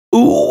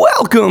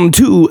Welcome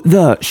to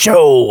the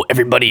show,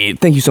 everybody.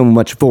 Thank you so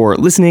much for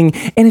listening.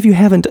 And if you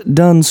haven't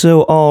done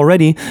so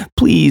already,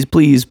 please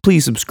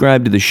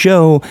subscribe to the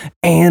show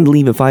and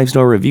leave a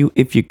 5-star review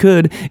if you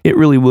could. It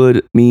really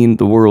would mean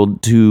the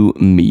world to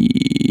me.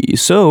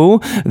 So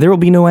there will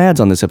be no ads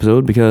on this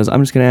episode because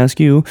I'm just going to ask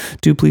you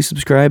to please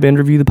subscribe and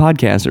review the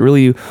podcast. It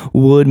really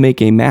would make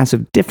a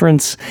massive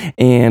difference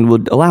and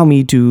would allow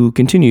me to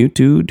continue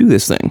to do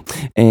this thing.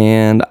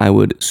 And I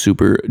would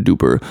super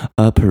duper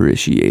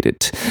appreciate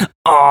it.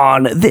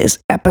 On this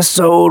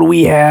episode,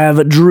 we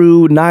have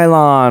Drew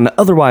Nilon,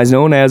 otherwise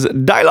known as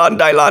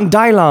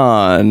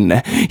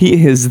Nilon.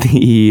 He is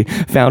the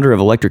founder of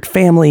Electric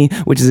Family,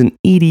 which is an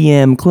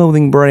EDM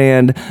clothing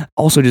brand.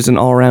 Also just an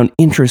all-around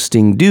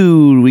interesting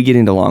dude. We get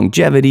into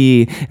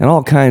longevity and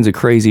all kinds of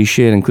crazy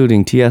shit,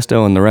 including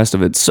Tiesto and the rest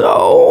of it.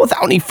 So,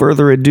 without any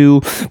further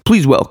ado,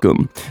 please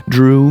welcome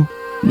Drew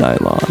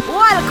Nilon.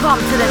 Welcome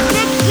to the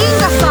Nick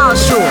Ingersoll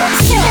Show.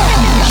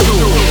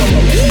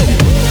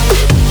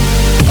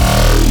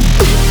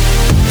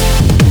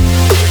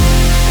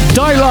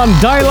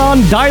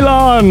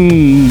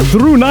 Nilon,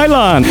 Drew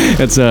Nilon.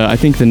 That's I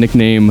think the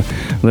nickname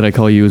that I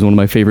call you is one of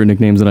my favorite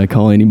nicknames that I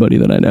call anybody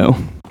that I know.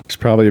 There's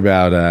probably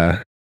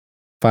about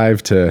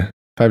 5 to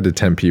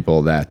 10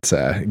 people that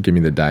give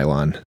me the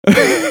Nilon.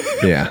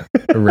 Yeah,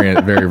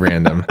 very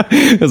random.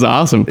 That's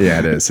awesome. Yeah,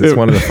 it is. It's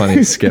one of the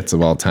funniest skits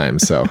of all time.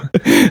 So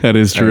that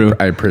is true.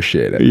 I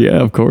appreciate it.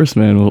 Yeah, of course,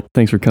 man. Well,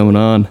 thanks for coming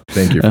on.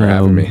 Thank you for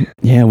having me.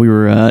 Yeah, we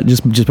were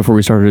just before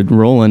we started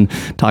rolling,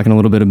 talking a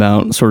little bit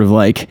about sort of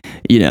like,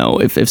 you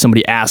know, if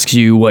somebody asks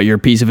you what your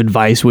piece of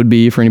advice would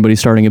be for anybody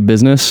starting a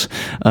business,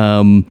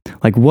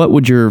 like what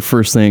would your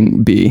first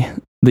thing be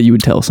that you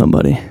would tell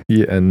somebody?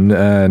 Yeah, and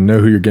know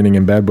who you're getting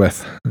in bed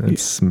with.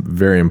 It's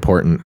very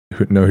important.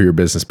 Know who your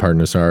business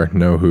partners are.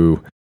 Know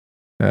who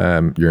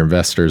your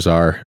investors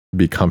are.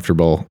 Be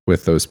comfortable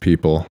with those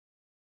people.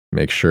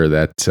 Make sure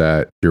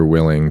that you're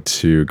willing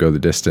to go the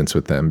distance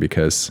with them,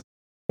 because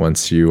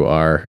once you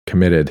are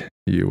committed,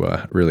 you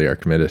really are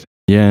committed.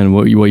 Yeah, and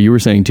what you were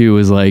saying too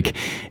is like,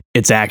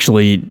 it's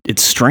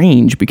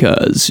strange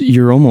because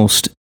you're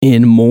almost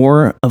in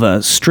more of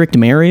a strict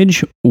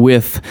marriage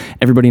with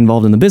everybody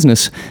involved in the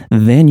business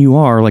than you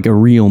are like a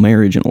real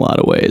marriage in a lot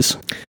of ways.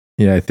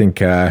 Yeah, I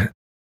think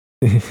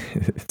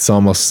it's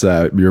almost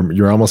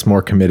you're almost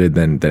more committed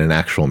than an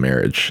actual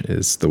marriage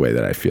is the way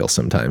that I feel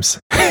sometimes.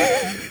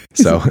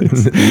 So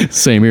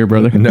same here,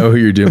 brother. Know who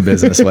you're doing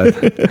business with.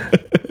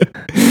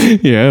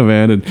 Yeah,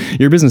 man. And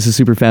your business is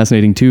super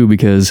fascinating too,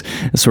 because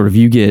sort of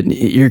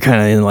you're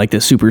kind of in like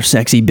this super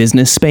sexy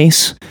business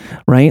space,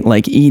 right?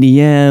 Like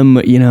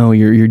EDM, you know,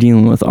 you're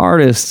dealing with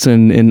artists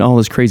and all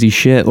this crazy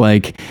shit.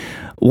 Like,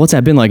 what's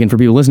that been like? And for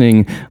people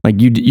listening, like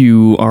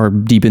you are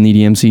deep in the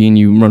EDM scene,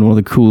 you run one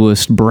of the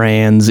coolest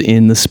brands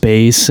in the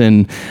space.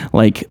 And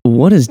like,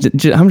 I'm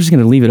just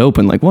going to leave it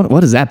open. Like,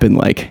 what has that been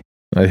like?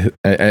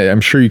 I'm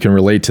sure you can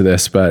relate to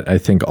this, but I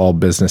think all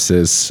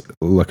businesses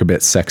look a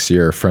bit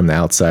sexier from the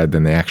outside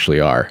than they actually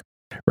are,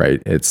 right?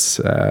 It's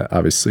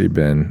obviously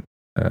been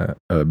a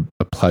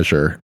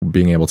pleasure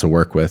being able to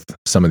work with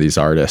some of these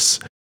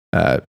artists.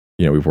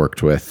 We've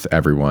worked with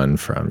everyone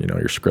from,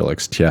 your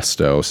Skrillex,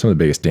 Tiesto, some of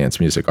the biggest dance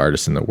music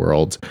artists in the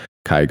world,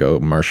 Kygo,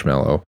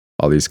 Marshmello,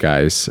 all these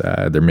guys,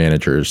 their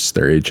managers,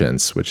 their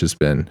agents, which has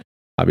been,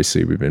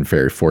 obviously, we've been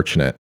very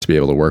fortunate to be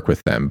able to work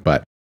with them.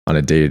 But on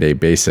a day-to-day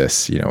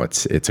basis,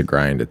 it's a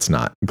grind. It's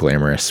not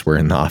glamorous. We're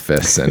in the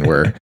office and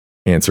we're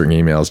answering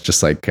emails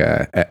just like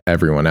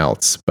everyone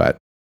else. But,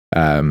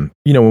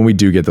 when we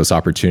do get those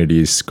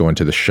opportunities, going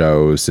to the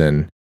shows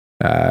and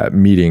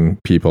meeting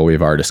people, we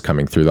have artists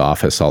coming through the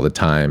office all the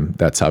time.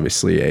 That's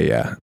obviously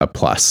a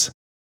plus.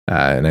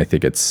 And I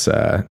think it's,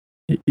 our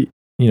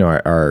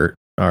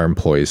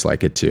employees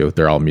like it too.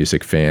 They're all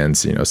music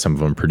fans. Some of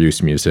them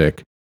produce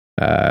music.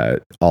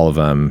 All of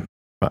them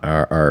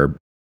are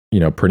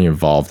pretty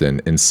involved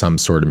in some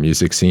sort of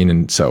music scene.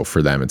 And so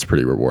for them, it's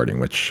pretty rewarding,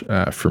 which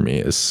for me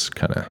is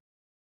kind of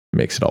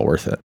makes it all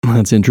worth it.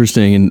 That's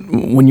interesting.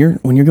 And when you're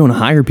going to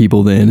hire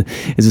people, then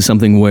is it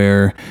something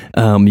where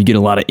you get a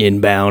lot of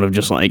inbound of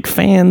just like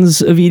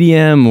fans of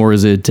EDM, or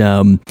is it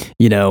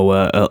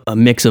a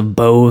mix of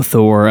both?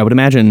 Or I would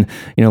imagine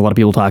a lot of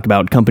people talk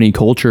about company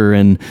culture,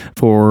 and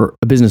for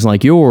a business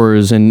like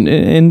yours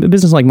and a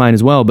business like mine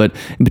as well, but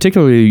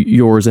particularly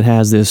yours, it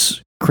has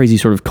this crazy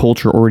sort of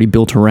culture already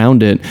built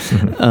around it.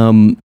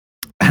 Mm-hmm.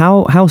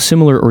 How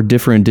similar or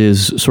different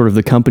is sort of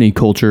the company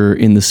culture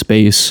in the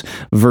space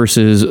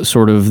versus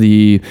sort of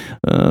the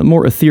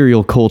more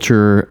ethereal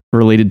culture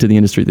related to the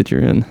industry that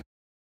you're in?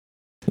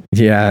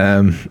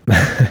 Yeah,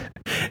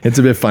 it's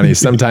a bit funny.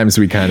 Sometimes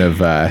we kind of,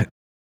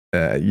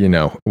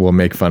 we'll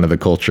make fun of the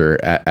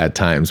culture at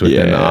times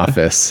within the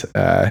office.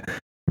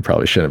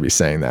 Probably shouldn't be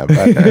saying that,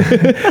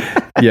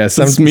 but yeah,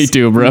 me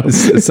too, bro.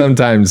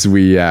 Sometimes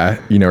we,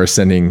 are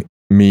sending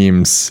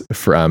memes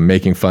from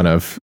making fun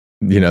of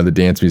the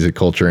dance music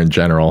culture in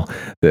general,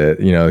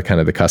 the kind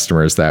of the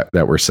customers that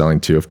we're selling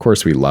to. Of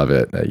course, we love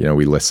it.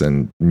 We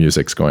listen,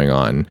 music's going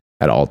on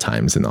at all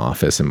times in the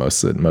office, and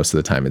most of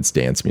the time it's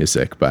dance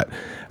music. But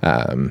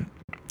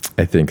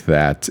I think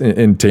that,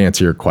 and to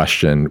answer your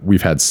question,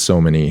 we've had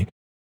so many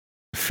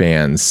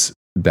fans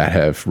that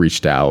have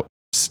reached out,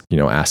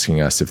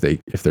 asking us if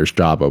there's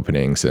job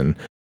openings, and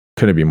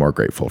couldn't be more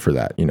grateful for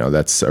that.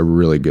 That's a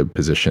really good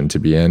position to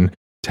be in,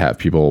 to have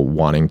people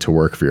wanting to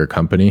work for your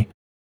company.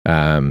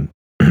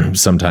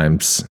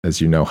 Sometimes,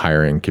 as you know,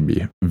 hiring can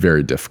be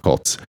very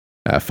difficult,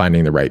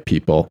 finding the right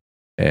people.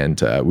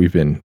 And we've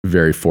been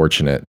very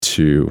fortunate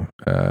to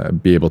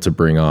be able to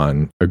bring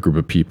on a group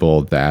of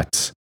people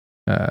that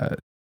I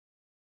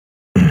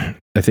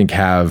think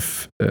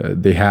have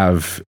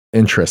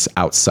interests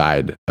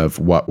outside of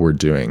what we're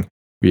doing.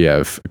 We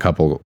have a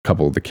couple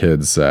of the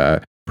kids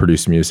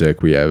produce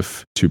music. We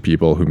have 2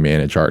 people who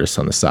manage artists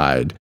on the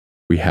side.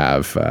 We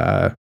have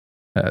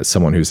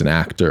someone who's an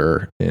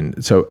actor,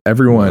 and so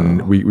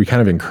everyone, we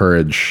kind of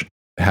encourage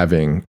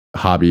having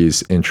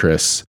hobbies,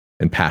 interests,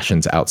 and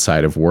passions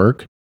outside of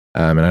work.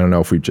 And I don't know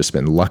if we've just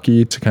been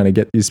lucky to kind of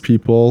get these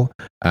people,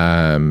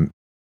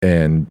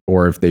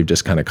 or if they've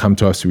just kind of come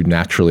to us, we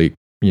naturally,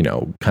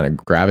 kind of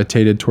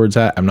gravitated towards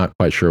that. I'm not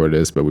quite sure what it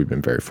is, but we've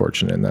been very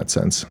fortunate in that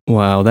sense.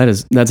 Wow,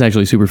 that's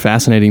actually super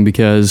fascinating,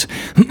 because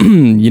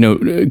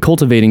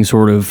cultivating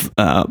sort of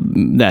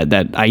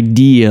that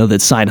idea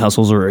that side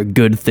hustles are a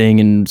good thing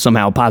and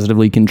somehow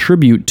positively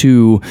contribute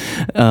to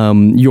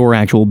your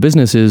actual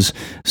business is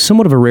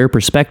somewhat of a rare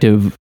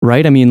perspective,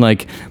 right? I mean,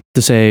 like,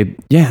 to say,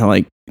 yeah,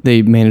 like,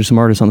 they manage some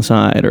artists on the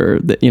side, or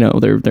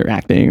they're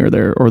acting, or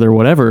they're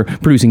whatever,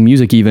 producing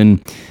music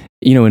even.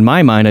 In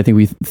my mind, I think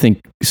we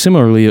think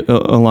similarly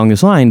along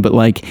this line, but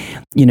like,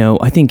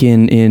 I think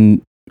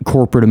in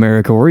corporate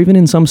America, or even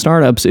in some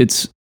startups,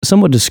 it's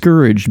somewhat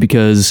discouraged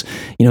because,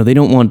 they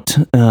don't want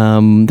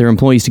their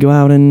employees to go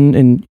out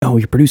and oh,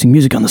 you're producing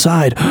music on the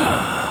side.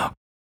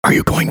 Are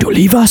you going to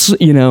leave us?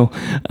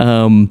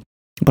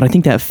 But I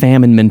think that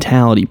famine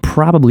mentality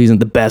probably isn't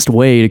the best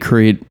way to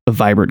create a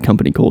vibrant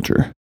company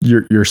culture.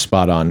 You're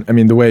spot on. I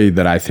mean, the way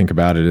that I think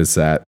about it is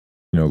that,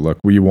 look,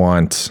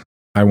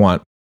 I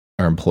want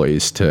our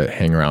employees to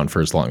hang around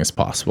for as long as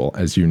possible.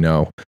 As you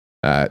know,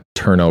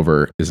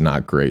 turnover is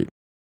not great.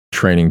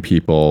 Training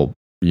people,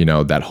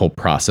 that whole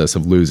process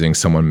of losing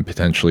someone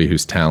potentially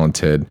who's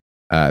talented,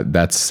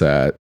 that's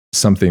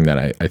something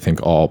that I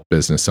think all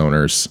business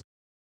owners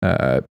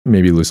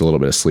maybe lose a little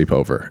bit of sleep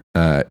over.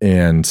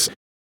 And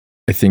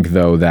I think,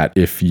 though, that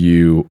if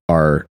you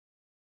are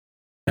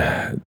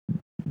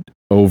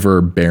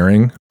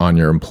overbearing on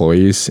your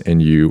employees,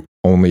 and you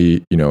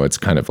only, it's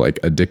kind of like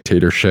a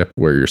dictatorship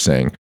where you're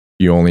saying,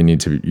 you only need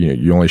to,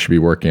 you only should be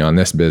working on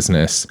this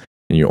business,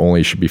 and you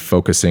only should be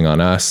focusing on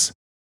us.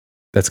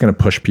 That's going to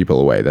push people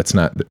away. That's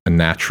not a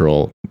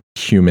natural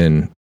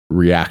human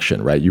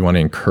reaction, right? You want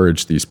to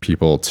encourage these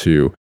people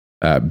to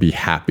be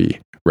happy,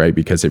 right?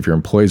 Because if your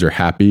employees are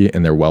happy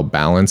and they're well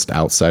balanced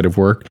outside of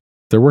work,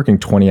 they're working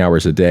 20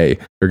 hours a day,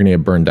 they're going to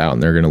get burned out,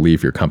 and they're going to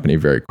leave your company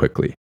very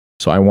quickly.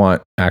 So I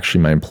want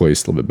actually my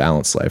employees to live a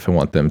balanced life. I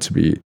want them to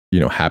be,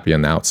 happy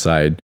on the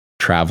outside,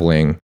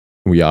 traveling.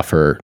 We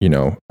offer,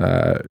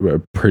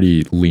 a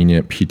pretty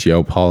lenient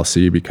PTO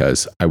policy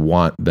because I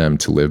want them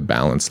to live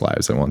balanced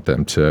lives. I want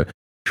them to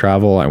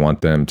travel. I want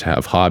them to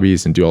have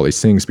hobbies and do all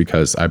these things,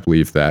 because I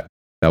believe that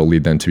will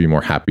lead them to be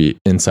more happy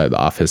inside the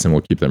office and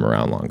will keep them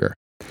around longer.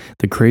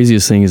 The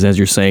craziest thing is, as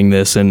you're saying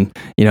this, and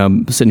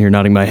I'm sitting here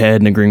nodding my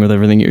head and agreeing with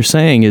everything you're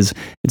saying, is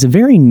it's a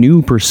very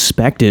new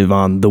perspective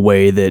on the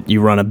way that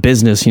you run a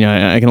business.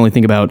 I can only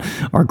think about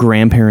our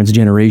grandparents'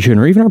 generation,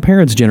 or even our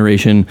parents'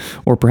 generation,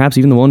 or perhaps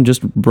even the one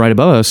just right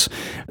above us.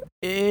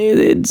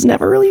 It's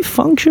never really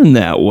functioned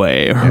that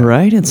way,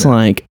 right? It's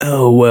like,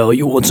 oh, well,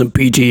 you want some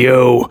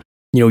PTO,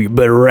 you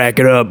better rack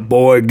it up,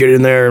 boy, get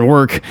in there and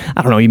work.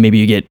 I don't know, maybe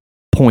you get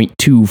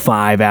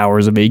 0.25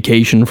 hours of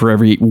vacation for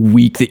every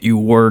week that you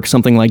work,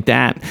 something like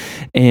that.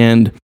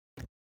 And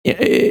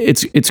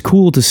it's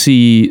cool to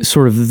see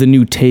sort of the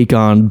new take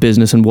on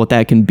business and what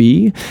that can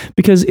be,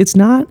 because it's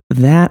not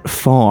that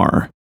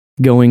far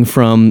going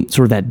from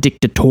sort of that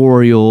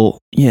dictatorial,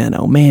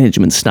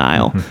 management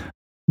style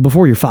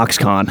before your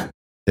Foxconn.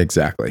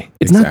 Exactly.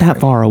 It's not that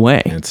far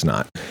away. It's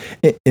not.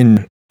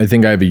 And I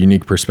think I have a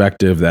unique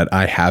perspective that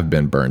I have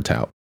been burnt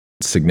out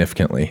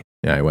significantly.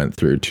 I went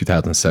through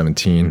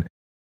 2017.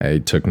 I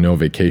took no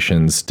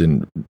vacations,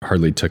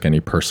 hardly took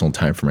any personal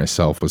time for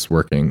myself, was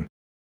working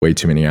way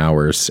too many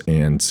hours,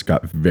 and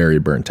got very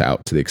burnt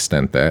out to the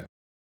extent that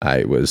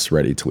I was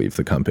ready to leave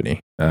the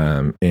company.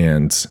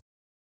 And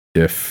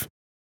if,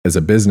 as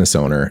a business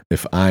owner,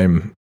 if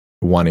I'm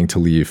wanting to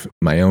leave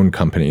my own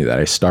company that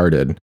I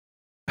started,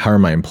 how are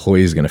my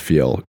employees going to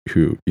feel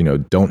who,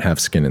 don't have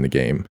skin in the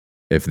game?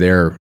 If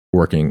they're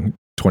working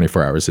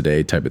 24 hours a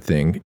day type of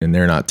thing, and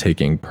they're not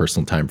taking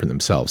personal time for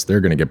themselves,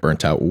 they're going to get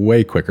burnt out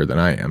way quicker than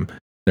I am.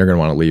 They're going to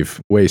want to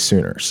leave way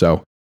sooner.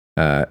 So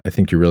I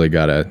think you really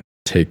got to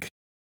take,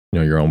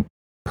 your own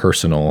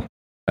personal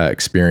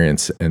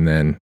experience and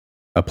then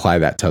apply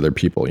that to other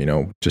people.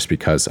 Just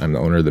because I'm the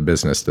owner of the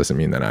business doesn't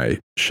mean that I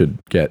should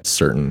get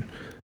certain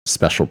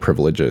special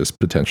privileges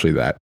potentially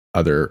that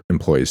other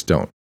employees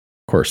don't.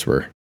 Of course,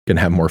 we're going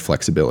to have more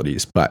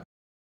flexibilities, but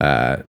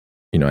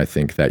I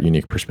think that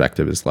unique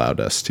perspective has allowed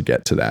us to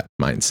get to that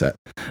mindset.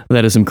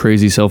 That is some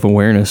crazy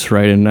self-awareness,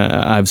 right? And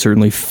I've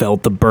certainly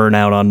felt the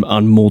burnout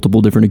on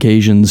multiple different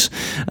occasions.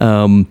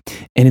 And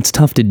it's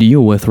tough to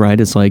deal with, right?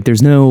 It's like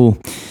there's no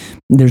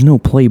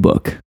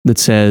playbook that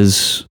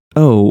says,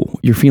 oh,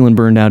 you're feeling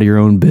burned out of your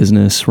own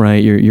business,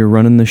 right? You're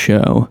running the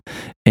show,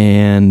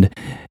 and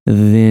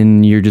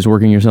then you're just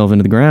working yourself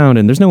into the ground,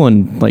 and there's no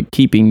one like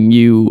keeping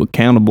you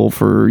accountable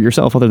for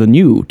yourself other than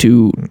you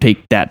to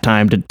take that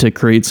time to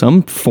create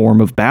some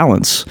form of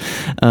balance.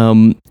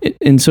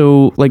 And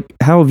so, like,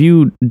 how have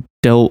you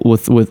dealt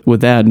with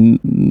that? And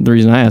the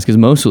reason I ask is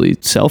mostly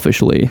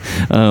selfishly,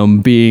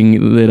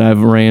 being that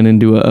I've ran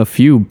into a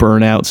few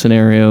burnout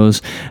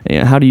scenarios.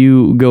 How do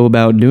you go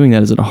about doing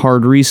that? Is it a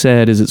hard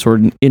reset? Is it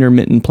sort of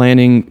intermittent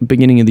planning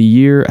beginning of the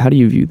year? How do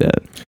you view that?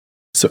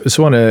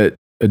 So on a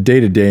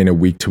day-to-day and a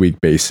week-to-week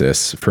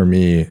basis, for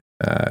me,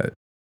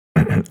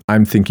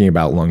 I'm thinking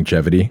about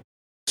longevity.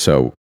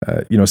 So,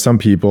 some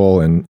people,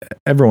 and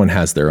everyone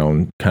has their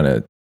own kind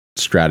of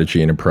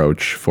strategy and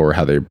approach for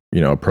how they,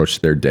 approach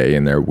their day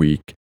and their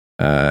week.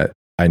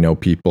 I know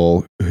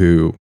people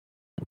who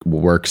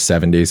work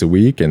 7 days a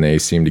week and they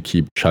seem to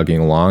keep chugging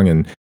along,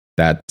 and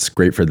that's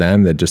great for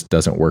them. That just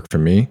doesn't work for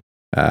me.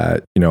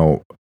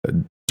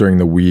 During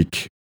the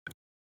week,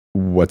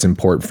 what's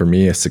important for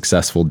me, a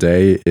successful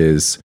day,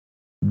 is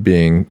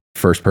being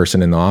first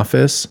person in the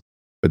office,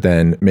 but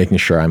then making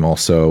sure I'm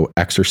also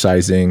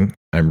exercising,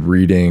 I'm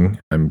reading,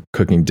 I'm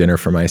cooking dinner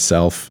for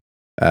myself.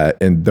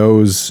 And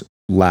those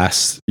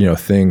last,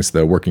 things,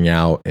 the working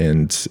out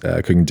and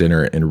cooking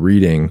dinner and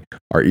reading,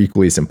 are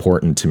equally as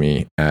important to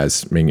me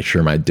as making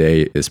sure my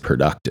day is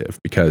productive.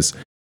 Because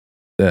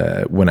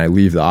when I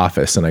leave the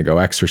office and I go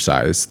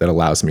exercise, that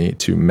allows me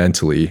to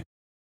mentally,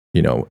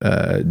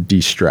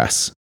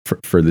 de-stress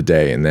for the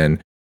day. And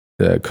then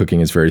cooking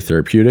is very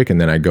therapeutic.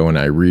 And then I go and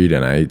I read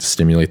and I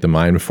stimulate the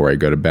mind before I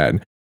go to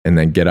bed, and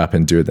then get up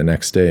and do it the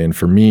next day. And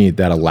for me,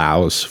 that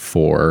allows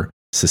for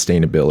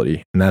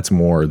sustainability. And that's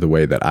more the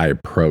way that I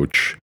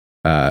approach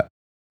a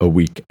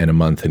week and a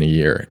month and a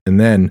year. And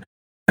then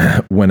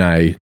when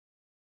I,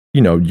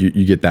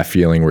 you get that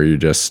feeling where you're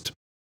just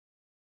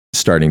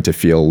starting to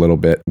feel a little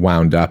bit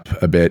wound up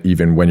a bit,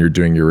 even when you're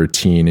doing your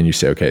routine, and you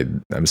say, okay,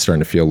 I'm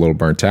starting to feel a little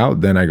burnt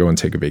out, then I go and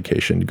take a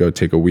vacation, go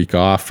take a week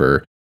off,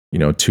 or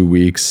 2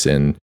 weeks,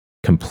 and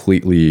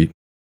completely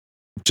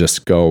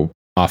just go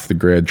off the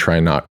grid, try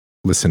not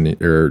answer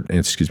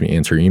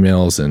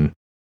emails, and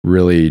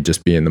really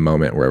just be in the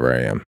moment wherever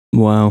I am.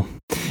 Wow.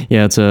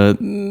 Yeah, it's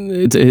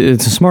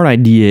a smart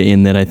idea,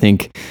 in that I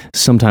think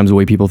sometimes the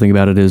way people think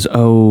about it is,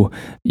 I'm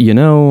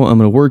going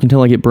to work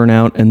until I get burnt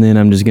out, and then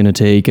I'm just going to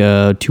take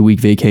a 2-week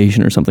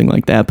vacation or something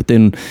like that. But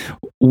then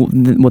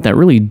what that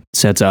really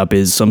sets up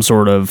is some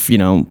sort of,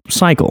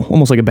 cycle,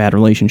 almost like a bad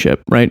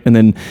relationship, right? And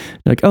then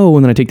like,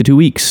 and then I take the 2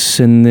 weeks,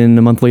 and then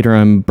a month later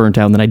I'm burnt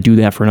out, and then I do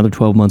that for another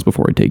 12 months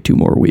before I take 2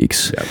 more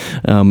weeks. Yep.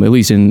 At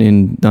least in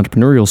the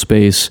entrepreneurial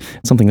space,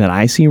 something that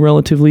I see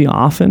relatively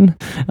often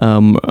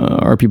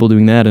are people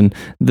doing that. And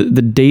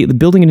the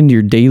building it into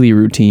your daily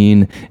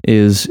routine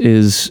is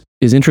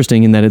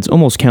interesting, in that it's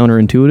almost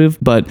counterintuitive.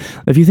 But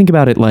if you think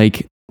about it,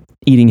 like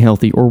eating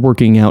healthy or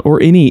working out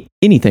or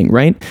anything,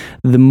 right?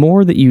 The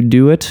more that you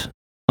do it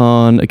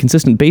on a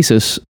consistent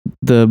basis,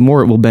 the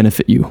more it will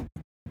benefit you.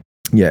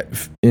 Yeah.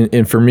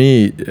 And for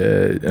me,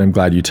 I'm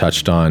glad you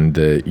touched on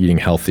the eating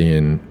healthy,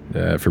 and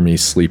for me,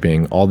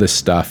 sleeping, all this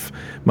stuff.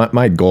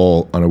 My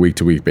goal on a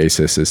week-to-week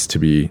basis is to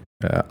be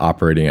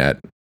operating at,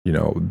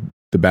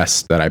 the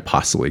best that I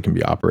possibly can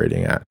be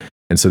operating at.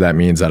 And so that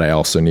means that I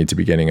also need to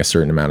be getting a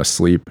certain amount of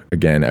sleep.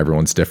 Again,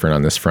 everyone's different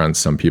on this front.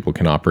 Some people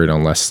can operate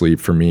on less sleep.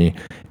 For me,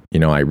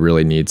 I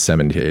really need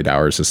 7 to 8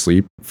 hours of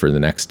sleep for the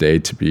next day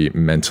to be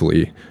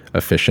mentally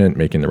efficient,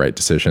 making the right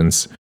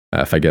decisions.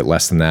 If I get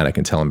less than that, I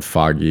can tell I'm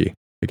foggy,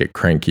 I get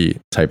cranky,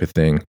 type of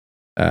thing.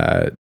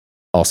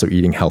 Also,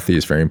 eating healthy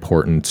is very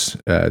important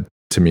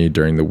to me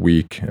during the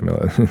week. I'm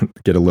gonna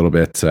get a little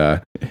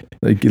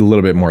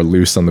bit more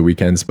loose on the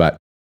weekends, but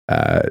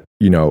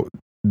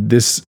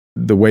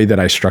the way that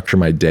I structure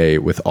my day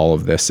with all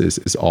of this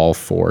is all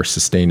for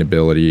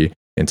sustainability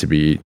and to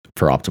be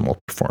for optimal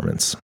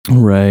performance.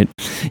 Right.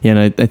 Yeah,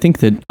 and I think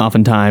that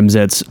oftentimes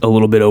that's a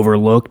little bit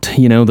overlooked,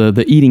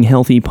 the eating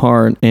healthy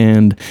part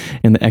and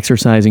the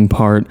exercising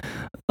part.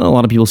 A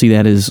lot of people see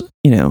that as,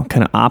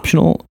 kind of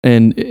optional.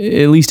 And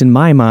at least in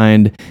my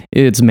mind,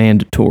 it's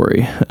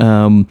mandatory.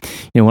 When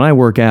I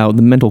work out,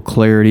 the mental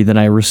clarity that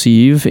I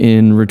receive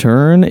in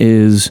return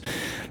is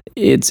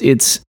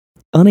it's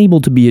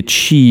unable to be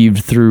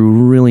achieved through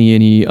really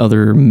any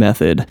other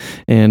method.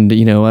 And,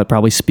 that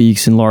probably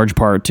speaks in large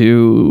part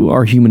to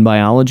our human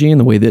biology and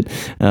the way that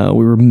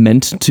we were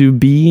meant to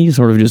be,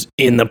 sort of just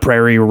in the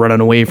prairie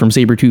running away from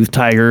saber-toothed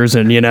tigers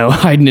and,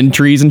 hiding in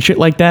trees and shit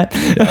like that.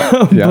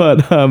 Yeah.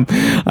 But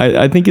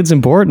I think it's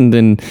important.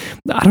 And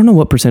I don't know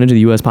what percentage of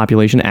the U.S.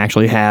 population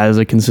actually has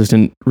a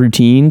consistent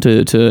routine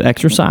to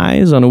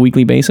exercise on a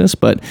weekly basis,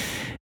 but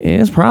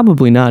it's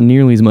probably not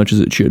nearly as much as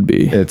it should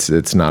be.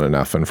 It's not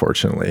enough,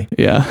 unfortunately.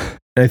 Yeah.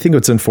 I think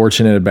what's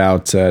unfortunate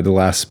about the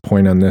last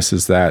point on this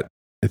is that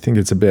I think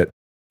it's a bit,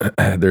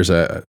 there's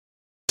a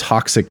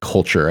toxic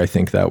culture, I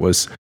think, that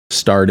was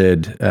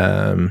started,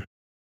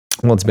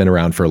 well, it's been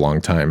around for a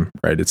long time,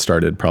 right? It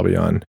started probably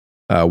on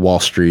Wall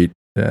Street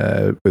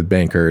with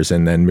bankers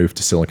and then moved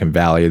to Silicon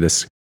Valley,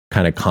 this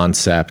kind of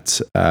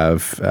concept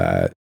of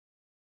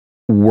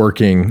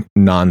working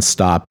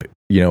nonstop,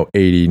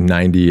 80,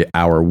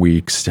 90-hour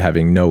weeks,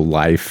 having no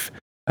life,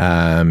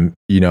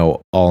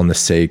 all in the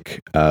sake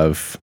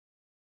of,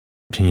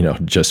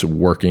 just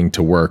working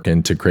to work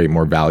and to create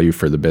more value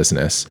for the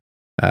business.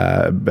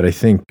 But I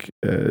think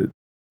the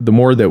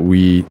more that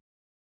we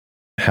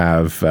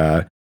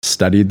have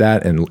studied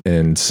that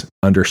and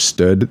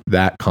understood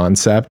that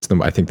concept,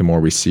 I think the more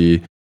we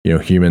see,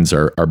 humans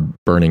are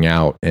burning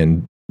out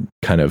and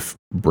kind of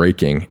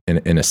breaking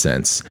in a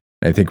sense.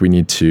 I think we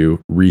need to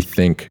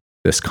rethink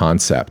this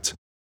concept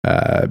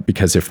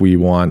because if we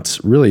want,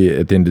 really,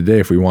 at the end of the day,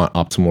 if we want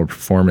optimal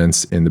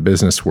performance in the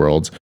business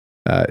world,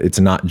 it's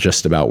not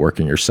just about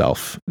working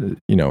yourself,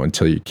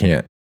 until you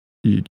can't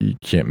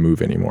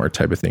move anymore,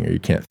 type of thing, or you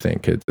can't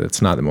think.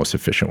 It's not the most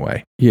efficient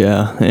way.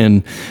 Yeah,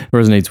 and it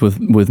resonates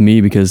with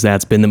me because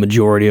that's been the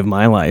majority of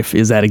my life,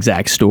 is that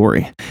exact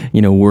story.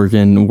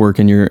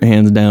 Working your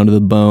hands down to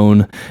the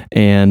bone,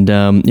 and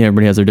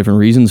everybody has their different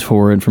reasons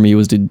for it. For me, it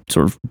was to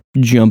sort of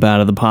jump out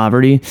of the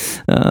poverty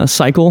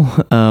cycle.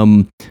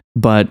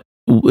 But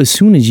as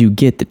soon as you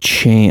get the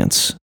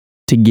chance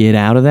to get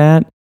out of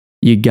that,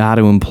 you got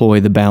to employ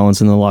the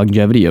balance and the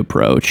longevity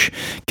approach,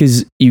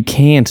 because you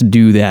can't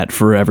do that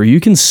forever.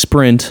 You can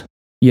sprint,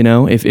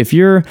 if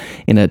you're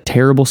in a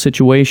terrible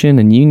situation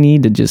and you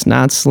need to just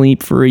not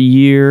sleep for a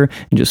year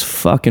and just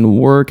fucking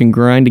work and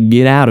grind to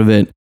get out of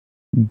it,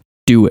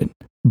 do it.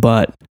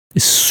 But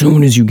as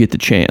soon as you get the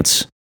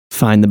chance,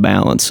 find the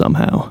balance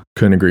somehow.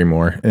 Couldn't agree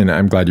more. And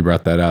I'm glad you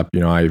brought that up.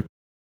 I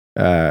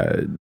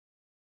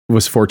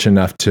was fortunate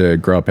enough to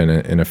grow up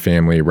in a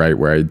family, right,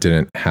 where I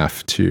didn't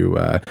have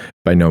to,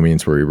 by no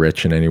means were we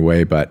rich in any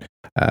way, but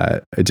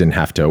I didn't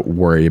have to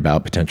worry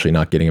about potentially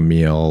not getting a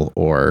meal,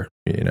 or,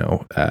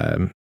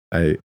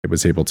 I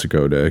was able to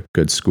go to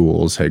good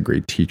schools, had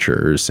great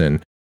teachers,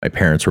 and my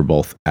parents were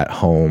both at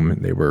home.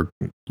 They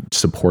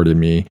supported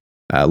me.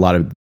 A lot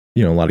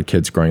of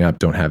kids growing up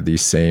don't have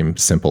these same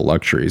simple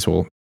luxuries.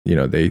 Well,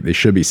 they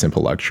should be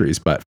simple luxuries,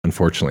 but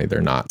unfortunately they're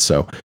not.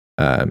 So,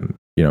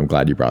 I'm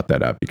glad you brought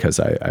that up, because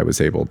I was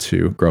able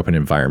to grow up in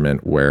an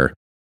environment where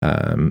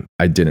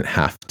I didn't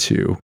have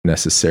to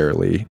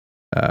necessarily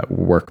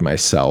work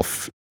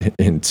myself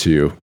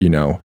into,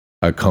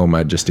 a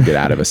coma just to get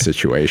out of a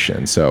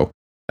situation. So,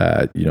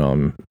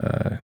 I'm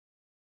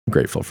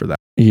grateful for that.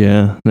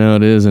 Yeah, no,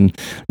 it is. And,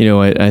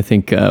 I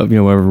think,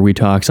 whenever we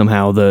talk,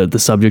 somehow the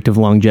subject of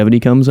longevity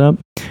comes up,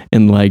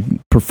 and like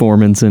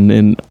performance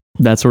and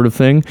that sort of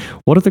thing.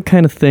 What other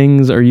kind of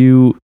things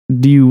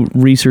do you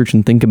research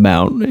and think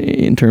about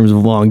in terms of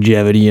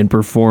longevity and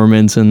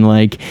performance and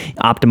like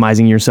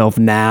optimizing yourself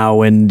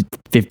now and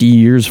 50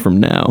 years from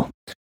now?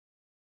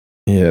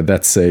 Yeah,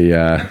 that's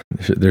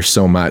there's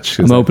so much.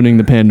 I'm opening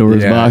the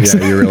Pandora's box.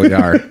 Yeah, you really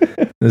are.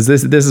 This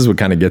is what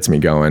kind of gets me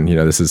going.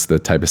 This is the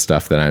type of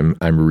stuff that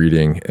I'm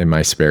reading in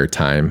my spare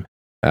time,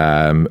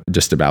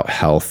 just about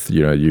health.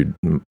 A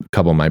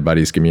couple of my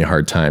buddies give me a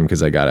hard time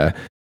because I got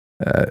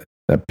a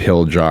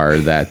pill jar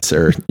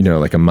or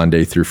like a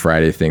Monday through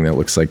Friday thing that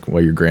looks like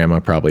what your grandma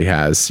probably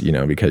has,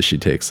 because she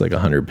takes like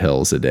 100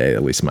 pills a day.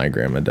 At least my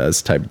grandma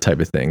does, type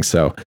of thing.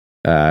 So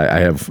I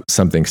have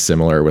something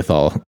similar with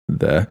all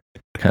the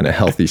kind of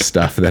healthy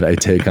stuff that I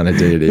take on a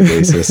day-to-day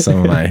basis.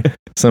 Some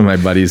of my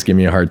buddies give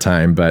me a hard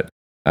time, but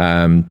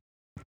I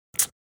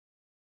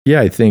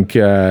think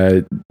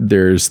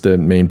there's the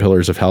main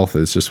pillars of health.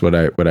 It's just what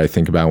I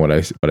think about, what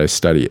I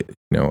study.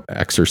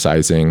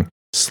 Exercising,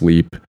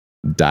 sleep,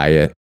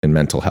 diet, and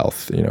mental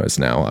health, is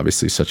now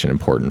obviously such an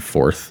important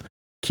fourth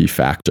key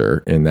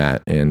factor in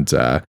that, and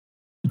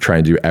try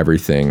and do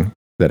everything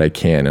that I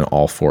can in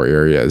all four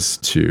areas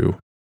to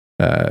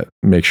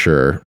make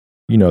sure,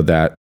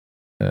 that,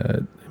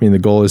 the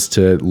goal is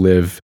to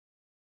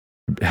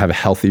have a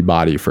healthy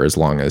body for as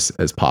long as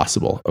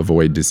possible,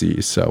 avoid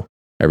disease. So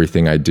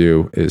everything I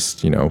do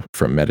is,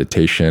 from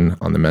meditation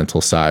on the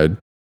mental side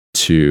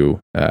to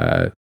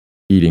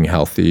eating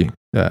healthy,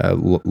 a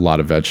lot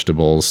of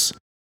vegetables,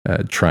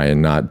 try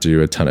and not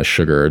do a ton of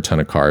sugar, a ton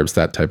of carbs,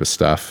 that type of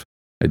stuff.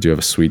 I do have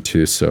a sweet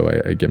tooth,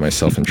 so I get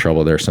myself in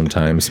trouble there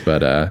sometimes.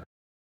 But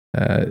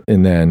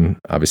and then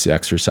obviously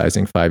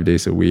exercising 5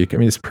 days a week.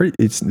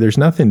 There's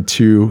nothing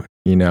too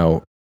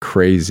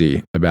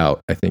crazy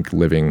about, I think,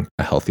 living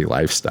a healthy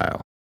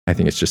lifestyle. I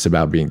think it's just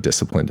about being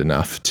disciplined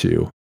enough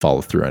to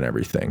follow through on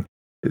everything.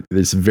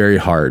 It's very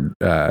hard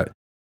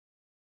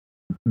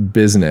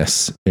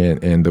business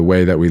in the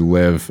way that we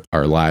live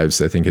our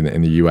lives. I think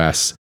in the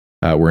U.S.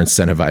 We're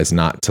incentivized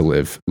not to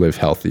live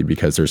healthy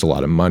because there's a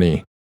lot of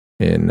money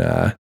in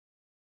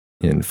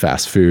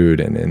fast food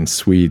and in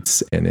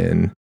sweets and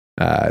in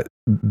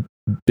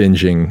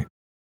binging,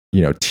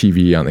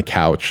 TV on the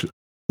couch.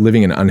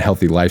 Living an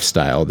unhealthy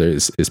lifestyle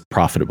is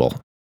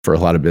profitable for a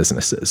lot of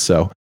businesses.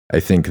 So I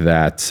think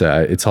that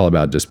it's all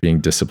about just being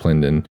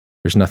disciplined, and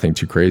there's nothing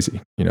too crazy,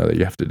 that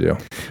you have to do.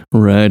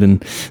 Right.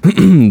 And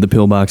the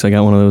pill box, I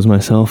got one of those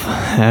myself.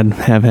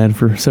 Have had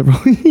for several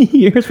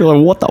years. We're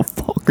like, what the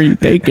fuck are you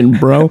taking,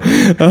 bro?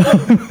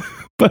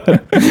 But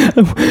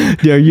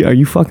are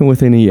you fucking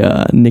with any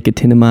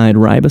nicotinamide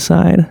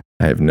riboside?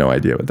 I have no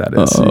idea what that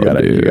is. So you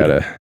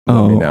gotta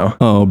let me know.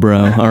 Oh,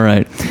 bro. All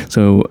right.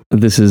 So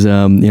this is,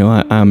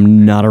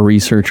 I'm not a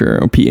researcher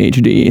or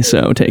PhD,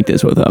 so take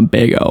this with a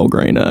big old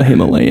grain of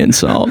Himalayan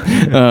salt.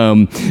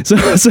 So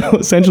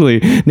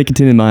essentially,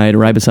 nicotinamide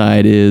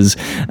riboside is,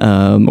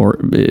 or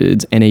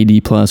it's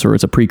NAD plus, or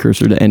it's a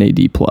precursor to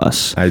NAD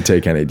plus. I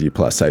take NAD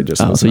plus. I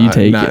just so you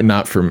take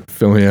not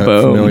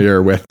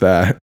familiar with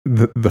the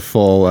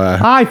full.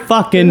 I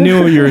fucking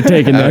knew you were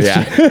taking that.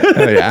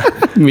 Oh yeah.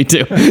 Me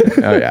too.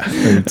 Oh yeah.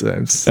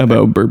 How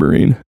about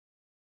berberine?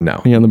 No.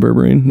 Yeah, on the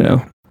berberine?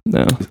 No.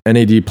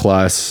 NAD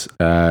plus,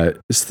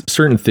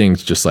 certain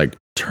things just like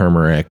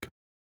turmeric,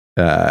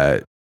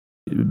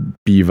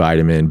 B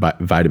vitamin,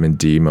 vitamin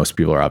D. Most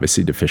people are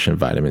obviously deficient in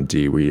vitamin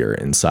D. We are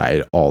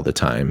inside all the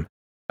time.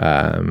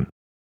 I'm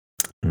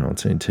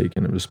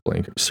taking, I'm just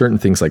blanking. Certain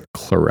things like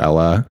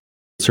chlorella,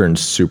 certain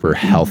super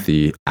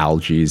healthy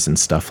algae and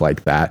stuff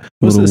like that.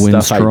 Most of the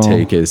stuff I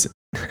take is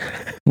a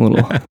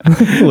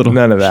little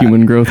none of that.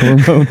 Human growth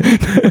hormone.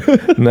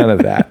 None of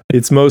that.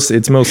 It's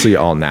mostly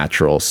all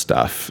natural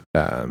stuff.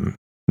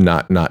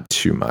 Not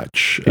too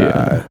much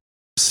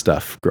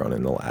stuff grown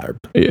in the lab.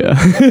 Yeah.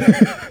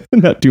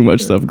 Not too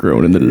much stuff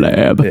grown in the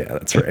lab. Yeah,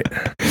 that's right.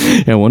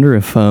 Yeah, I wonder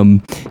if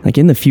like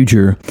in the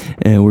future,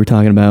 we were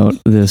talking about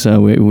this,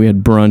 we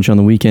had brunch on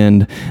the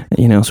weekend,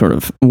 sort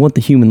of what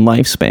the human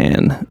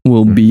lifespan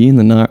will be in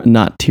the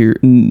not too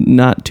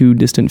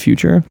distant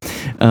future.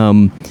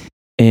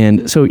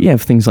 And so you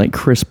have things like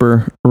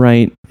CRISPR,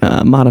 right?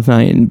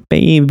 Modifying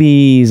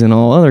babies and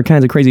all other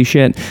kinds of crazy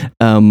shit.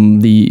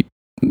 The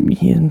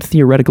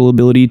theoretical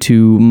ability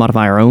to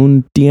modify our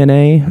own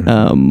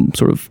DNA,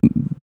 sort of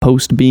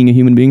post being a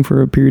human being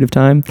for a period of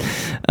time.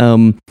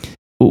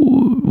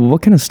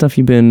 What kind of stuff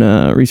you been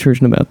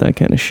researching about that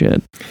kind of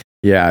shit?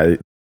 Yeah.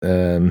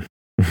 I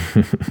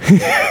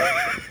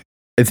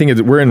think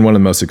we're in one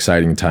of the most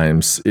exciting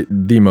times,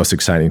 the most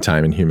exciting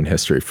time in human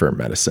history for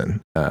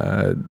medicine.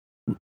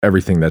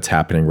 Everything that's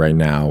happening right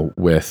now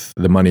with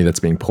the money that's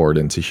being poured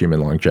into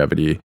human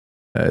longevity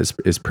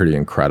is pretty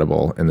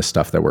incredible, and the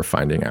stuff that we're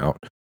finding out.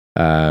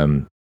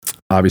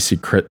 Obviously,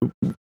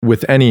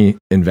 with any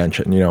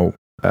invention,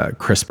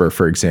 CRISPR,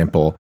 for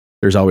example,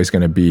 there's always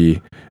going to be,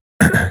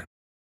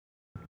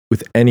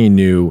 with any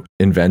new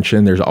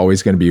invention, there's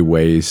always going to be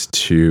ways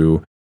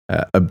to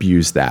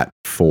abuse that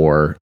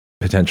for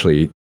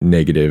potentially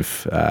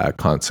negative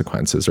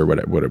consequences, or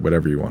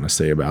whatever you want to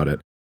say about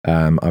it.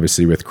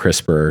 Obviously, with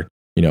CRISPR,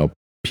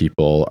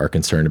 people are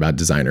concerned about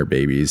designer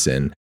babies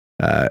and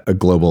a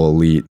global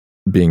elite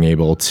being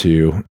able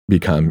to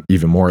become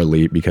even more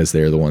elite because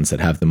they're the ones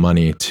that have the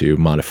money to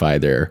modify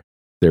their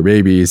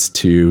babies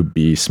to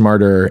be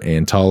smarter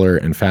and taller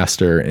and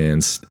faster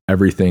and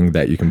everything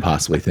that you can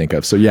possibly think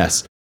of. So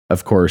yes,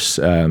 of course,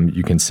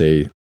 you can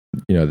say,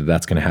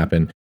 that's going to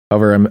happen.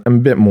 However, I'm a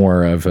bit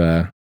more of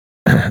a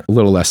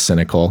little less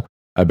cynical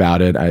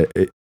about it.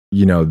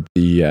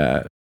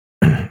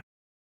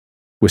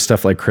 With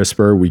stuff like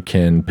CRISPR, we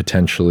can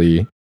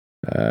potentially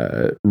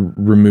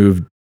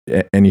remove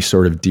any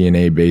sort of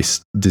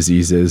DNA-based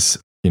diseases,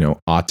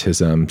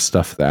 autism,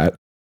 stuff that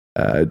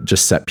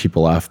just set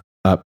people up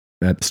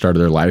at the start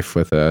of their life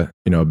with a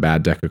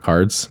bad deck of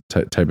cards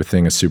type of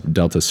thing,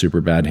 dealt a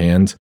super bad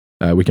hand.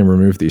 We can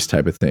remove these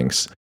type of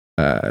things.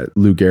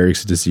 Lou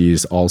Gehrig's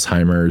disease,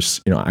 Alzheimer's.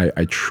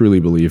 I truly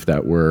believe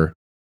that we're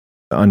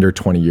under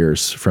 20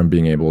 years from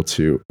being able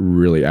to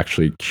really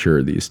actually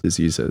cure these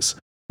diseases.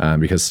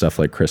 Because stuff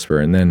like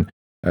CRISPR. And then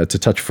to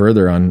touch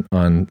further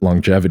on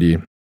longevity,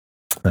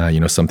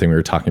 something we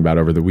were talking about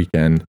over the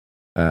weekend,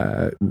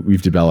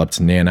 we've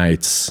developed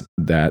nanites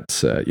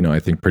that, I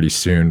think pretty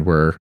soon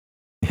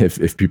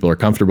if people are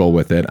comfortable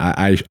with it,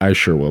 I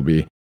sure will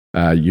be.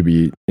 You'll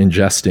be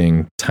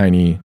ingesting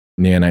tiny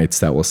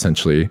nanites that will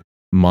essentially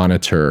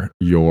monitor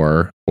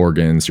your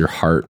organs, your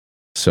heart,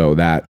 so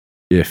that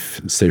if,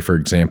 say, for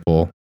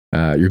example,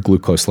 your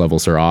glucose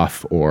levels are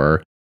off,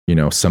 or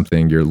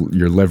something, your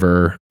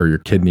liver or your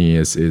kidney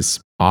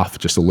is off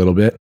just a little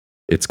bit,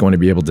 it's going to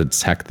be able to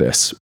detect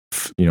this,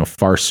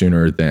 far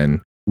sooner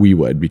than we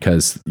would,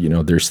 because,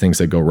 there's things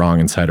that go wrong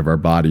inside of our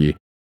body,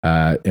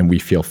 and we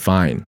feel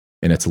fine.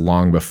 And it's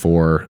long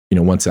before,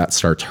 once that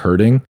starts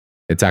hurting,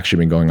 it's actually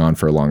been going on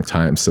for a long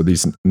time. So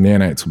these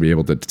nanites will be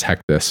able to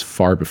detect this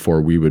far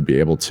before we would be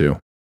able to,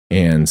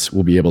 and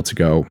we'll be able to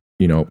go,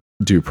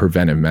 do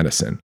preventive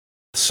medicine.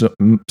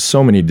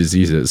 So many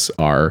diseases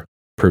are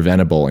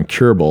preventable and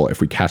curable if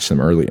we catch them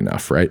early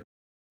enough, right?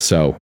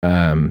 So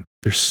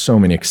there's so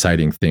many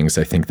exciting things,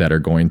 I think, that are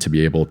going to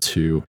be able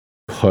to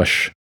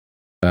push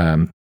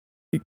healthy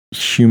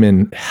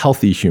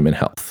human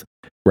health,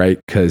 right?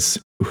 Because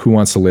who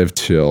wants to live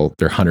till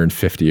they're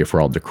 150 if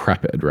we're all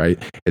decrepit,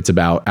 right? It's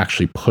about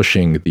actually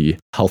pushing the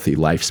healthy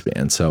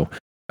lifespan. So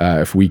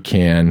if we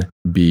can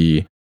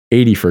be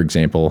 80, for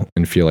example,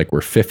 and feel like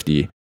we're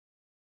 50,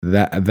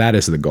 that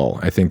is the goal.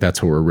 I think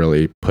that's what we're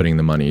really putting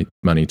the money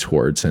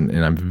towards.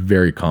 And I'm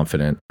very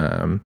confident.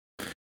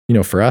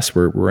 For us,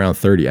 we're around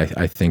 30.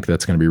 I think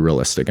that's going to be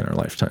realistic in our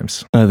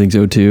lifetimes. I think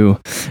so too.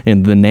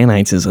 And the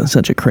nanites is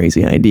such a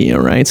crazy idea,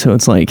 right? So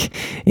it's like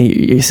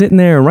you're sitting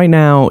there right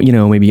now,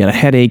 maybe you got a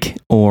headache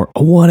or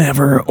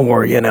whatever,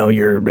 or,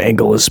 your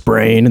ankle is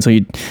sprained. And so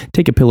you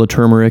take a pill of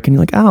turmeric and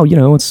you're like, oh,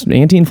 it's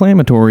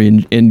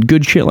anti-inflammatory and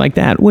good shit like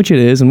that, which it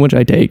is and which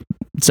I take,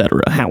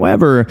 etc.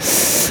 However,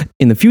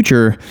 in the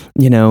future,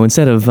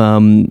 instead of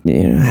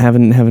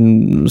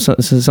having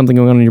something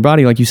going on in your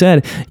body, like you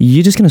said,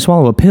 you're just going to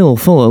swallow a pill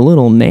full of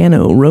little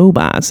nano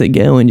robots that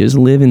go and just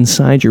live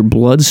inside your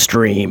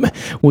bloodstream,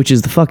 which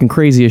is the fucking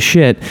craziest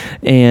shit.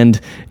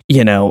 And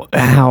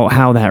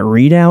how that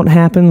readout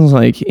happens,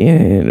 like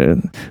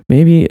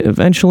maybe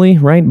eventually,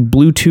 right?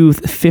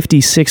 Bluetooth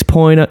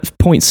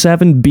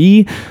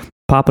 56.7B,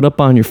 pop it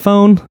up on your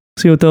phone.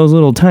 See what those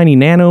little tiny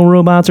nano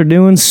robots are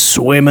doing,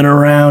 swimming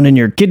around in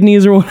your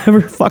kidneys or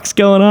whatever the fuck's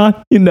going on,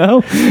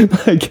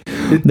 Like,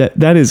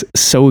 that is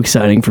so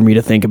exciting for me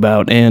to think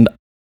about. And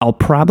I'll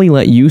probably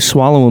let you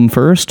swallow them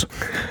first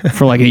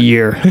for like a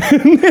year.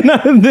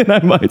 and then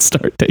I might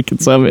start taking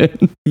some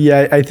in.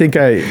 Yeah, I think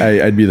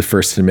I'd be the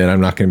first to admit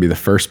I'm not going to be the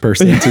first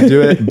person to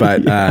do it,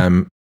 but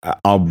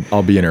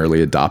I'll be an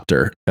early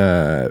adopter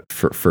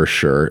for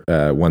sure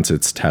once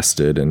it's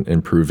tested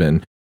and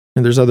proven.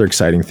 And there's other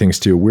exciting things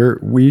too. We're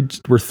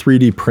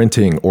 3D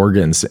printing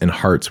organs and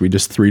hearts. We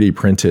just 3D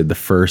printed the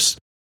first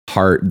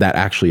heart that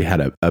actually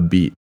had a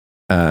beat.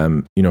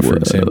 For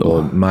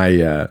example,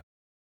 my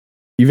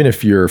even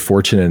if you're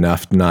fortunate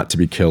enough not to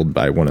be killed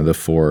by one of the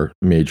 4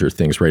 major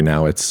things right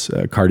now, it's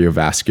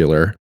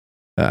cardiovascular,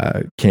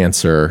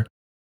 cancer,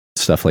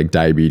 stuff like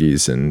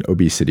diabetes and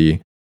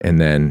obesity,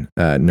 and then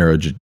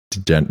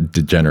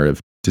neurodegenerative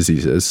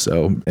diseases.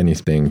 So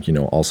anything,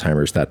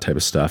 Alzheimer's, that type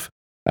of stuff.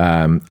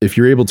 If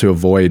you're able to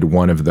avoid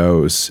one of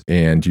those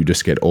and you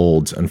just get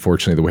old,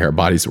 unfortunately, the way our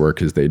bodies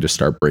work is they just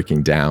start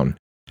breaking down.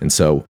 And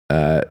so,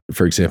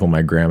 for example,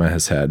 my grandma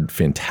has had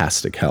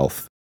fantastic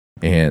health,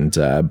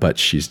 but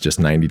she's just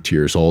 92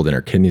 years old and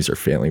her kidneys are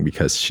failing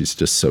because she's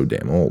just so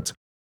damn old.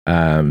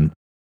 I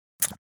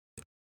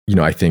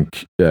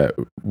think,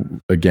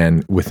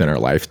 again, within our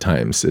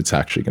lifetimes, it's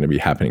actually going to be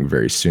happening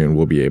very soon.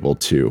 We'll be able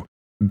to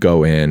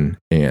go in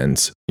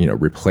and,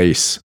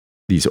 replace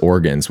these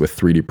organs with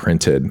 3D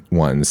printed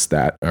ones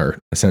that are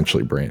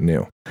essentially brand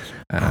new,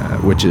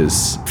 which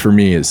is, for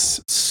me,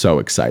 is so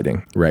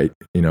exciting, right?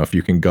 If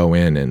you can go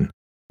in and,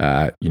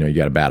 you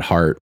got a bad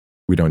heart,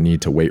 we don't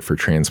need to wait for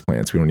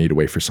transplants. We don't need to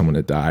wait for someone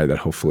to die that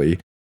hopefully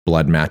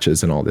blood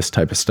matches and all this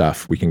type of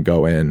stuff. We can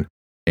go in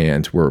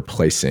and we're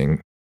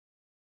replacing,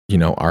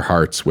 our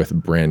hearts with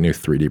brand new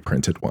 3D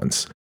printed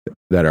ones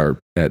that are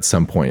at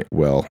some point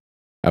will,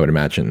 I would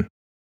imagine,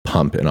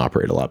 pump and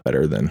operate a lot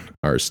better than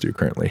ours do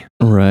currently.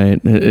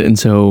 Right. And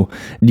so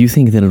do you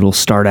think that it'll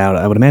start out,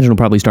 I would imagine it'll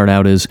probably start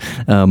out as,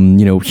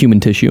 human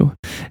tissue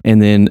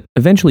and then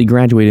eventually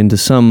graduate into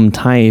some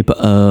type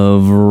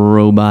of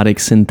robotic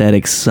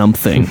synthetic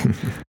something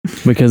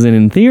because then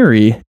in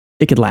theory,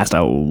 it could last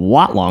a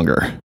lot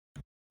longer.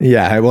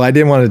 Yeah, well, I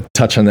didn't want to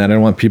touch on that. I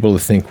don't want people to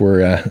think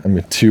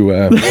I'm too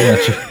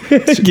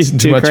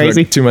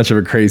much of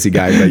a crazy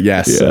guy. But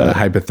yes,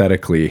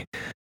 hypothetically,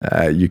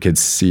 you could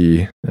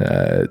see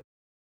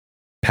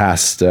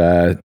past,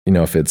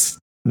 if it's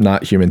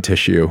not human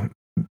tissue,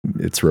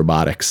 it's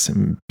robotics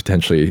and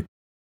potentially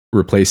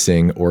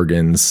replacing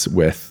organs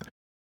with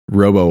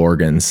robo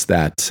organs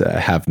that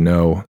have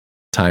no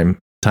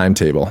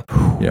timetable.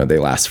 They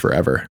last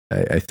forever.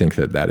 I think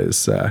that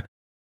is.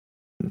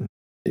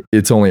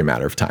 It's only a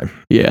matter of time.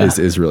 Yeah,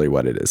 is really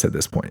what it is at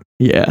this point.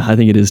 Yeah, I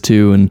think it is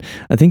too, and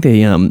I think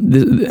they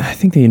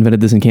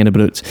invented this in Canada,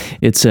 but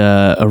it's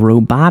a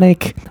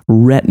robotic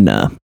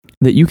retina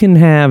that you can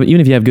have, even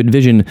if you have good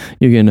vision,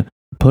 you can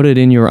put it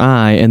in your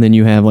eye, and then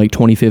you have like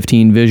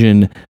 20/15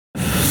 vision,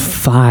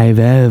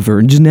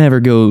 forever, it just never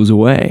goes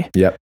away.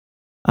 Yep,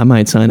 I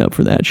might sign up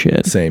for that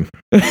shit. Same.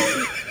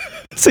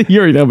 So you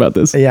already know about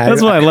this. Yeah,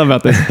 that's what I love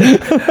about this.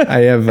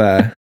 I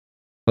have.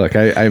 Look,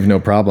 I have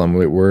no problem.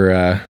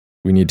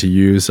 We need to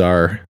use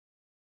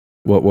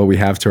what we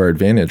have to our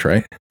advantage,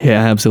 right?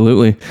 Yeah,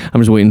 absolutely. I'm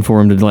just waiting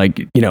for him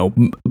to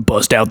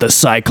bust out the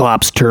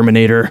Cyclops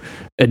Terminator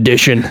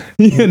edition.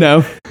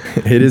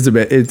 It is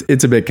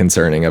it's a bit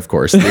concerning, of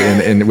course,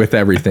 and with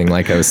everything,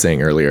 like I was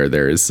saying earlier,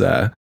 there's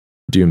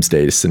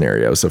doomsday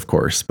scenarios, of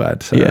course,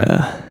 but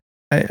yeah.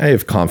 I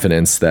have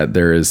confidence that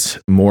there is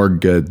more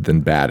good than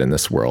bad in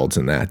this world,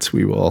 and that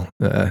we've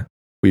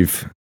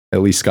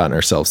at least gotten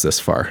ourselves this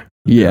far.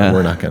 Yeah,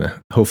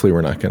 hopefully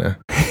we're not gonna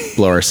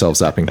blow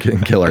ourselves up and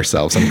kill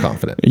ourselves. I'm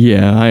confident.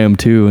 Yeah, I am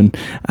too. And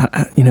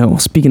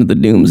speaking of the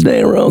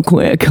doomsday real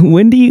quick,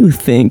 when do you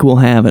think we'll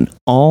have an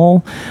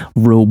all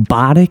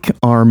robotic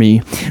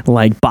army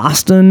like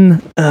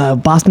Boston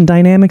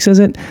Dynamics, is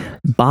it?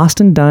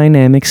 Boston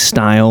Dynamics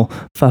style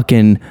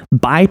fucking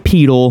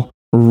bipedal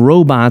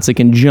robots that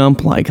can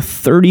jump like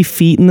 30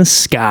 feet in the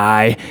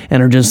sky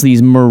and are just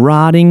these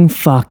marauding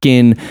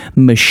fucking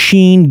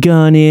machine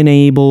gun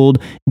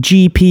enabled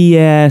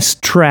GPS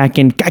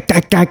tracking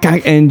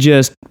and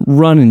just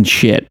running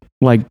shit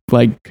like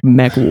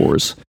mech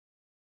wars.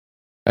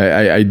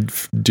 I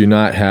do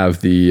not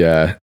have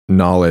the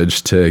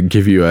knowledge to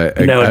give you a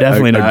no,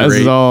 definitely not. This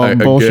is all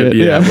bullshit.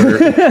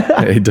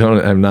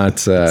 I'm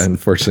not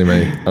unfortunately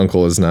my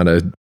uncle is not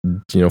a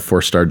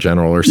 4-star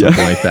general or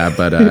something like that,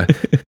 but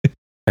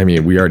I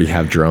mean, we already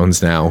have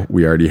drones now.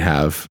 We already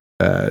have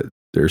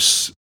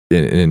there's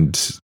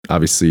and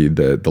obviously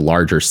the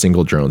larger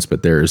single drones,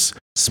 but there's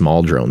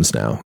small drones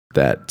now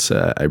that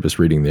I was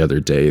reading the other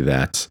day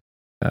that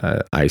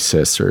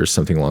ISIS or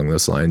something along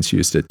those lines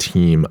used a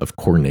team of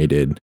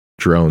coordinated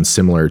drones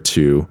similar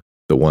to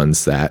the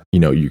ones that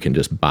you can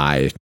just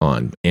buy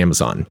on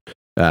Amazon.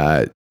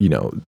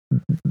 You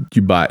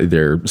buy,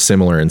 they're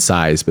similar in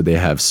size, but they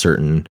have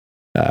certain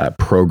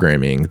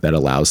programming that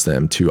allows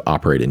them to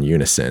operate in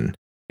unison,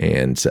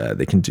 and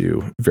they can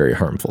do very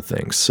harmful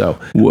things. So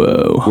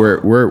whoa,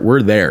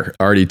 we're there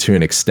already to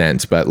an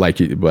extent, but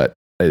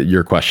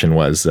your question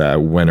was,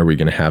 when are we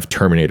going to have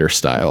Terminator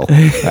style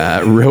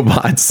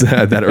robots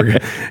that are?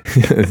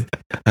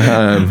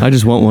 I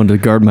just want one to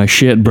guard my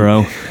shit,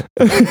 bro.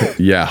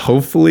 Yeah,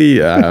 hopefully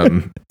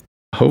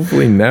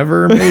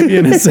never. Maybe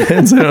in a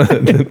sense,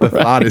 the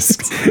thought is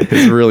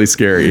really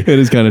scary. It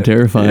is kind of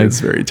terrifying. It's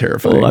very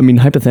terrifying. Well, I mean,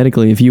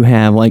 hypothetically, if you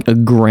have like a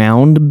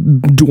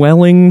ground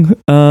dwelling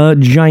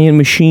giant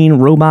machine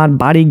robot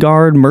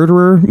bodyguard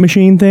murderer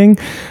machine thing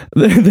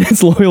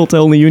that's loyal to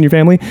only you and your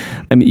family,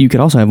 I mean, you could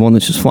also have one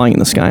that's just flying in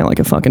the sky like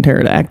a fucking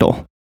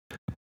pterodactyl.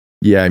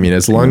 Yeah, I mean,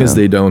 as long as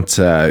they don't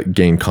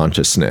gain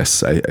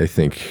consciousness, I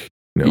think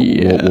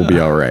we'll be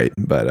all right.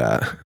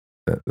 But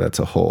that's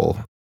a whole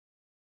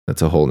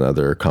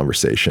nother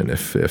conversation.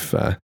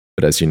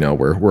 But as you know,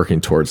 we're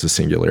working towards the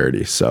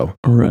singularity. So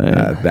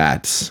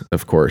that,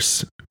 of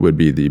course, would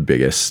be the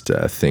biggest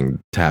thing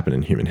to happen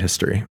in human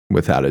history,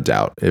 without a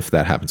doubt, if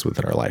that happens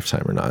within our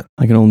lifetime or not.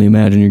 I can only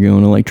imagine you're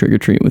going to like trick or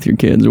treat with your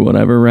kids or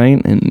whatever,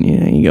 right? And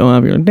you go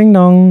up, you're like, ding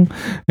dong,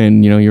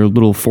 and your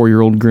little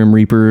 4-year-old Grim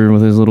Reaper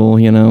with his little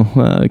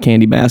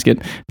candy basket,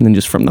 and then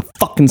just from the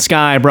fucking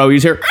sky, bro, you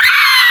just hear.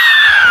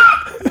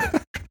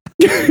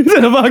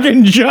 The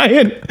fucking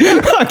giant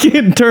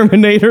fucking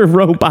Terminator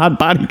robot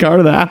bodyguard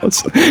of the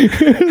house.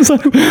 It's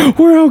like,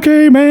 we're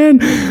okay, man.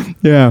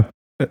 Yeah.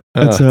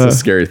 It's a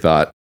scary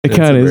thought. It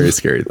kind of is. A very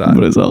scary thought.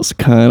 But it's also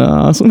kind of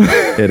awesome.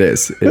 It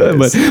is.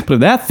 But if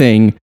that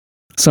thing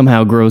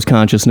somehow grows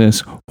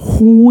consciousness,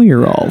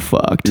 we're all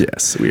fucked.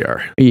 Yes, we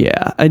are.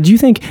 Yeah. Do you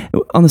think,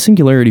 on the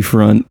singularity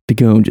front, to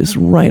go just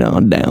right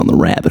on down the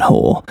rabbit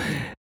hole,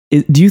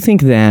 do you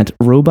think that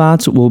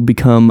robots will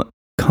become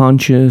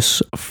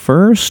conscious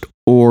first,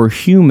 or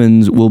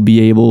humans will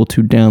be able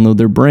to download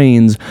their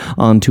brains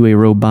onto a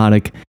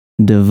robotic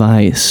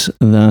device,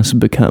 thus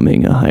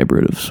becoming a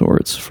hybrid of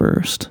sorts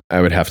first?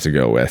 I would have to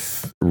go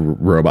with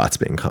robots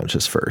being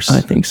conscious first.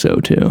 I think so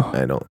too.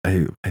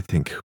 I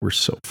think we're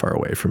so far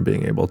away from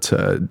being able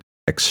to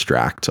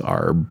extract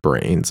our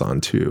brains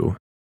onto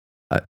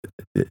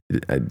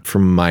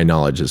from my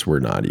knowledge is we're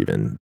not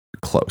even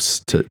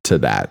close to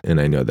that.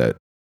 And I know that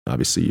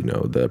obviously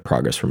the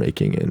progress we're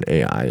making in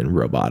AI and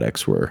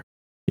robotics, where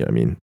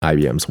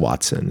IBM's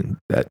Watson,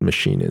 that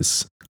machine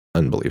is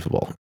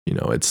unbelievable.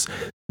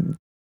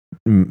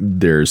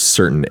 There's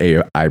certain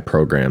AI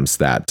programs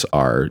that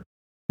are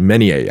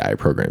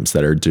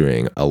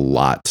doing a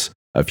lot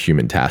of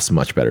human tasks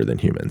much better than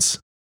humans.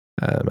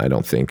 I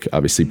don't think,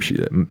 obviously,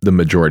 the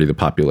majority of the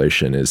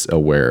population is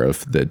aware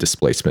of the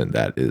displacement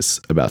that is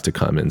about to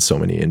come in so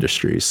many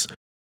industries.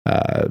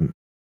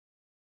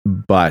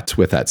 But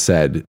with that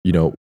said,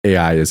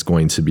 AI is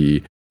going to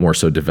be more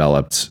so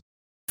developed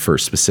for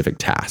specific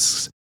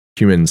tasks.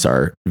 Humans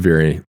are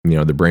very,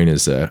 the brain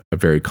is a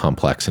very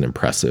complex and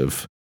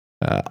impressive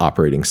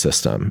operating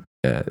system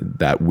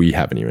that we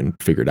haven't even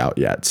figured out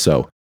yet.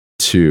 So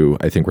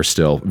I think we're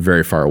still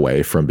very far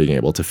away from being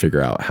able to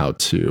figure out how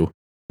to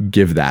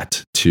give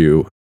that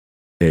to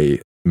a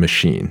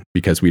machine,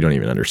 because we don't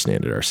even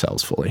understand it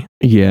ourselves fully.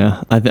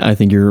 Yeah, I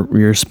think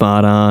you're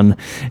spot on.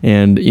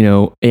 And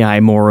AI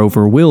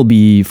moreover will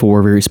be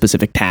for very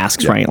specific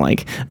tasks, right?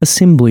 Like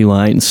assembly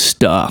line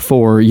stuff,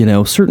 or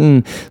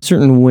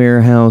certain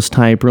warehouse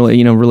type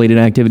related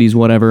activities,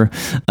 whatever,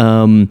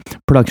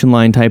 production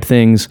line type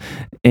things.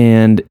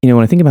 And when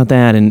I think about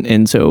that,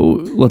 and so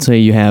let's say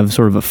you have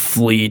sort of a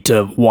fleet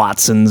of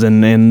Watsons,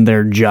 and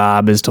their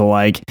job is to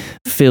like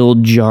fill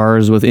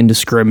jars with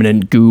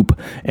indiscriminate goop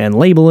and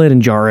label it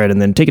and jar it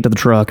and then take it to the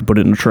truck and put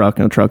it in a truck,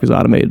 and the truck is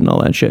automated and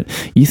all that shit.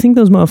 You think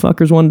those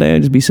motherfuckers one day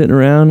would just be sitting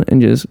around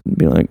and just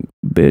be like,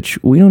 bitch,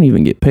 we don't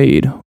even get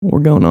paid. We're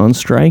going on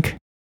strike.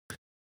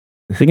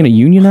 Are they going to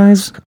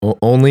unionize?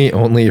 Only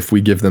if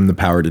we give them the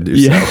power to do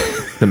so.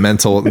 The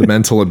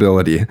mental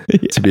ability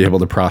to be able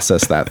to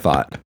process that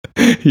thought.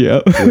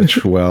 Yeah.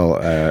 Which will,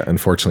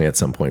 unfortunately, at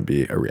some point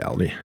be a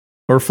reality.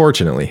 Or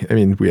fortunately. I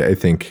mean, I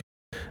think,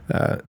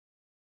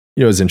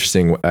 it was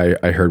interesting.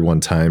 I heard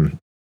one time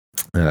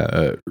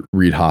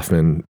Reid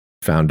Hoffman,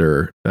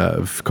 co-founder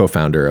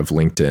of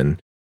LinkedIn,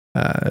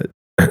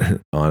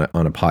 on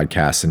a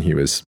podcast, and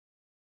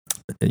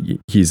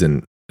he's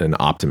an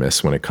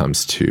optimist when it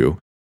comes to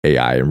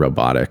AI and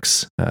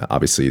robotics.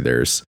 Obviously,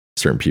 there's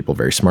certain people,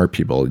 very smart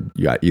people.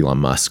 You got Elon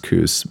Musk,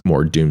 who's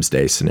more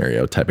doomsday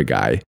scenario type of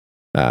guy,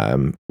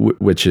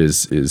 which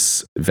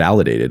is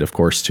validated, of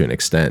course, to an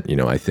extent.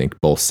 I think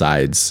both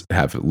sides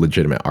have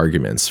legitimate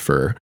arguments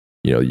for,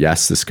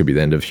 yes, this could be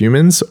the end of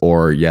humans,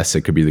 or yes,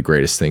 it could be the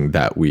greatest thing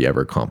that we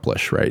ever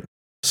accomplish, right?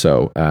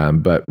 So,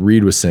 but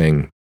Reid was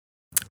saying,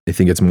 I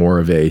think it's more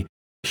of a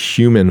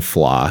human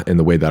flaw in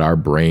the way that our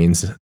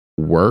brains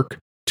work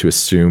to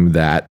assume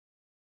that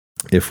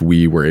if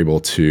we were able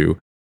to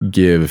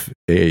give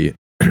a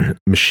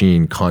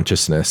machine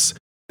consciousness,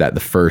 that the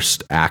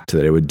first act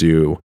that it would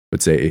do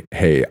would say,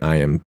 hey, I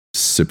am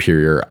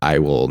superior, I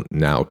will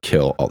now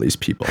kill all these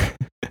people.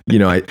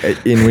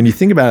 And when you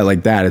think about it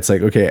like that, it's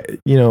like, okay,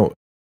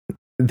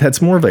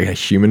 that's more of like a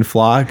human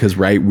flaw, because,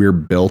 right, we're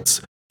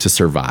built to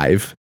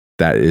survive.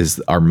 That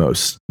is our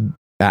most,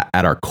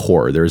 at our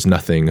core, there's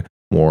nothing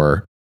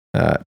more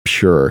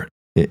pure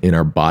in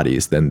our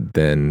bodies than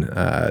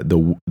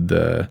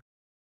the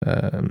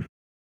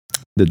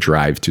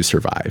drive to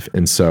survive.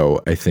 And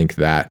so I think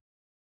that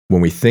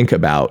when we think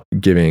about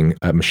giving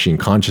a machine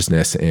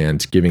consciousness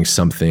and giving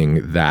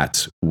something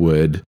that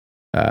would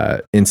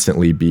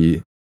instantly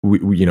be,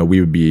 we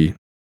would be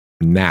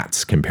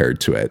gnats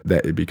compared to it,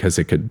 that because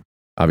it could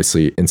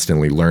obviously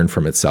instantly learn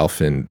from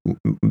itself, and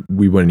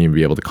we wouldn't even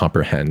be able to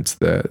comprehend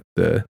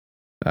the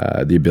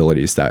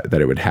abilities that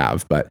it would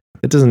have. But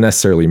it doesn't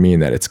necessarily mean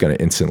that it's going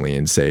to instantly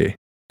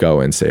go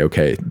and say,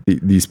 okay,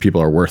 these people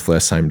are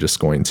worthless, I'm just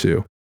going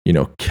to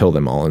kill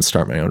them all and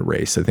start my own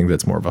race. I think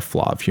that's more of a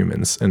flaw of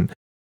humans, and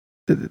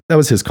that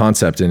was his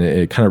concept, and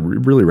it kind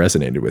of really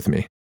resonated with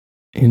me.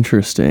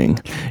 Interesting.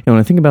 When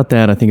I think about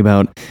that, I think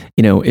about,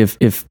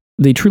 if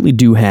they truly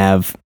do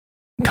have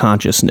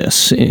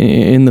consciousness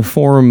in the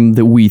form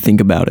that we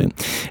think about it,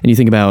 and you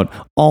think about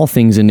all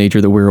things in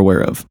nature that we're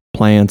aware of,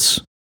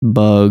 plants,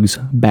 bugs,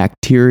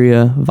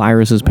 bacteria,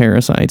 viruses,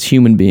 parasites,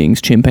 human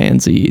beings,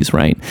 chimpanzees,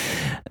 right?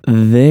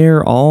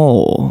 They're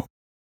all,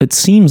 it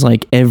seems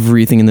like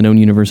everything in the known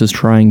universe is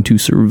trying to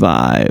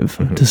survive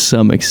to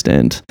some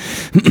extent.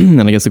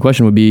 And I guess the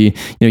question would be,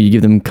 you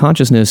give them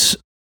consciousness,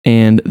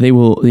 and they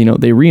will,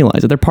 they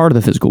realize that they're part of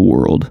the physical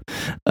world.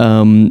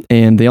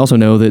 And they also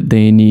know that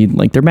they need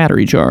their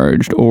battery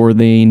charged, or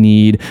they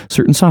need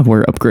certain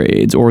software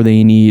upgrades, or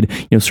they need,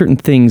 certain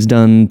things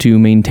done to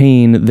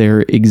maintain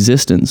their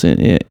existence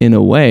in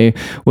a way,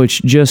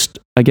 which just,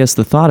 I guess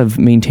the thought of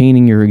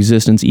maintaining your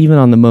existence, even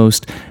on the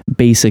most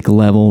basic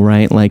level,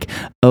 right?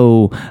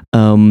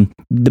 The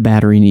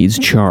battery needs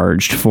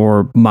charged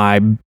for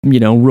my,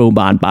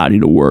 robot body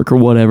to work, or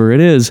whatever it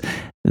is.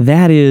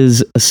 That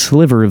is a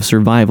sliver of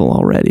survival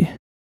already.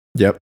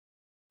 Yep.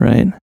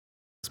 Right?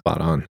 Spot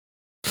on.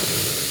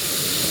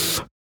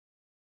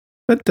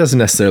 That doesn't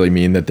necessarily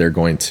mean that they're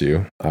going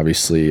to,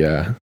 obviously,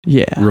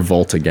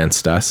 revolt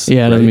against us.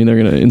 Yeah, it doesn't mean they're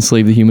going to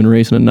enslave the human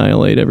race and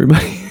annihilate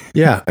everybody.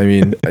 Yeah, I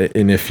mean,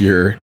 and if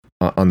you're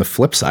on the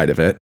flip side of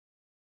it,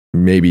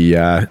 maybe,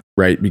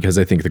 right, because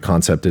I think the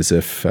concept is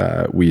if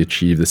we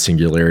achieve the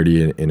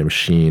singularity in a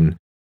machine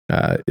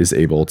is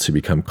able to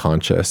become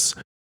conscious,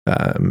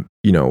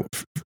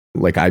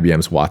 like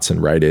IBM's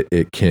Watson, right?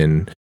 It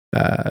can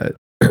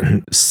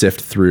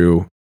sift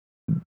through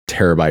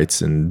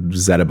terabytes and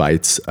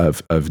zettabytes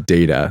of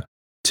data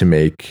to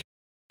make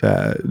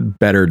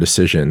better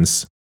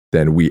decisions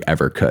than we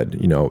ever could.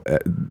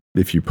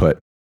 If you put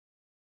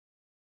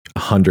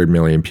 100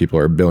 million people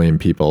or 1 billion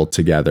people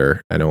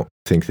together, I don't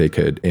think they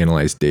could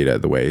analyze data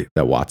the way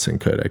that Watson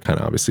could. I kind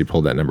of obviously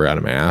pulled that number out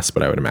of my ass,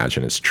 but I would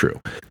imagine it's true.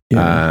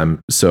 Yeah.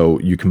 So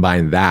you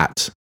combine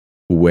that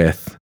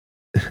with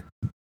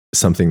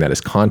something that is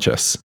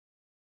conscious,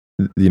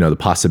 the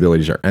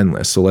possibilities are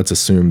endless. So let's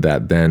assume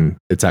that then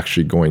it's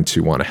actually going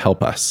to want to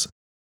help us.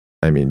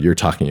 I mean, you're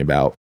talking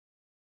about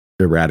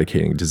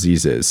eradicating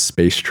diseases,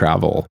 space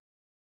travel.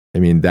 I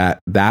mean, that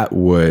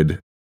would,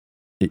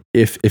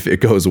 if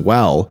it goes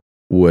well,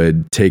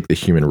 would take the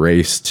human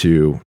race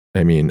to,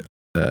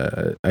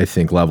 I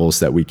think levels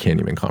that we can't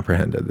even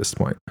comprehend at this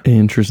point.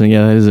 Interesting.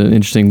 Yeah, that is an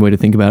interesting way to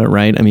think about it,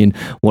 right? I mean,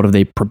 what if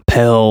they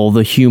propel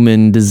the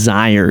human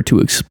desire to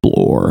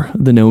explore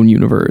the known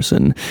universe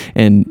and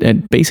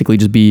basically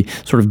just be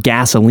sort of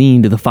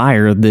gasoline to the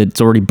fire that's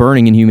already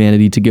burning in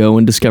humanity to go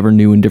and discover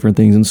new and different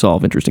things and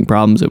solve interesting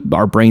problems that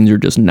our brains are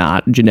just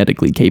not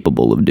genetically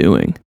capable of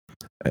doing.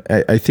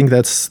 I think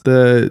that's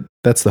the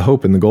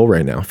hope and the goal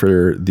right now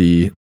for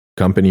the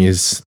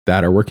companies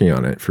that are working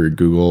on it, for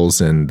Google's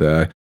and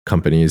the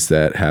companies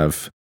that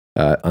have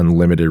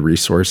unlimited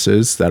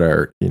resources, that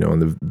are,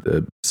 and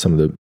some of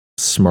the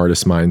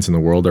smartest minds in the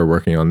world are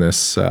working on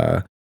this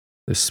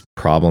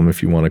problem,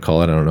 if you want to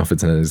call it. I don't know if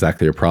it's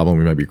exactly a problem.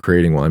 We might be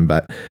creating one,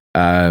 but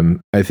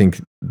I think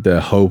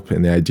the hope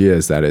and the idea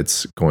is that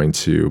it's going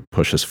to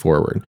push us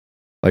forward.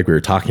 Like we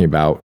were talking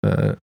about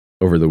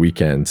over the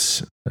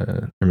weekend,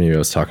 or maybe I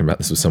was talking about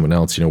this with someone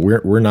else.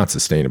 We're not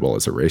sustainable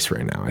as a race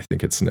right now. I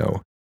think it's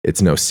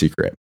no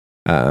secret.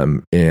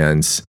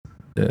 And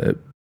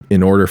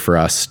in order for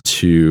us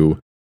to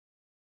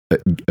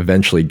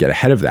eventually get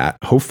ahead of that,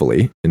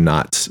 hopefully, and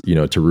not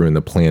to ruin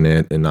the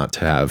planet and not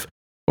to have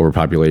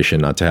overpopulation,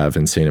 not to have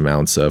insane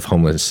amounts of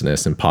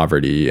homelessness and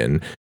poverty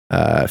and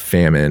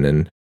famine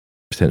and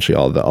potentially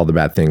all the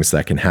bad things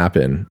that can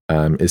happen,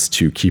 is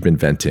to keep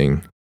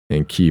inventing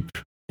and keep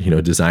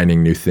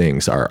designing new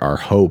things. Our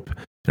hope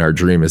and our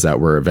dream is that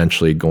we're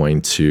eventually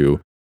going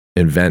to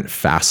invent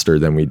faster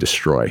than we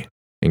destroy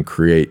and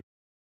create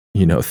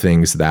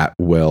things that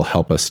will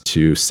help us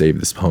to save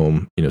this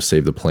home,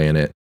 save the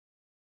planet,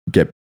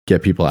 get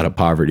people out of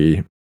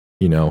poverty,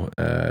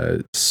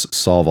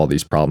 solve all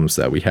these problems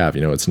that we have.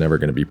 It's never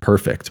going to be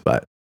perfect,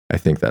 but I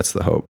think that's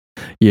the hope.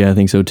 Yeah, I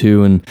think so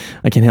too. And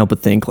I can't help but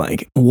think,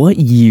 like, what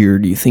year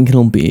do you think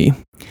it'll be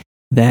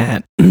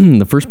that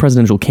the first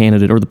presidential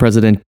candidate or the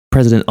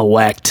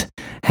president-elect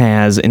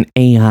has an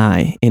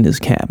AI in his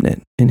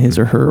cabinet, in his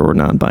or her or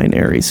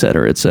non-binary, et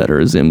cetera,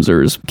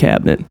 Zimzer's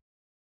cabinet?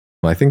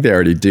 Well, I think they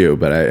already do,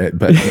 but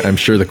I'm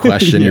sure the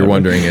question you're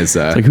wondering is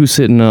it's like, who's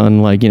sitting on,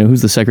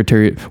 who's the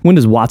secretary? When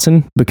does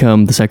Watson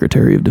become the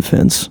Secretary of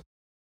Defense?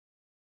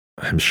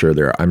 I'm sure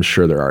they're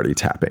already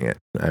tapping it.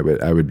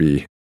 I would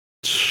be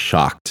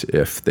shocked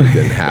if they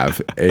didn't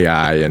have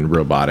AI and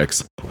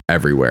robotics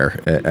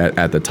everywhere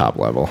at the top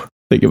level.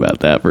 Think about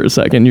that for a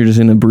second. You're just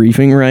in a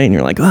briefing, right? And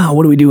you're like, oh,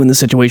 what do we do in this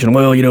situation?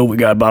 Well, we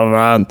got blah,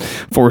 blah, blah,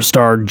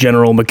 4-star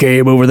General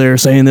McCabe over there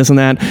saying this and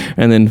that.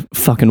 And then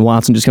fucking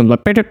Watson just comes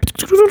like,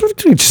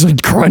 just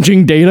like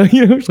crunching data.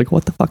 It's like,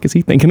 what the fuck is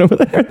he thinking over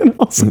there? And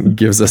also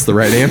gives us the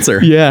right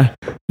answer. Yeah.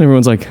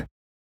 Everyone's like,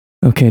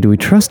 okay, do we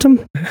trust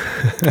him?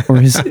 Or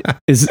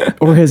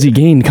has he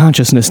gained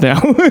consciousness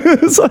now?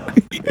 It's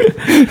like,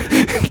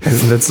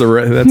 that's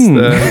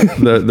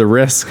the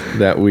risk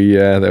that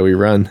we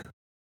run.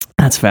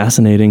 That's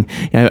fascinating.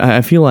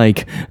 I feel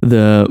like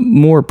the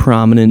more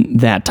prominent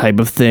that type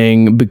of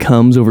thing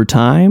becomes over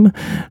time,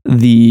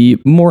 the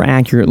more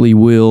accurately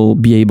we'll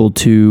be able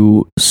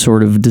to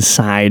sort of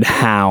decide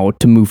how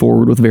to move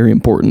forward with very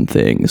important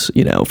things,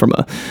 from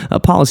a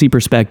policy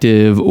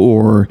perspective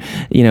or,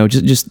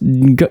 just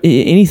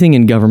anything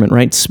in government,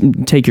 right?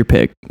 Take your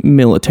pick,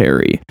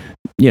 military,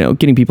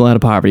 getting people out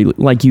of poverty,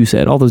 like you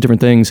said, all those different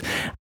things.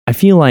 I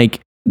feel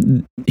like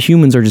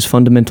humans are just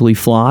fundamentally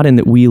flawed and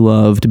that we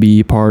love to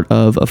be part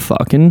of a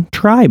fucking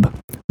tribe,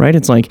 right?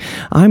 It's like,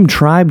 I'm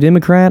tribe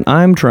Democrat,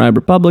 I'm tribe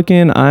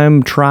Republican,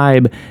 I'm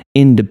tribe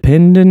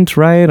independent,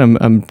 right? I'm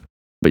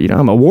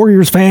a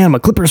Warriors fan, I'm a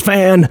Clippers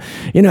fan,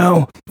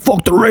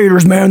 fuck the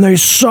Raiders, man, they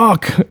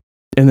suck.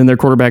 And then their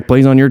quarterback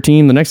plays on your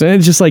team the next day.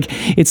 It's just like,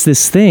 it's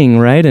this thing,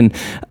 right? And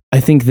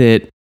I think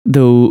that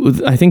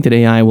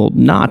AI will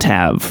not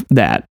have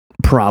that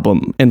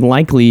problem and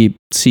likely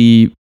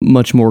see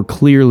much more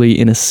clearly,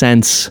 in a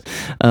sense,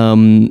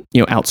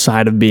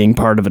 outside of being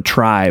part of a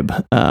tribe,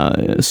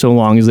 so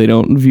long as they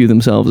don't view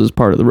themselves as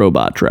part of the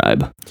robot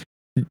tribe.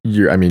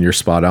 You're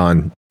spot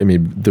on.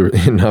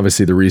 And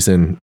obviously the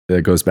reason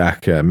that goes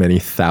back many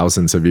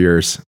thousands of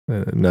years.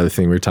 Another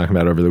thing we were talking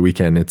about over the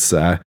weekend, it's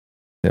that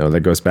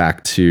goes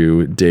back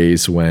to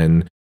days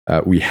when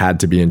we had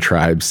to be in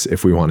tribes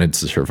if we wanted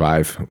to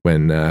survive.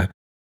 When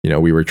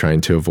we were trying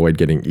to avoid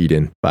getting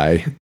eaten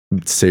by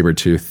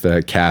saber-tooth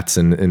cats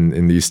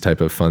and these type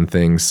of fun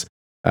things.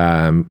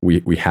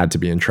 We had to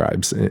be in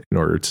tribes in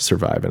order to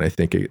survive. And I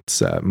think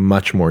it's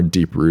much more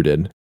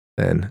deep-rooted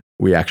than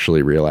we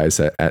actually realize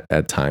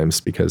at times,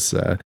 because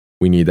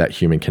we need that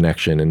human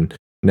connection. And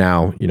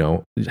now,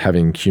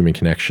 having human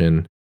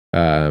connection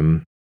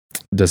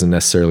doesn't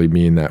necessarily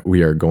mean that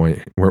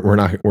we're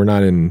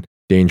not in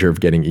danger of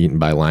getting eaten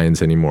by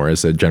lions anymore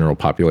as a general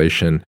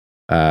population.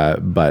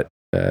 But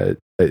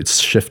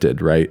it's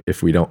shifted, right?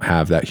 If we don't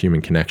have that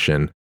human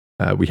connection,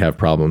 we have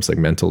problems like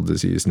mental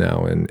disease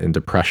now and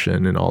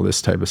depression and all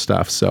this type of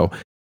stuff. So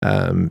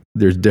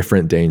there's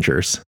different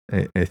dangers,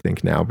 I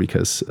think, now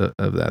because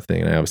of that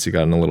thing. And I obviously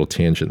got on a little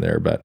tangent there,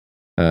 but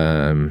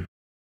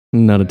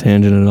not a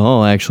tangent at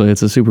all, actually.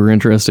 It's a super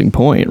interesting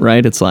point,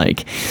 right? It's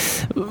like,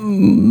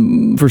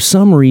 for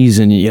some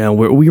reason,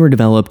 we were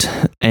developed,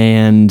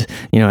 and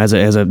as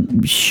a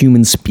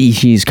human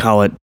species,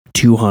 call it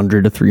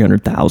 200 to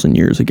 300,000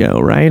 years ago,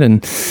 right?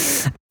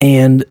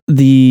 And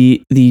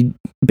the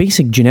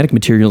basic genetic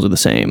materials are the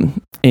same,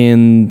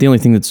 and the only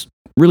thing that's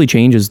really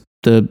changed is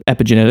the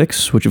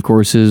epigenetics, which of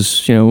course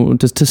is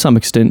to some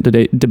extent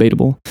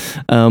debatable,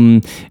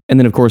 and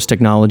then of course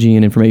technology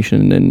and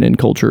information and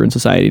culture and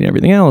society and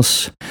everything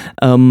else.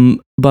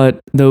 But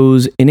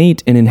those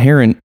innate and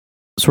inherent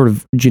sort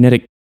of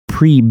genetic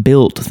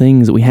pre-built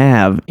things that we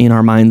have in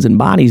our minds and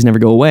bodies never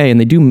go away, and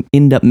they do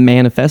end up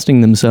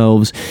manifesting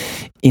themselves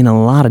in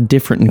a lot of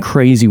different and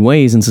crazy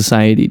ways in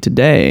society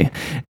today.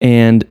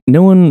 And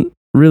no one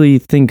really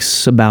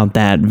thinks about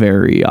that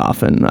very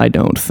often, I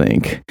don't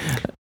think.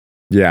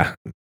 Yeah,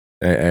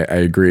 I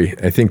agree.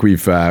 I think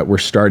we're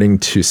starting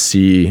to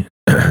see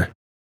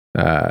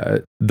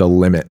the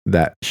limit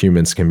that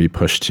humans can be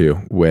pushed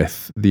to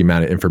with the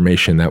amount of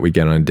information that we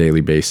get on a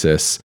daily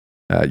basis.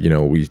 I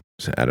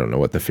don't know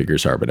what the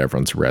figures are, but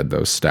everyone's read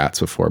those stats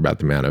before about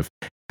the amount of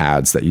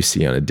ads that you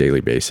see on a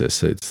daily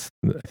basis. It's,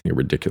 I think, a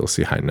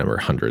ridiculously high number,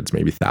 hundreds,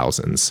 maybe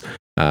thousands.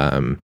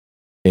 And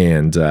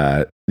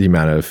the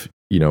amount of,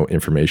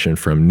 information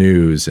from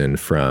news and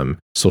from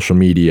social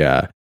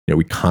media,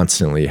 we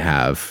constantly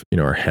have,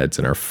 our heads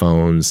in our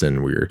phones,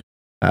 and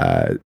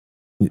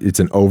it's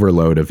an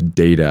overload of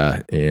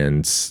data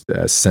and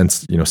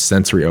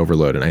sensory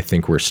overload. And I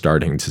think we're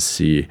starting to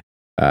see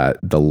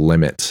the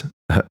limit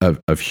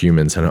of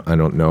humans. I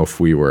don't know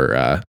if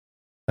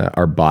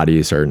our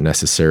bodies are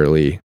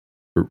necessarily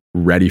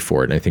ready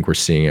for it. And I think we're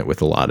seeing it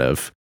with a lot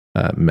of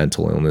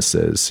mental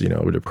illnesses,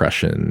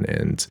 depression,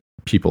 and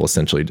people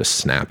essentially just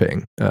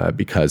snapping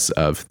because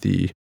of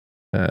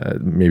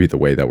maybe the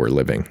way that we're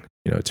living,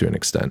 to an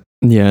extent.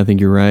 Yeah, I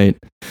think you're right.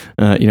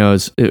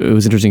 It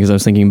was interesting because I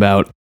was thinking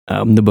about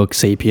the book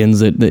 *Sapiens*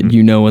 that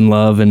you know and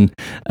love, and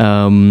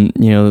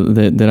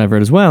that I've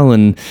read as well.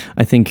 And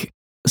I think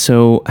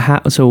so.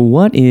 So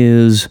what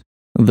is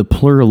the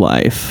plur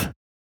life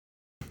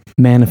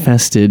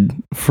manifested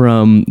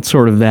from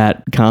sort of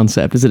that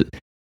concept? Is it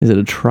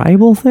a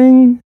tribal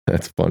thing?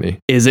 That's funny.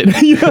 Is it?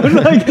 As you're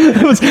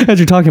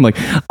talking, I'm like,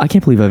 I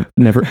can't believe I've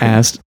never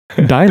asked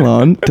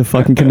Nilon to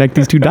fucking connect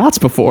these two dots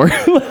before.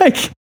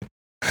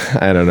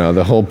 I don't know,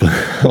 the whole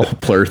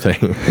plur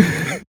thing.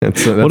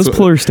 What does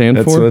plur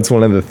stand for? That's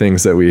one of the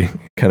things that we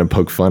kind of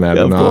poke fun at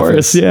in the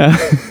office. Yeah.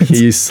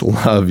 Peace,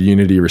 love,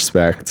 unity,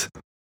 respect,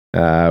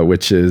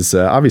 which is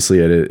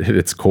obviously at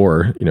its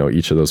core,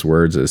 each of those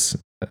words is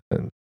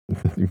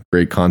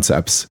great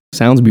concepts.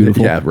 Sounds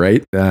beautiful. Yeah,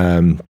 right?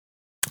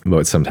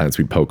 But sometimes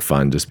we poke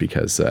fun just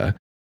because, I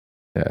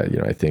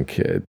think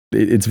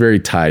it's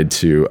very tied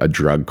to a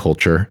drug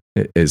culture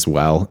as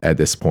well at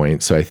this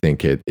point. So I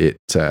think it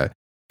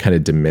kind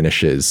of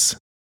diminishes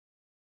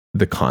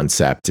the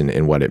concept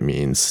and what it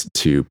means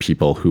to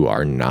people who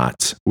are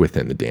not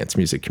within the dance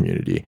music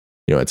community.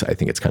 I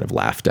think it's kind of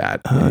laughed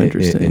at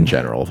in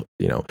general.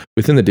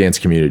 Within the dance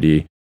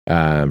community,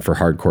 for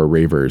hardcore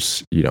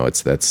ravers,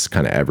 that's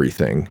kind of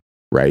everything,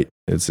 right?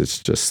 It's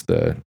just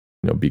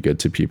be good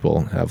to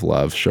people, have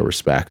love, show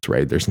respect,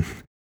 right?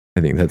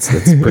 I think that's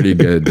pretty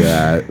good,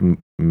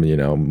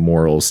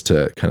 morals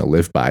to kind of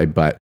live by.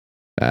 But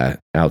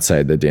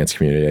outside the dance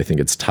community, I think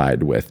it's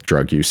tied with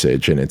drug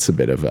usage, and it's a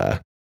bit of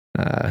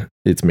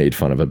it's made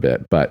fun of a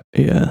bit. But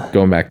yeah,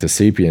 going back to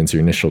 *Sapiens*,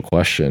 your initial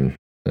question,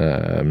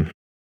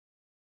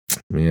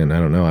 man, I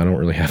don't know. I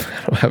don't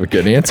have a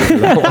good answer for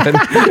that one.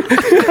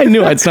 I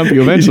knew I'd stump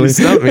you eventually. You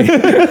stump me.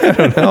 I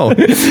don't know.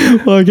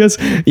 Well, I guess,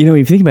 if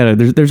you think about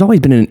it, there's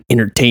always been an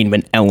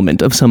entertainment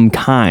element of some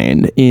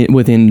kind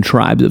within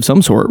tribes of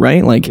some sort,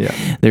 right?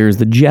 There's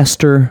the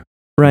jester,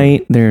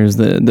 right? There's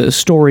the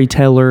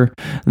storyteller,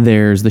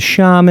 there's the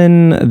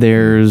shaman,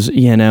 there's,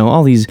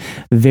 all these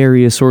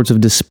various sorts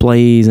of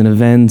displays and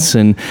events.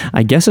 And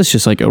I guess it's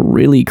just like a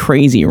really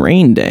crazy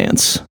rain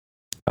dance.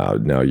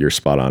 No, you're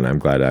spot on. I'm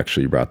glad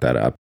actually you brought that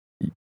up.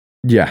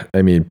 Yeah,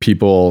 I mean,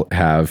 people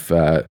have,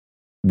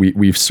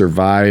 we've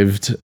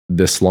survived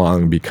this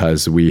long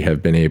because we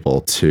have been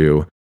able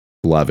to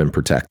love and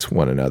protect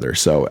one another.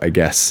 So I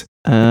guess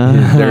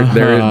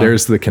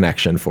there's the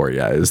connection for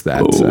you, is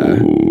that,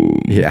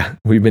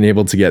 we've been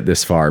able to get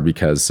this far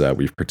because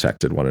we've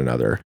protected one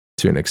another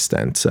to an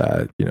extent.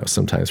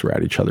 Sometimes we're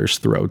at each other's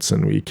throats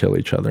and we kill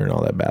each other and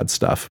all that bad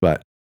stuff.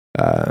 But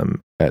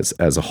as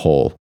a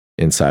whole,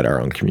 inside our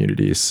own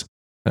communities,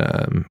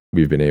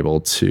 we've been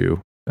able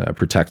to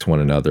protect one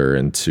another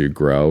and to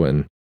grow,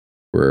 and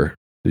we're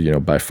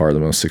by far the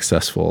most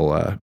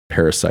successful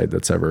parasite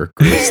that's ever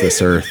graced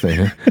this earth.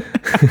 The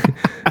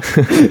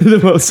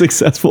most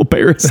successful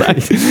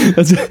parasite.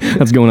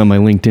 That's going on my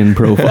LinkedIn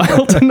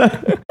profile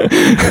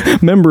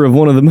tonight. Member of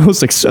one of the most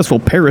successful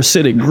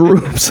parasitic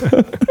groups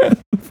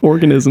of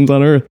organisms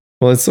on Earth.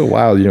 Well, it's so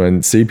wild.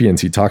 In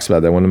 *Sapiens*, he talks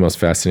about that one of the most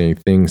fascinating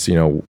things.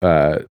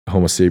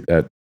 Homo sapiens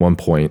at one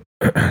point,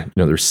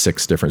 there's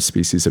 6 different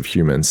species of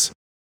humans: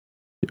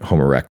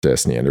 Homo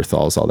erectus,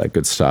 Neanderthals, all that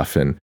good stuff.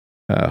 And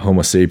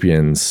Homo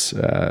sapiens,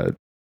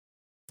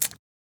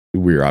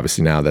 we're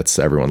obviously now, that's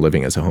everyone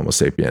living as a Homo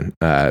sapien.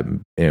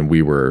 And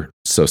we were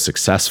so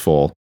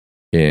successful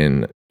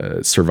in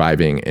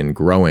surviving and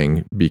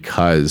growing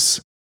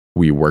because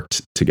we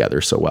worked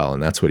together so well.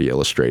 And that's what he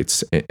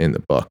illustrates in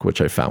the book,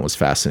 which I found was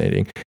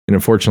fascinating. And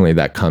unfortunately,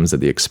 that comes at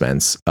the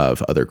expense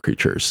of other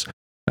creatures.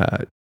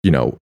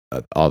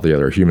 All the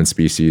other human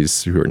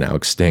species who are now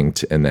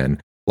extinct, and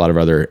then a lot of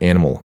other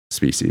animal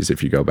species.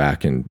 If you go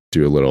back and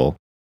do a little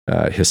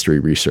history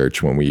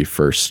research, when we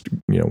first,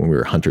 when we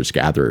were hunters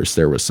gatherers,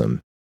 there was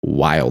some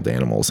wild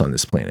animals on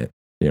this planet.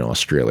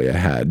 Australia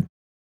had,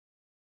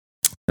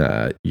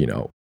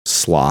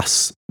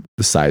 sloths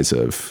the size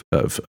of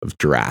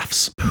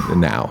giraffes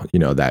now,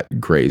 that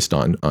grazed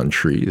on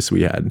trees.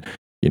 We had,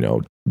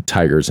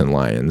 tigers and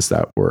lions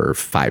that were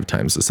 5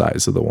 times the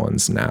size of the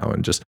ones now,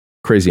 and just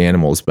crazy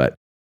animals. But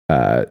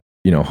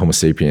Homo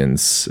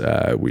sapiens,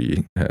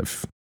 we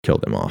have kill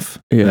them off.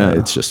 Yeah.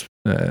 It's just,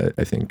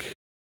 I think,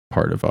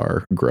 part of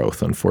our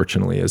growth,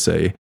 unfortunately, as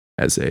a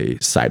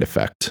side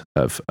effect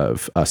of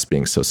us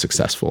being so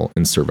successful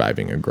in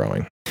surviving and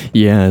growing.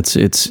 Yeah,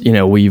 it's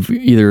we've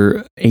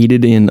either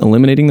aided in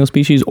eliminating those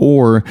species,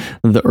 or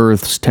the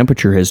Earth's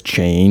temperature has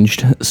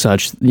changed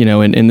such,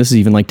 and this is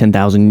even like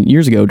 10,000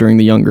 years ago during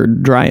the Younger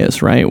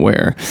Dryas, right,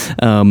 where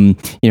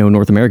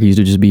North America used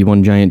to just be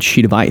one giant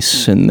sheet of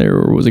ice, and there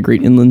was a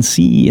great inland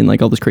sea and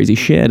like all this crazy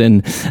shit.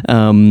 And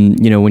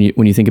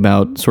when you think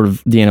about sort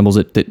of the animals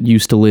that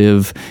used to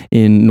live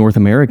in North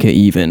America,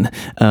 even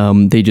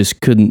they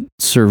just couldn't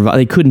survive.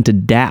 They couldn't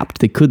adapt.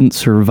 They couldn't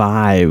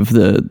survive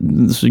the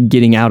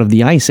getting out of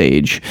the ice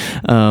age.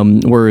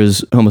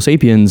 Whereas Homo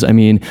sapiens, I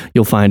mean,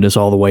 you'll find us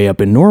all the way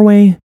up in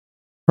Norway,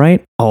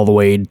 right? All the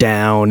way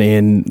down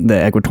in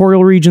the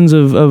equatorial regions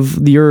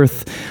of the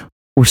Earth.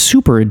 We're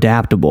super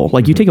adaptable.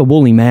 Like you take a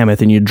woolly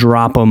mammoth and you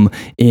drop them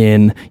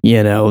in,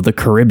 the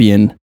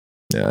Caribbean.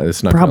 Yeah,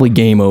 it's not probably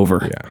game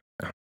over.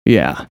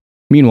 Yeah.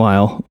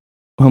 Meanwhile,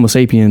 Homo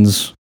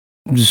sapiens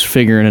just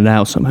figuring it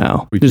out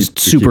somehow. Just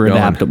super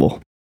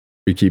adaptable.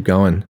 We keep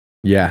going.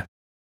 Yeah.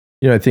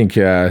 I think,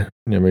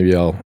 maybe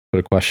I'll put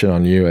a question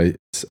on you.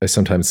 I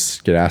sometimes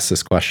get asked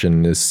this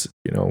question is,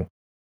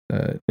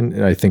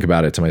 and I think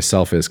about it to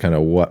myself is kind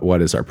of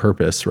what is our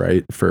purpose,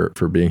 right? For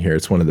being here.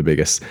 It's one of the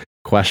biggest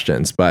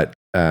questions. But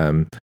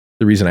the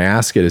reason I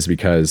ask it is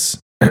because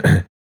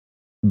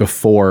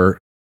before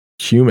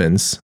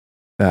humans,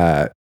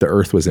 the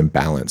Earth was in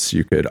balance.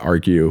 You could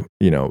argue,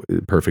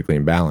 perfectly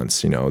in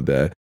balance.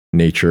 The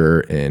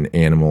nature and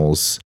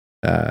animals,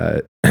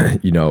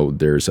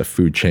 there's a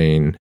food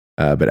chain,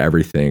 but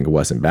everything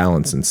wasn't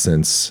balanced. And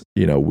since,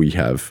 we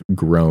have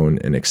grown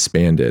and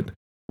expanded,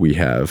 we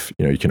have,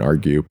 you can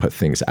argue, put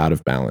things out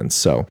of balance.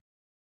 So,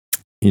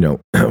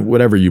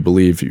 whatever you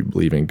believe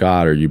in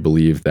God, or you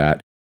believe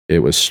that it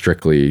was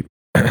strictly,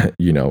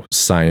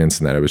 science,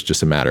 and that it was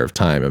just a matter of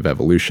time of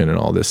evolution and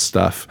all this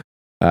stuff.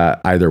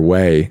 Either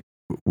way,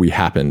 we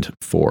happened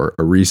for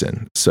a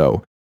reason.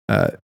 So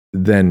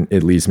then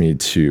it leads me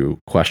to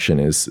question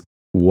is,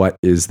 what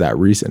is that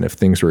reason? If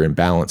things were in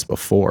balance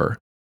before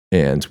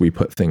and we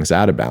put things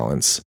out of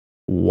balance,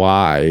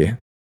 why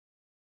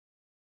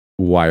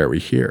are we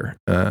here?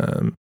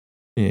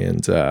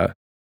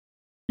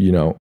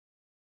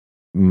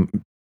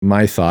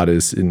 My thought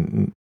is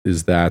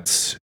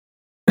that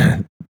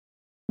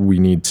we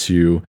need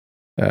to,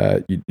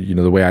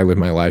 the way I live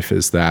my life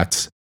is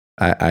that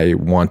I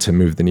want to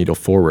move the needle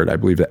forward. I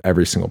believe that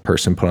every single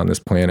person put on this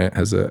planet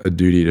has a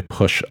duty to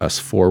push us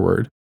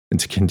forward and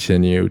to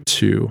continue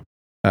to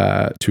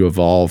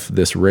evolve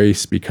this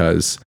race,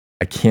 because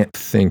I can't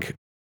think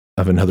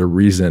of another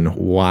reason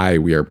why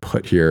we are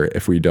put here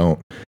if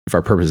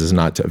our purpose is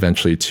not to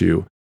eventually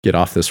to get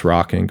off this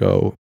rock and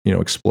go,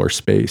 explore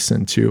space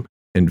and to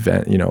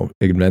invent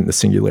the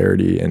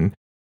singularity and,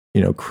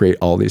 create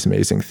all these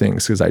amazing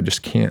things. Because I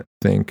just can't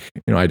think,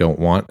 I don't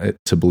want it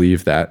to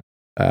believe that,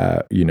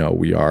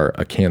 we are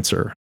a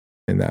cancer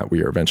and that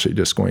we are eventually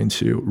just going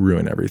to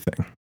ruin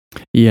everything.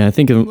 Yeah, I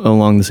think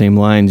along the same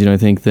lines, I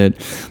think that,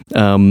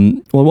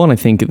 I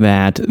think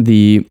that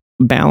the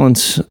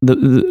balance,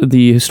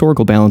 the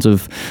historical balance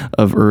of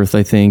Earth,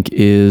 I think,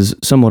 is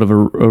somewhat of a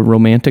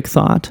romantic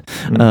thought.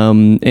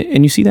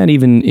 And you see that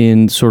even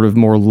in sort of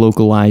more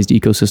localized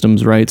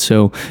ecosystems, right?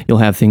 So you'll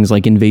have things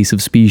like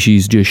invasive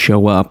species just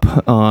show up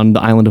on the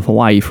island of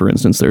Hawaii, for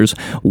instance. There's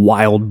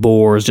wild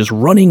boars just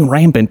running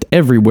rampant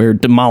everywhere,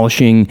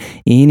 demolishing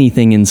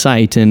anything in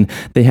sight, and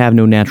they have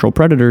no natural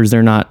predators.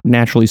 They're not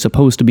naturally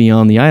supposed to be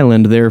on the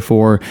island.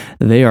 Therefore,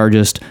 they are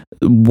just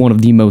one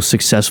of the most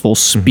successful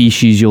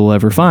species you'll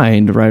ever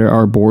find, right,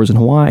 are boars in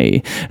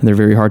Hawaii. And they're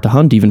very hard to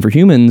hunt, even for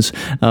humans,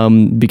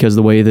 because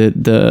the way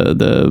that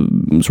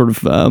the sort of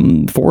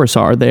forests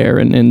are there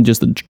and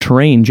just the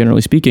terrain, generally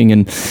speaking.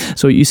 And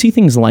so you see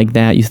things like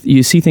that.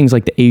 You see things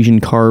like the Asian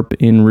carp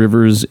in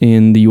rivers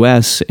in the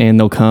U.S., and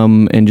they'll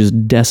come and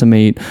just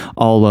decimate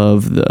all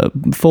of the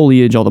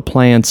foliage, all the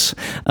plants,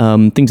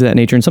 things of that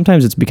nature. And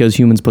sometimes it's because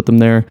humans put them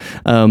there.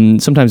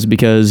 Sometimes it's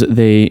because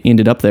they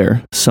ended up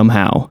there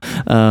somehow.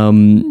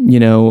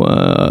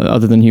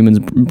 Other than humans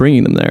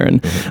bringing them there.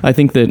 And I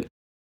think that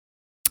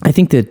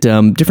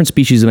different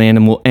species of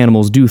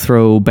animals do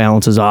throw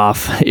balances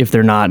off if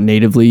they're not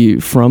natively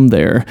from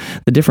there.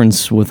 The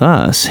difference with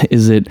us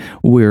is that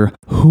we're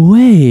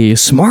way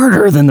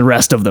smarter than the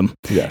rest of them.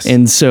 Yes.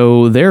 And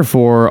so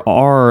therefore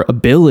our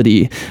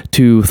ability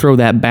to throw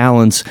that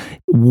balance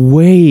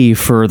way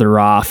further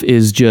off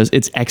is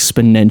it's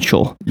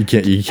exponential. You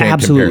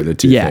can't compare the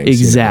two things. Yeah,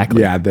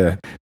 exactly. Yeah,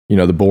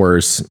 the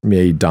boars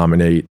may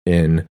dominate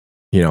in,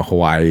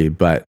 Hawaii,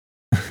 but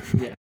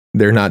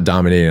they're not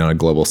dominating on a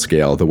global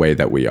scale the way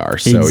that we are.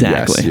 So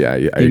exactly.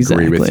 Yes, I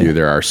agree with you.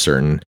 There are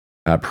certain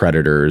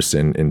predators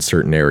in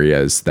certain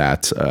areas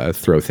that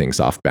throw things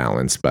off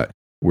balance, but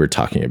we're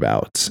talking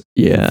about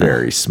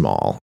very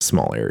small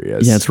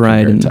areas. Yeah, that's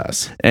right. And to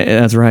us.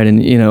 That's right.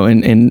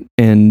 And,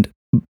 and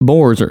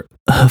Boars are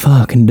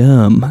fucking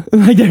dumb.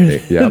 Like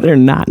they're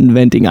not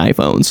inventing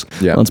iPhones.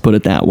 Yeah. Let's put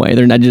it that way.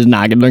 They're not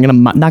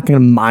gonna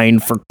mine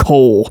for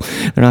coal.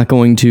 They're not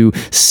going to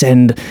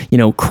send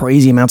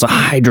crazy amounts of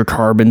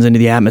hydrocarbons into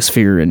the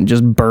atmosphere and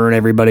just burn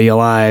everybody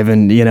alive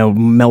and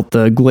melt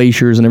the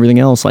glaciers and everything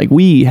else like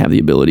we have the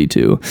ability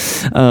to.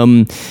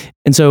 And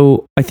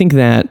so I think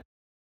that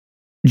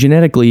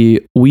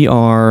genetically we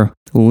are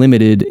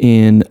limited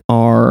in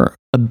our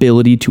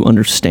ability to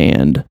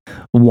understand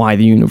why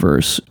the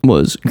universe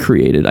was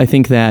created. I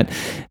think that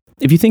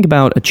if you think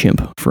about a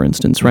chimp, for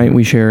instance, right?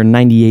 We share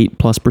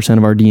 98+%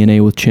 of our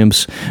DNA with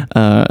chimps.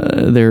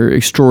 They're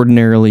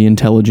extraordinarily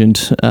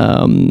intelligent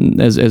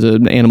as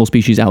an animal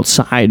species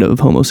outside of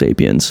Homo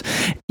sapiens.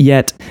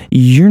 Yet,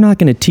 you're not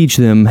going to teach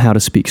them how to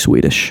speak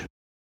Swedish.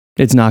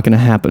 It's not going to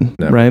happen,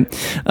 Never. right?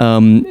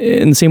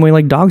 In the same way,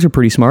 like dogs are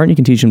pretty smart, and you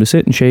can teach them to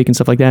sit and shake and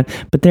stuff like that,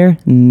 but they're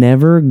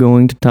never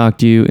going to talk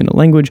to you in a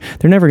language.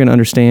 They're never going to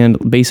understand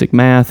basic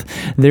math.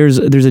 There's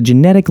a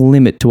genetic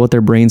limit to what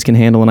their brains can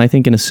handle, and I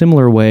think in a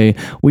similar way,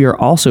 we are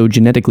also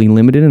genetically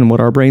limited in what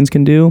our brains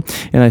can do.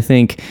 And I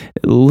think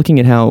looking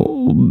at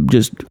how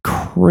just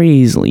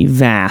crazily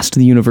vast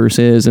the universe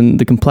is and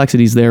the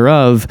complexities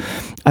thereof,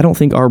 I don't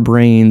think our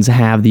brains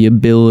have the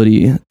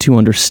ability to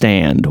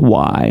understand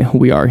why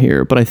we are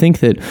here. But I think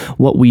that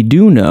what we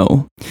do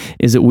know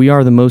is that we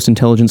are the most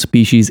intelligent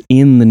species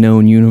in the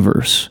known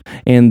universe,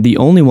 and the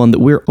only one that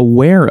we're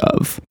aware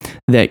of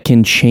that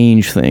can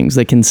change things,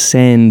 that can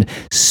send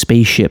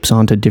spaceships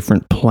onto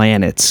different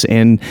planets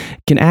and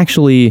can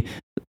actually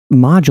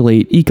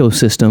modulate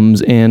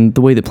ecosystems and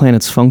the way that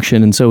planets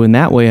function. And so in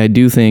that way, I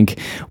do think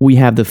we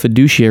have the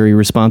fiduciary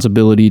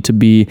responsibility to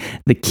be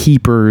the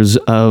keepers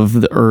of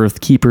the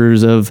Earth,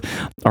 keepers of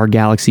our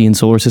galaxy and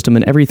solar system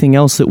and everything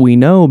else that we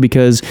know,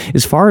 because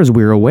as far as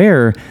we're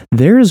aware,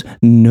 there's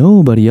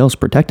nobody else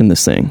protecting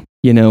this thing.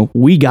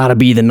 We got to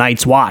be the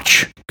Night's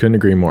Watch. Couldn't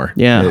agree more.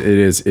 Yeah.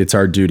 It's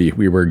our duty.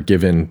 We were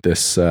given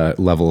this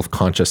level of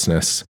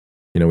consciousness.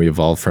 We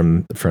evolved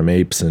from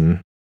apes,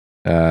 and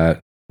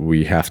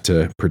we have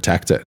to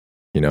protect it.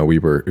 We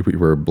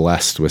were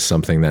blessed with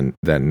something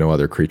that no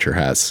other creature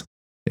has,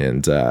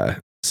 and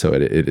so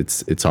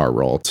it's our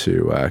role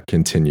to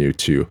continue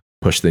to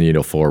push the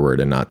needle forward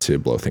and not to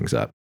blow things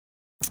up.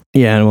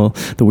 Yeah, well,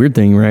 the weird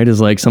thing, right,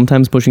 is like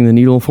sometimes pushing the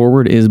needle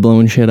forward is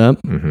blowing shit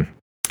up. Mm-hmm.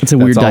 It's a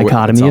weird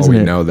dichotomy, isn't it? That's all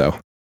we know, though.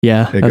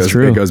 Yeah, that's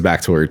true. It goes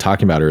back to what we were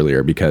talking about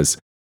earlier, because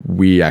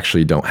we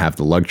actually don't have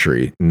the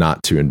luxury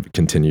not to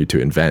continue to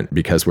invent,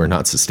 because we're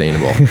not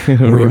sustainable.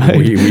 Right.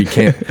 We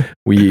can't.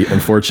 We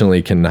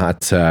unfortunately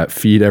cannot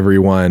feed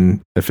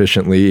everyone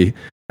efficiently.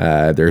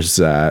 There's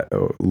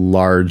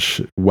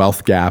large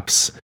wealth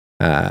gaps.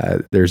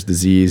 There's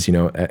disease.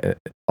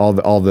 All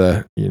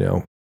the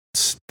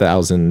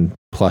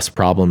 1,000+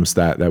 problems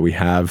that we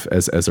have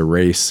as a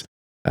race.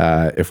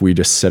 If we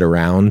just sit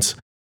around,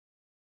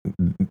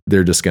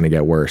 they're just going to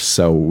get worse.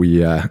 So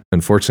we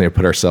unfortunately have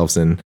put ourselves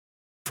in.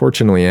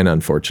 Fortunately and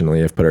unfortunately,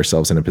 have put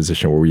ourselves in a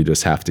position where we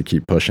just have to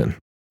keep pushing.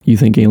 You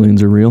think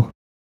aliens are real?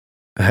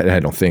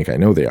 I don't think. I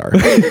know they are.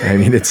 I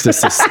mean, it's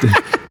just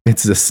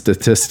it's a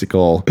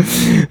statistical.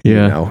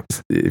 Yeah.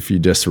 If you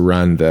just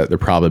run the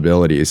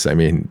probabilities, I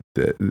mean,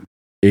 the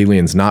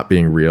aliens not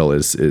being real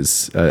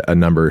is a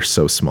number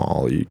so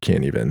small you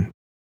can't even.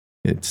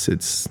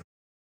 It's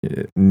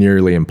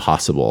nearly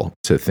impossible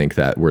to think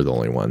that we're the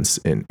only ones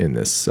in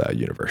this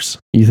universe.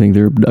 You think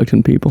they're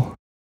abducting people?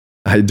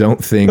 I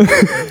don't think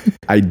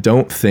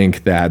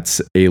that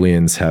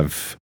aliens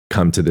have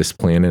come to this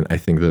planet. I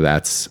think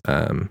that's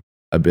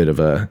a bit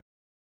of a.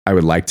 I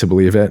would like to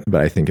believe it,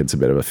 but I think it's a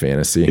bit of a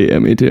fantasy. Yeah,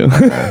 me too.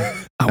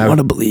 I want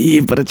to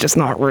believe, but it's just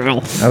not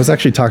real. I was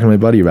actually talking to my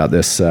buddy about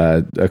this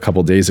a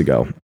couple days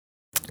ago.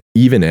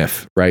 Even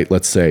if, right,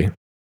 let's say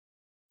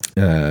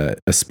a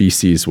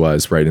species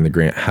was right in the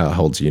grand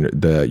holds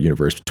the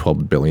universe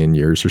 12 billion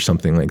years or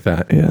something like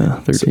that. Yeah,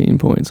 13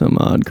 point some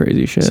odd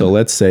crazy shit. So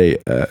let's say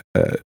a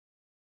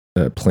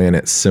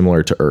planet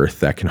similar to Earth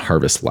that can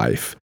harvest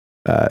life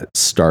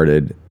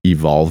started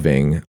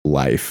evolving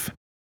life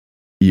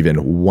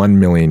even 1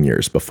 million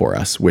years before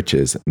us, which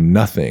is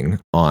nothing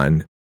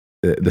on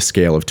the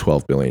scale of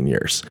 12 billion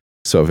years.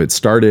 So if it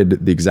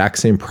started the exact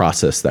same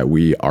process that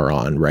we are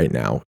on right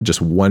now,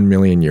 just 1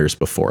 million years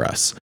before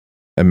us,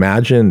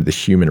 imagine the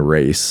human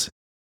race,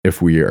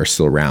 if we are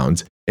still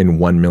around in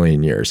 1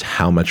 million years,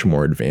 how much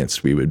more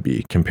advanced we would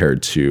be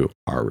compared to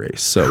our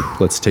race. So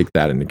let's take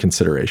that into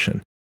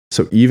consideration.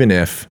 So even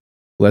if,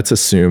 let's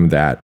assume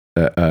that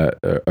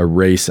a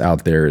race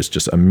out there is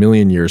just 1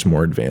 million years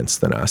more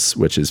advanced than us,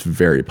 which is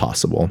very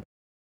possible,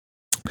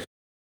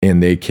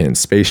 and they can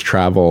space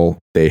travel,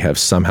 they have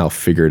somehow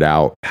figured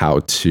out how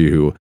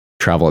to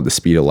travel at the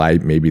speed of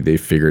light. Maybe they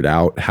figured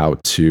out how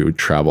to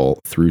travel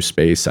through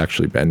space,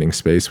 actually bending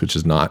space, which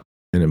is not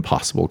an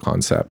impossible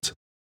concept,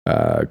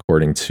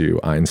 according to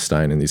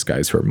Einstein and these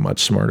guys who are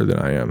much smarter than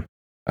I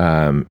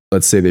am.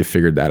 Let's say they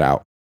figured that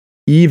out.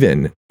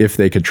 Even if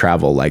they could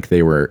travel like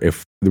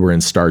if they were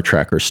in Star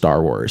Trek or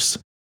Star Wars,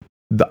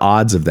 the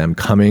odds of them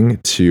coming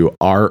to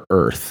our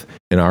Earth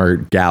in our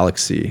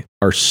galaxy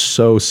are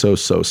so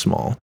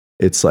small.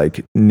 It's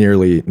like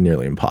nearly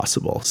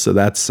impossible. So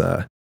that's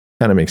kind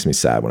of makes me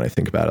sad when I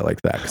think about it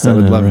like that, because I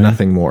would love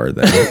nothing more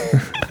than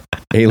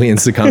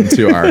aliens to come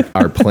to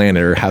our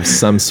planet or have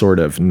some sort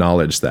of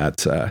knowledge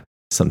that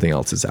something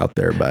else is out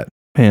there. But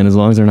man, as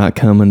long as they're not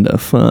coming to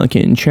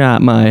fucking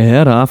chop my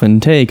head off and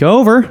take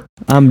over,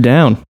 I'm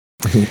down.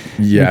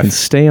 Yeah, you can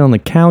stay on the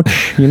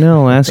couch,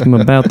 ask them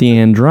about the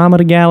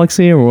Andromeda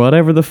Galaxy or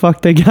whatever the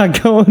fuck they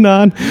got going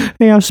on.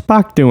 Hey, how's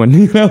Spock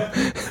doing?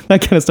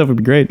 That kind of stuff would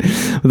be great.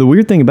 But the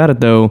weird thing about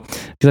it, though,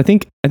 because I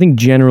think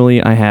generally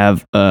I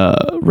have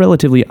a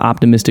relatively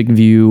optimistic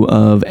view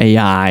of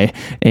AI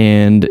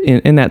and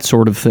that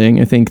sort of thing.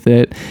 I think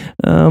that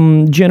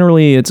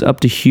generally it's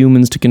up to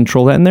humans to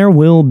control that, and there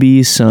will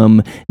be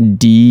some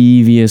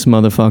devious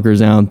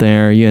motherfuckers out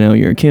there.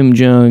 Your Kim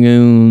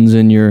Jong-uns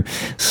and your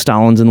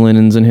Stalins and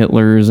Lenins and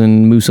Hitlers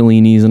and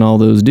Mussolinis and all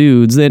those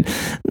dudes that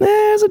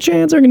there's a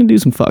chance they're going to do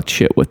some fucked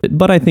shit with it.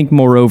 But I think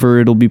moreover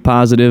it'll be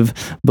positive.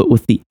 But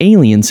with the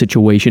alien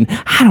situation,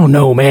 I don't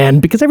know, man,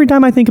 because every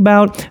time I think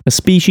about a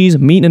species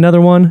meeting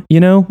another one,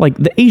 like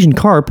the Asian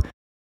carp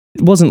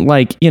wasn't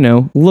like,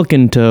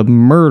 looking to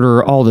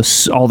murder all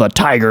the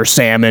tiger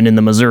salmon in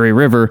the Missouri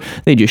River.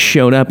 They just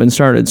showed up and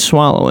started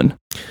swallowing.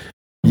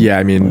 Yeah,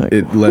 I mean,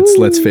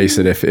 let's face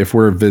it. If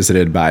we're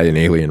visited by an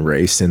alien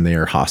race and they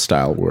are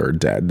hostile, we're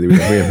dead. We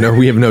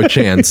have no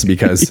chance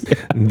because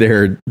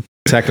their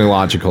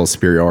technological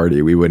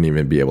superiority, we wouldn't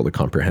even be able to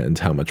comprehend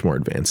how much more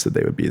advanced that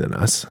they would be than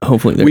us.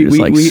 Hopefully,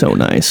 they're so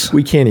nice.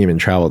 We can't even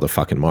travel to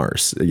fucking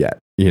Mars yet.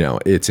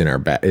 It's in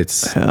our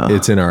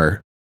it's in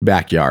our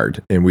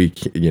backyard, and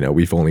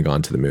we've only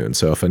gone to the moon.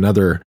 So if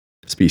another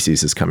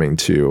species is coming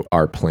to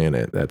our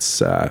planet,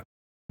 that's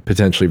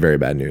potentially very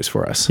bad news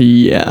for us.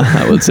 Yeah,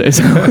 I would say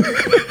so.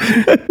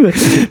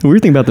 The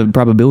weird thing about the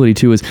probability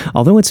too is,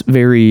 although it's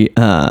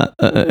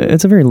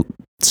it's a very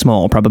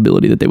small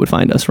probability that they would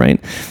find us,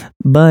 right?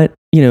 But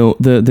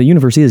the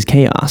universe is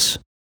chaos.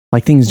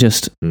 Like things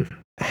just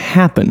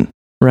happen,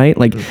 right?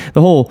 Like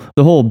the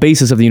whole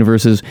basis of the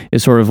universe is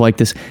sort of like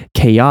this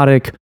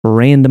chaotic,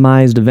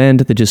 randomized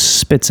event that just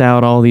spits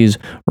out all these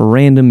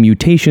random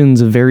mutations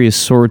of various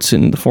sorts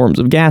in the forms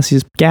of gas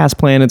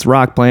planets,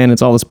 rock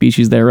planets, all the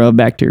species thereof,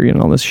 bacteria,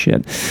 and all this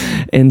shit.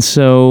 And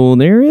so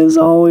there is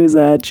always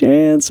that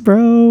chance,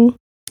 bro.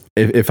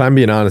 If I'm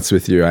being honest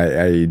with you,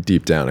 I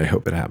deep down, I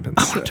hope it happens.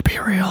 I want it to be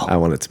real. I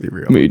want it to be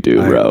real. Me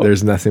too, bro.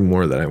 There's nothing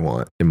more that I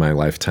want in my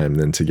lifetime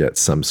than to get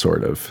some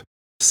sort of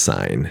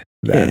sign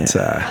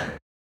that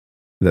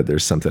that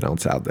there's something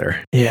else out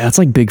there. Yeah, it's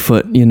like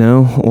Bigfoot,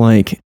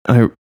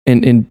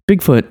 and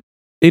Bigfoot,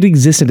 it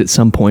existed at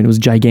some point. It was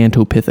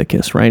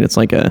Gigantopithecus, right?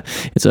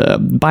 It's a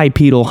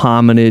bipedal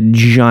hominid,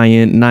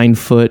 giant, 9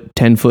 foot,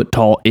 10 foot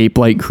tall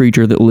ape-like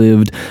creature that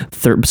lived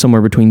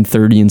somewhere between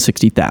 30 and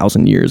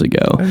 60,000 years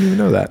ago. I didn't even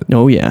know that.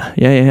 Oh yeah.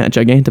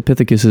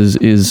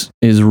 Gigantopithecus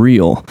is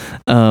real,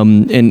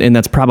 and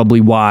that's probably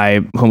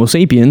why Homo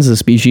sapiens, the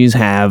species,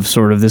 have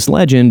sort of this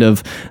legend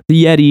of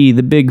the Yeti,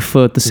 the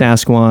Bigfoot, the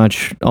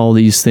Sasquatch, all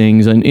these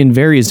things, and in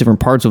various different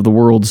parts of the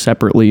world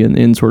separately,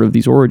 in sort of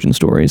these origin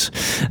stories.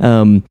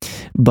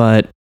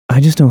 But I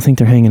just don't think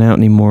they're hanging out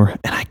anymore,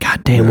 and I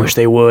goddamn wish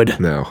they would.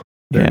 No,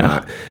 they're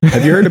not.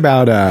 Have you heard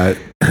about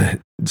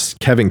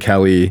Kevin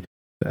Kelly,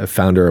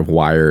 founder of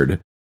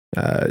Wired?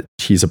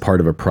 He's a part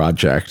of a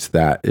project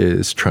that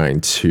is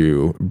trying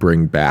to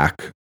bring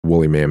back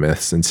woolly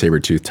mammoths and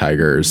saber-toothed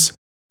tigers,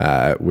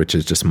 which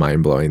is just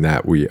mind-blowing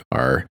that we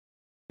are,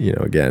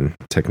 again,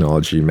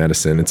 technology,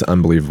 medicine, it's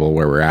unbelievable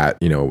where we're at,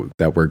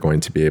 that we're going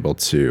to be able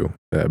to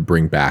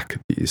bring back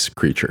these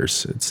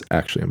creatures. It's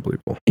actually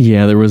unbelievable.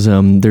 Yeah, there was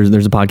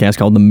there's a podcast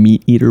called the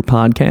Meat Eater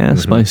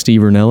Podcast by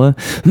Steve Rinella,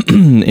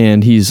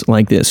 and he's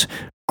like this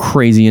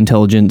crazy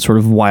intelligent sort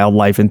of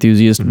wildlife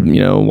enthusiast,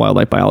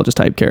 wildlife biologist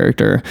type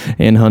character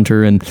and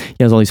hunter, and he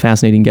has all these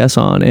fascinating guests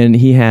on, and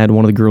he had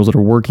one of the girls that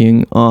are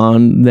working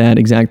on that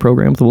exact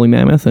program with the woolly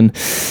mammoth. And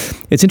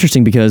it's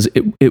interesting because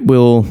it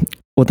will,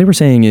 what they were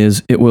saying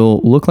is, it will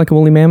look like a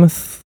woolly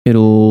mammoth,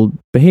 it'll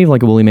behave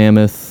like a woolly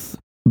mammoth,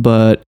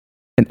 but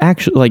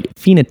actually, like,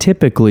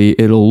 phenotypically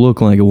it'll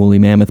look like a woolly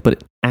mammoth, but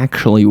it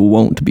actually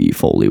won't be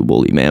fully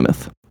woolly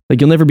mammoth.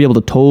 Like, you'll never be able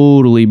to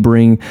totally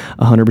bring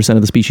 100%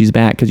 of the species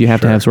back because you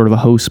have to have sort of a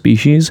host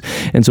species.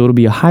 And so it'll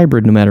be a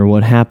hybrid no matter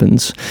what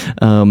happens.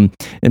 And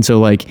so,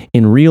 like,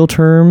 in real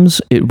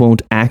terms, it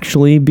won't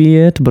actually be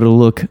it, but it'll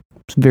look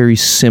very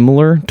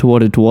similar to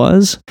what it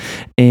was.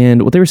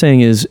 And what they were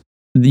saying is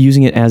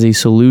using it as a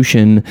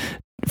solution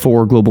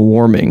for global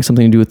warming,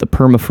 something to do with the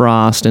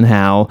permafrost and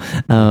how,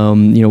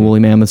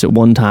 woolly mammoths at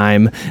one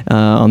time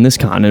on this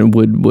continent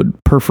would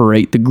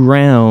perforate the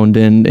ground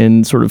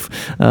and sort of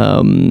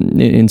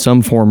in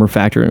some form or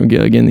factor. And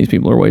again, these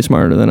people are way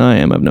smarter than I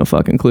am. I have no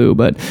fucking clue,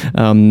 but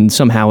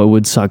somehow it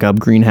would suck up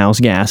greenhouse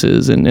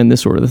gases and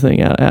this sort of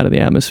thing out of the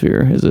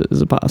atmosphere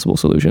is a possible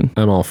solution.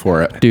 I'm all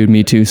for it. Dude,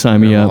 me too.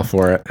 Sign me up. I'm all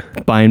for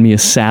it. Buying me a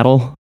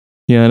saddle,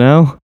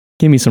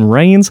 give me some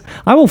reins.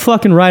 I will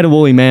fucking ride a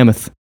woolly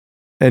mammoth.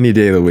 Any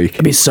day of the week.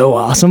 That'd be so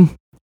awesome.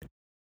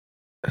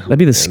 That'd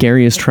be the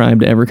scariest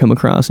tribe to ever come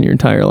across in your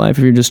entire life.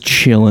 If you're just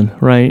chilling,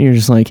 right? You're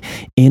just like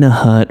in a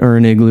hut or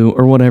an igloo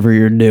or whatever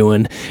you're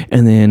doing.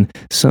 And then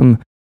some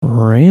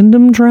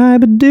random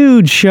tribe of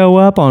dudes show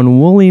up on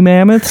woolly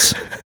mammoths.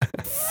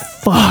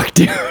 Fuck,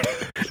 dude.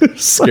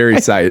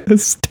 Scary sight.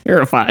 It's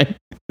terrifying.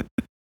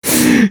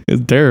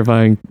 It's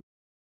terrifying.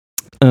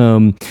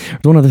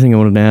 There's one other thing I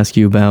wanted to ask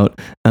you about,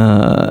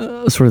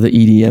 sort of the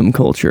EDM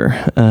culture.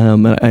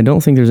 I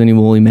don't think there's any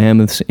woolly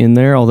mammoths in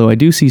there, although I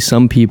do see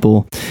some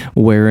people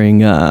wearing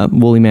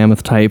woolly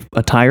mammoth type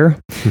attire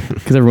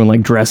because everyone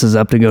like dresses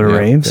up to go to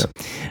raves.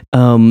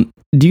 Yeah.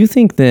 Do you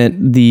think that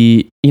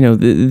the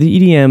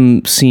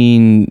EDM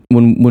scene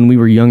when we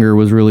were younger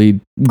was really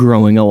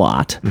growing a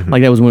lot? Mm-hmm.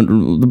 Like that was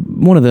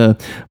one of the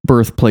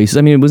birthplaces.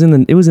 I mean, it was in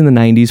the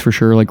 90s for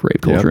sure, like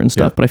rave culture and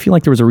stuff. But I feel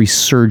like there was a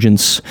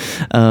resurgence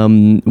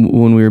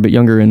when we were a bit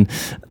younger, and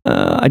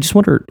I just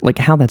wonder like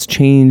how that's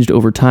changed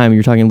over time.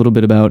 You're talking a little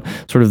bit about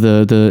sort of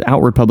the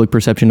outward public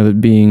perception of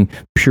it being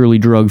purely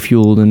drug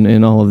fueled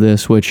and all of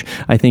this, which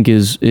I think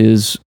is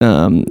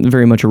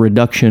very much a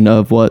reduction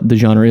of what the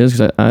genre is,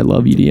 because I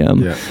love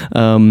EDM. Yeah.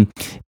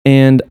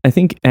 And I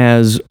think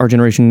as our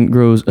generation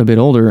grows a bit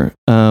older,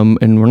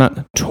 and we're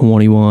not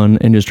 21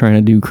 and just trying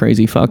to do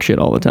crazy fuck shit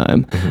all the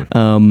time,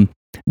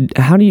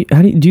 how do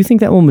you think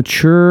that will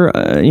mature?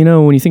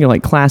 When you think of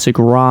like classic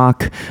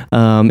rock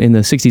in the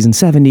 60s and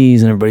 70s,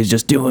 and everybody's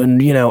just doing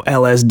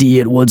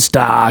LSD at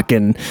Woodstock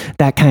and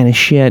that kind of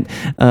shit,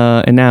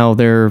 and now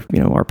they're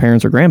our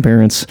parents or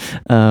grandparents,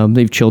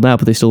 they've chilled out,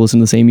 but they still listen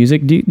to the same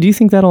music. Do you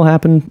think that'll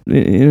happen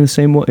in the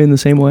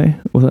same way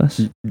with us?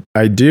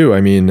 I do.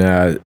 I mean,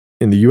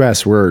 in the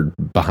U.S., we're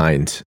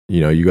behind.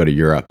 You go to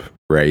Europe,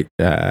 right,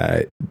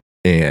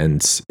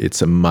 and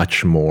it's a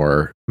much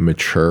more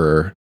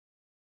mature,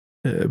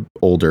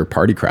 older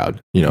party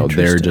crowd.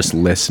 They're just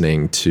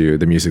listening to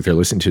the music they're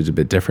listening to is a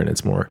bit different.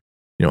 It's more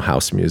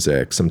house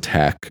music, some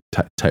tech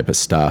type of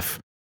stuff,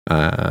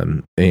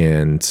 and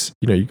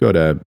you go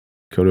to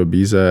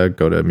Ibiza,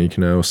 go to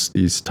Mykonos,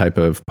 these type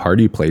of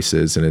party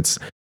places, and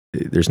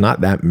there's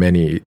not that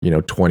many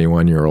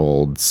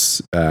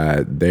 21-year-olds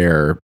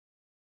there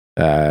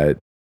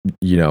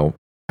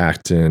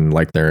acting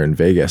like they're in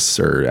Vegas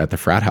or at the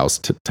frat house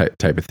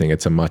type of thing.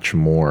 It's a much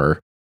more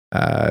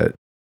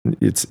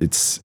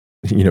it's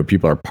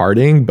people are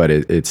partying, but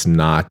it's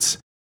not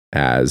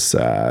as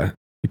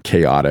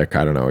chaotic.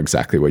 I don't know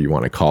exactly what you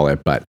want to call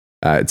it, but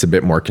it's a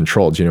bit more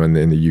controlled.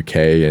 In the UK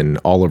and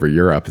all over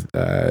Europe,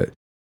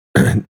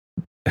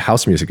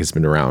 house music has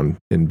been around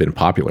and been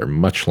popular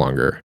much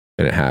longer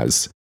than it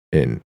has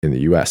in the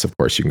US. Of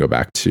course, you can go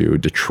back to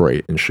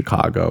Detroit and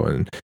Chicago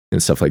and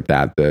stuff like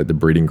that, the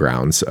breeding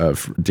grounds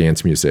of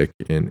dance music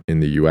in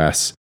the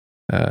US.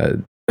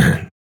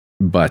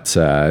 But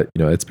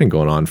it's been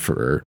going on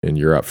in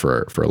Europe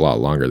for a lot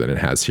longer than it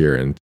has here.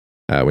 And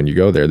when you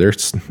go there,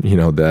 there's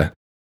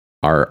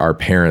our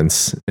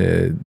parents,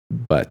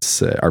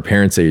 but our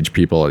parents' age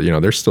people,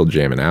 they're still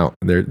jamming out.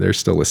 They're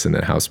still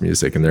listening to house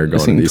music, and they're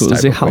going to these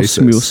type of places. House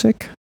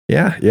music.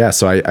 Yeah.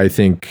 So I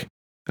think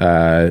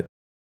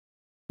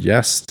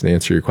yes, to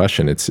answer your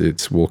question,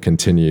 it's will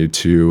continue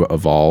to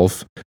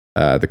evolve.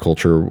 The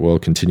culture will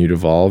continue to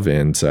evolve,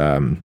 and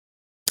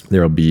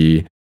there will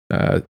be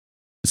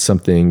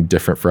something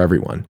different for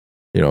everyone.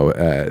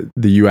 The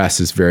U.S.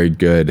 is very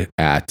good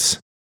at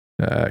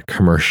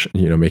commercial,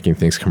 making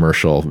things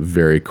commercial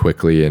very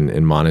quickly and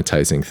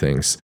monetizing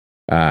things.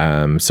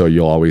 So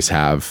you'll always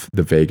have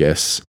the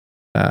Vegas,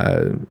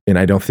 and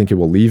I don't think it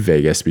will leave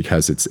Vegas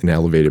because it's an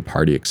elevated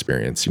party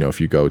experience.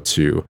 If you go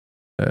to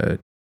the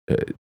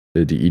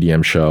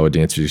EDM show, a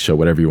dance music show,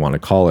 whatever you want to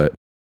call it,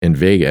 in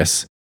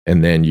Vegas,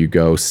 and then you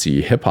go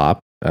see hip hop,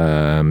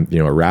 a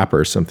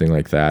rapper, something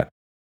like that.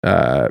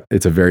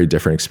 It's a very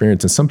different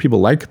experience. And some people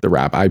like the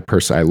rap. I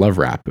love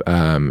rap,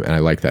 and I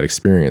like that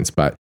experience,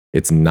 but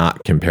it's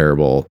not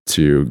comparable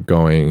to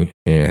going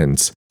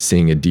and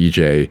seeing a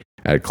DJ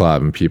at a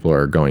club and people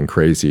are going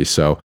crazy.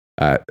 So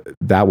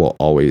that will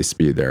always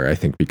be there, I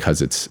think,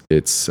 because it's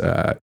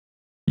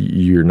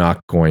you're not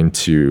going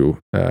to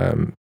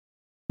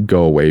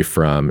go away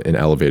from an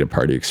elevated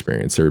party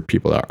experience. There are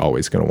people that are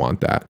always going to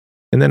want that.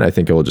 And then I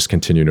think it will just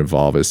continue to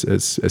evolve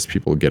as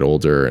people get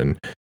older and,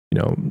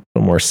 a little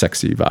more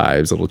sexy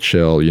vibes, a little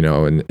chill,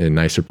 in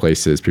nicer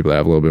places, people that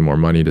have a little bit more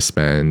money to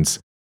spend,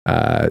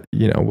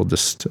 we'll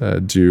just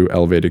do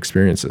elevated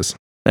experiences.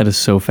 That is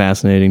so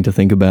fascinating to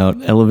think about.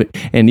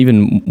 And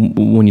even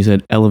when you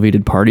said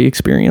elevated party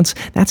experience,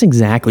 that's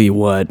exactly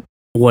what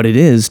it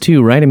is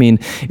too, right? I mean,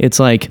 it's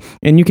like,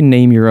 and you can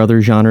name your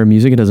other genre of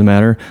music, it doesn't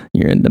matter.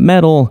 You're into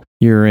metal,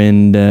 you're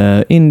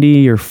into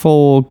indie or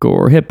folk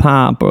or hip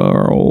hop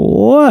or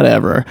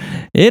whatever.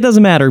 It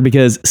doesn't matter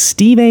because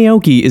Steve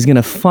Aoki is going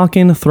to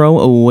fucking throw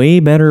a way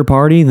better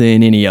party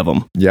than any of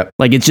them. Yep.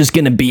 Like it's just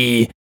going to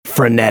be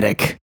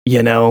frenetic.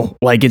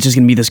 Like it's just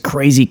going to be this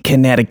crazy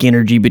kinetic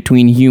energy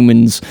between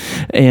humans.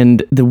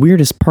 And the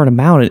weirdest part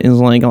about it is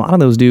like a lot of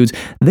those dudes,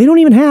 they don't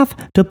even have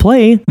to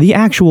play the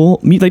actual,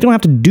 they don't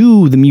have to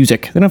do the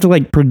music. They don't have to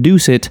like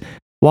produce it.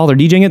 while they're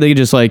DJing it, they could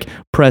just like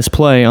press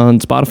play on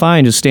Spotify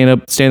and just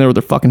stand there with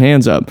their fucking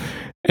hands up,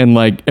 and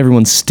like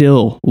everyone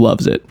still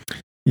loves it.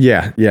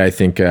 Yeah, I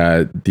think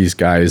these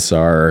guys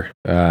are,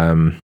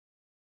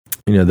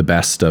 the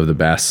best of the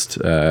best.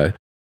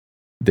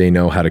 They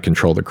know how to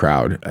control the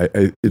crowd.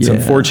 It's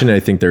unfortunate. I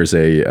think there's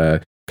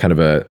a kind of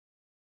a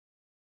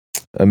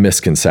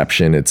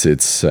misconception.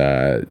 It's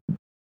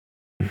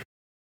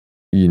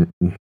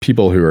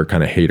people who are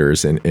kind of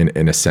haters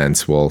in a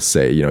sense will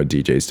say,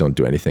 DJs don't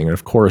do anything. And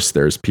of course,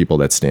 there's people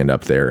that stand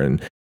up there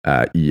and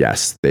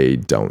yes, they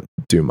don't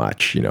do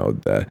much.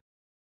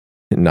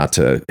 Not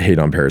to hate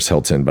on Paris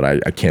Hilton, but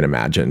I can't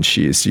imagine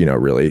she's,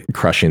 really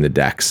crushing the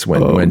decks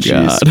when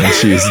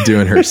she's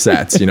doing her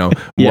sets,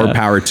 more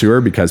power to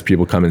her, because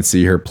people come and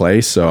see her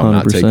play. So I'm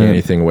not taking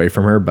anything away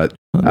from her, but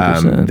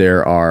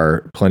there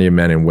are plenty of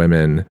men and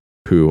women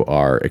who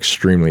are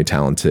extremely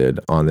talented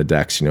on the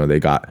decks. They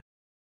got,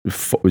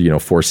 4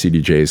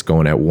 CDJs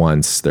going at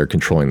once. They're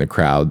controlling the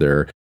crowd.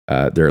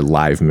 They're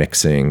live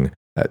mixing.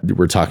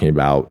 We're talking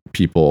about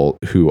people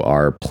who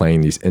are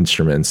playing these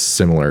instruments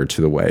similar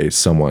to the way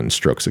someone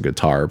strokes a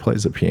guitar or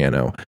plays a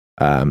piano.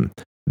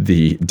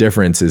 The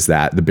difference is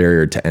that the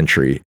barrier to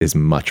entry is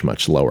much,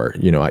 much lower.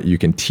 You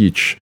can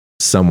teach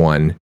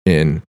someone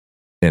in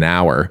an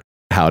hour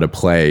how to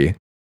play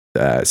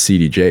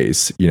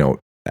CDJs,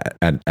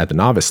 at the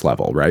novice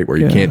level, right? Where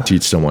you can't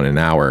teach someone in an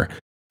hour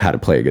how to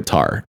play a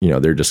guitar.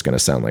 They're just going to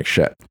sound like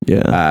shit.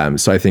 Yeah.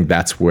 So I think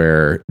that's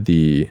where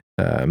the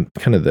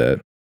kind of the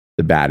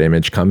bad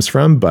image comes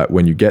from. But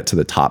when you get to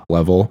the top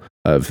level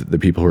of the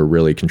people who are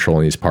really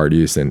controlling these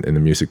parties and the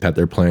music that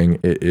they're playing,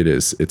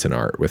 it's an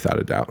art without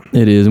a doubt.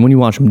 It is. And when you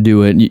watch them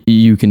do it,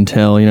 you can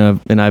tell,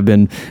 and I've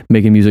been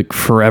making music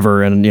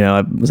forever, and,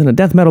 I was in a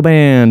death metal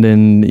band,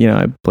 and,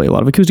 I play a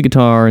lot of acoustic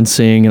guitar and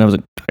sing, and I was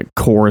a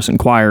chorus and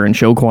choir and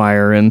show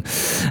choir, and,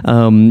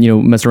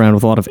 messed around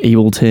with a lot of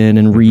Ableton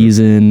and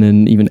Reason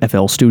and even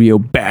FL Studio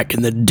back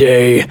in the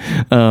day,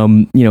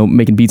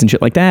 making beats and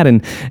shit like that.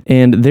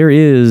 And there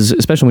is,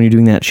 especially when you're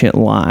doing that shit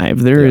live,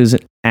 there is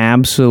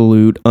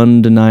absolute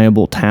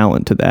undeniable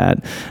talent to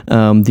that.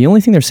 The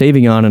only thing they're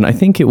saving on, and I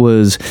think it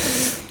was,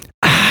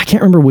 I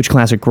can't remember which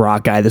classic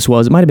rock guy this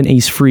was. It might have been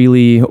Ace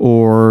Frehley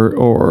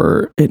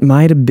or it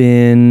might have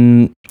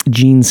been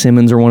Gene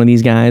Simmons or one of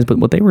these guys. But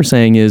what they were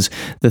saying is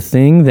the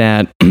thing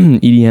that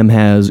EDM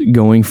has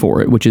going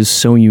for it, which is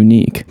so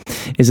unique,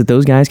 is that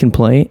those guys can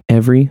play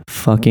every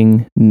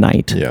fucking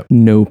night. Yep.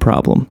 No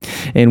problem.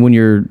 And when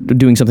you're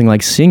doing something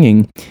like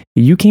singing,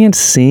 you can't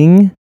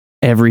sing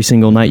every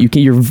single night. You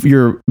can,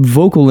 your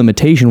vocal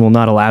limitation will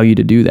not allow you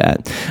to do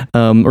that.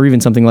 Or even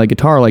something like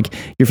guitar, like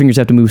your fingers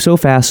have to move so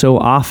fast, so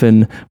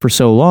often, for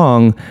so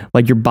long,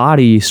 like your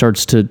body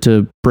starts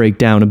to break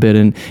down a bit.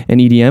 And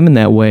EDM in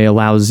that way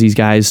allows these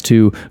guys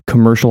to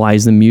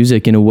commercialize the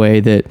music in a way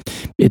that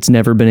it's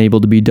never been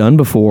able to be done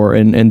before,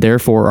 and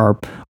therefore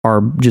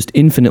are just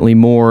infinitely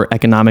more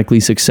economically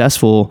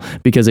successful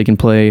because they can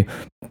play,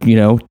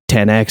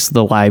 10x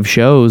the live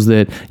shows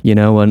that,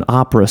 an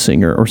opera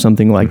singer or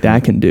something like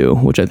that can do,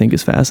 which I think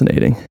is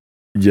fascinating.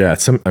 Yeah,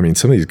 some of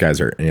these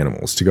guys are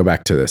animals. To go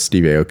back to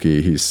Steve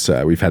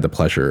Aoki, we've had the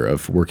pleasure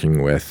of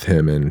working with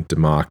him and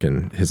Democ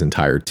and his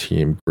entire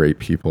team. Great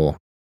people.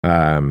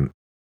 I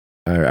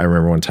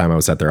remember one time I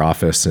was at their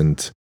office,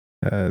 and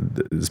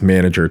his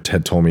manager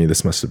had told me,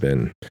 this must have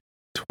been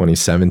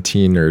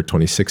 2017 or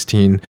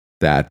 2016,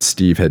 that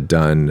Steve had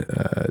done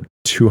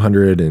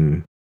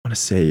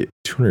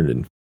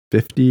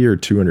 250 or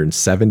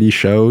 270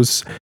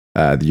 shows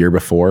the year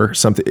before.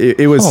 Something.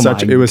 It was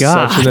such an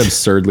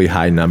absurdly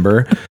high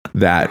number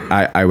that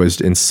I was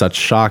in such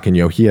shock. And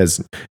he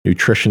has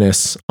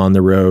nutritionists on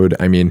the road.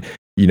 I mean,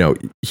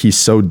 he's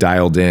so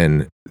dialed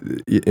in.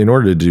 In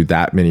order to do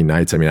that many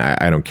nights, I mean,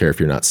 I don't care if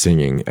you're not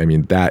singing. I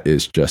mean, that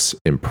is just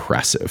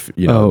impressive.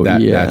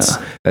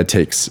 That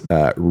takes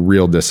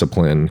real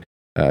discipline,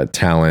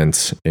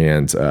 talent,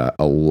 and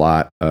a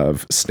lot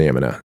of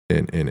stamina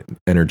and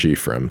energy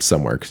from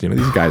somewhere. Because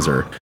these guys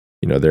are,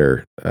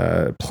 they're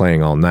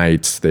playing all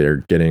night. They're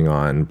getting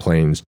on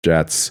planes,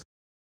 jets,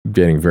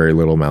 getting very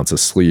little amounts of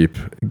sleep,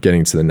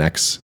 getting to the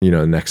next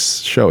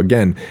show.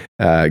 Again,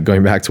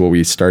 going back to what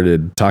we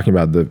started talking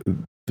about, the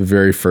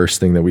very first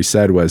thing that we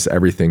said was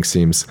everything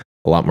seems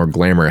a lot more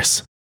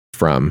glamorous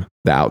from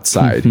the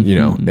outside,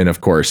 and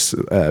of course,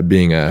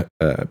 being a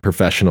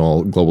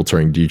professional global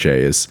touring DJ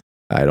is,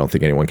 I don't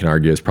think anyone can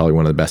argue, is probably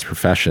one of the best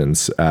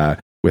professions.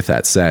 With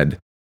that said,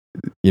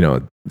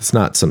 it's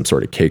not some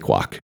sort of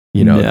cakewalk.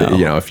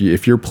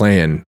 If you're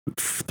playing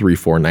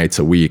 3-4 nights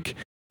a week,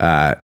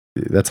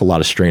 that's a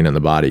lot of strain on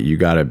the body. You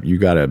gotta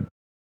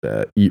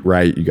eat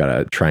right. You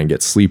gotta try and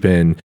get sleep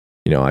in.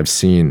 I've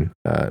seen,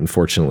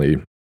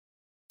 unfortunately,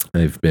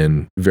 I've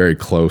been very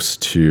close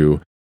to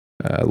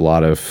a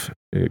lot of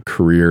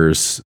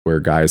careers where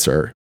guys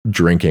are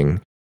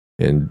drinking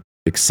and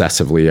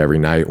excessively every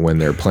night when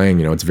they're playing.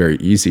 It's very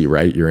easy,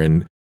 right? You're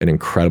in an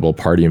incredible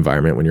party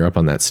environment when you're up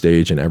on that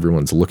stage and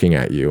everyone's looking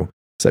at you.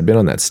 So I've been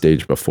on that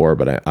stage before,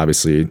 but I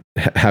obviously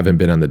haven't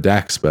been on the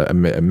decks, but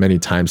many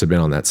times I've been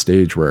on that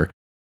stage where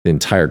the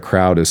entire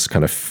crowd is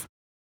kind of,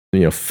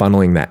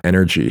 funneling that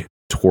energy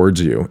towards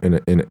you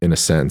in a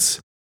sense.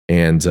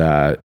 And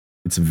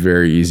it's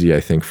very easy, I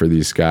think, for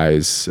these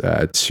guys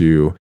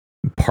to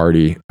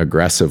party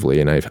aggressively.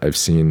 And I've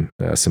seen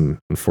some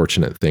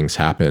unfortunate things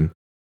happen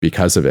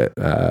because of it.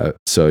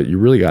 So you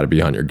really got to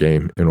be on your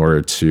game in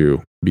order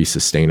to be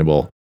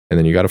sustainable. And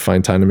then you got to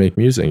find time to make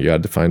music. You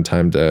got to find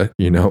time to,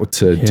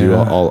 do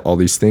all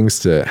these things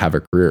to have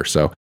a career.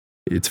 So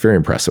it's very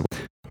impressive.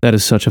 That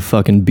is such a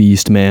fucking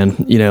beast, man.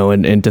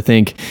 And to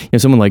think,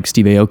 someone like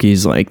Steve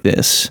Aoki's like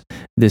this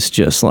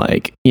just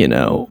like,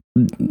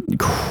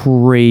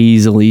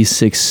 crazily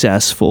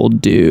successful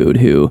dude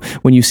who,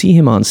 when you see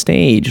him on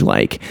stage,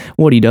 like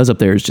what he does up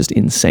there is just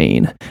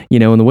insane.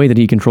 And the way that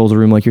he controls the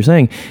room, like you're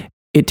saying,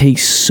 it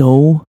takes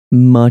so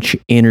much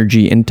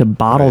energy, and to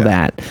bottle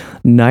that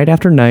night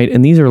after night,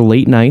 and these are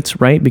late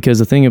nights, right? Because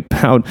the thing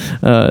about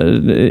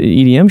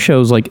EDM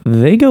shows, like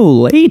they go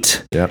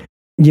late. Yep.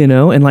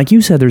 And like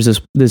you said,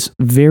 there's this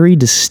very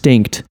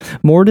distinct,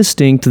 more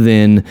distinct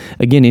than,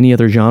 again, any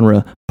other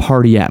genre,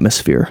 party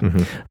atmosphere,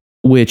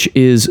 which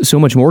is so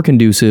much more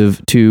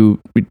conducive to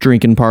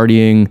drinking,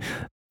 partying,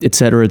 et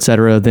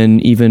cetera, than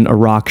even a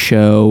rock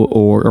show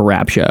or a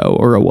rap show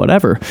or a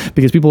whatever,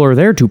 because people are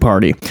there to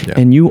party,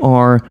 and you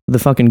are the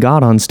fucking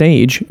god on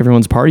stage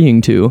everyone's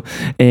partying to.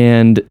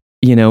 And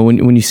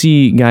when you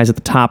see guys at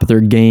the top of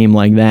their game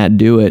like that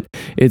do it,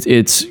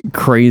 it's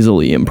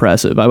crazily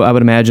impressive. I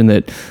would imagine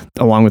that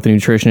along with the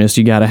nutritionist,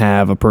 you got to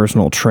have a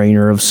personal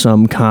trainer of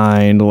some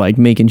kind, like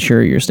making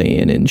sure you're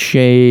staying in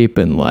shape,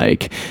 and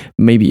like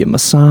maybe a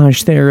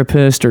massage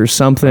therapist or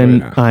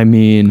something. I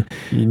mean,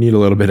 you need a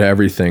little bit of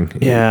everything.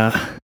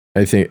 Yeah.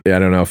 I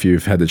don't know if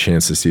you've had the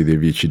chance to see the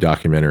Avicii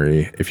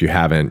documentary. If you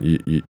haven't,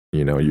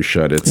 you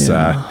should. It's,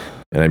 and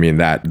I mean,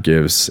 that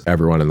gives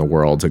everyone in the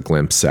world a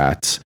glimpse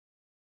at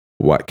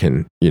what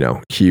can,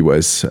 he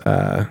was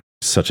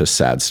such a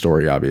sad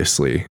story,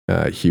 obviously.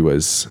 He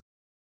was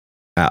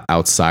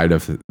outside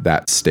of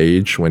that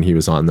stage when he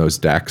was on those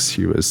decks.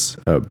 He was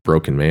a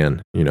broken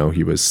man.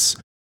 He was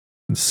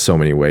in so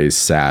many ways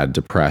sad,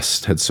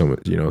 depressed, had so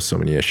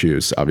many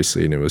issues,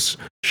 obviously, and it was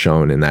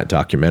shown in that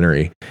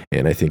documentary.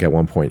 And I think at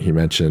one point he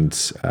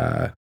mentioned,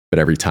 but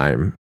every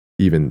time,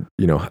 even,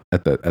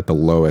 at the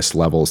lowest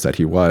levels that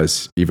he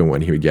was, even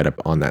when he would get up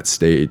on that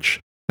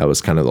stage, that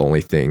was kind of the only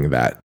thing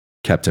that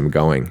kept him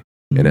going,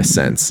 in a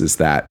sense, is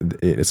that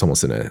it's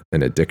almost an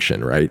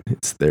addiction, right?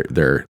 It's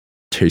they're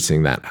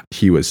chasing that.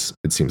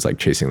 It seems like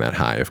chasing that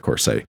high. Of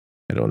course, I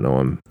don't know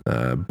him,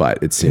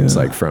 but it seems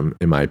like,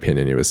 in my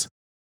opinion, he was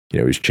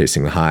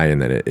chasing the high,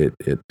 and then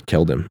it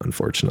killed him,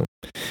 unfortunately.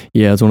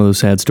 Yeah, it's one of those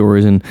sad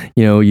stories, and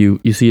you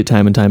see it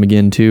time and time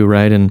again too,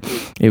 right? And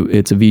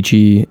it's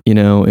Avicii,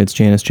 it's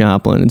Janis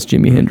Joplin, it's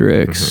Jimi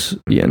Hendrix,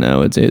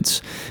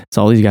 it's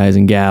all these guys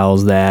and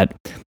gals that,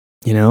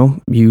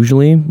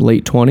 usually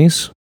late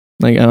 20s.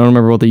 Like, I don't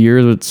remember what the year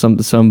is, but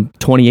some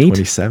 28?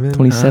 27?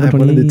 27, 28?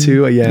 One of the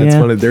two. Yeah,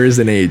 it's there is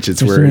an age.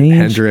 It's where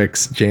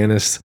Hendrix,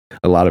 Janis,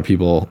 a lot of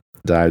people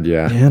died.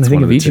 Yeah. And I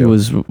think Avicii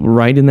was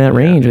right in that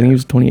range. I think he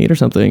was 28 or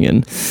something.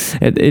 And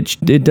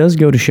it does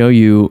go to show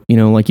you,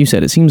 like you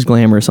said, it seems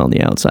glamorous on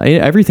the outside.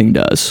 Everything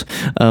does.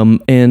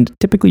 And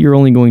typically you're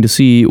only going to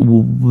see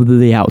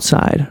the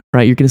outside,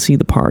 right? You're going to see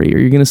the party, or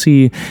you're going to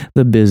see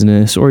the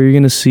business, or you're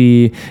going to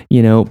see,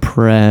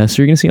 press,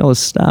 or you're going to see all this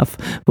stuff.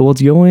 But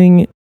what's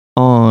going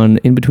on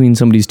in between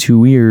somebody's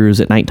two ears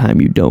at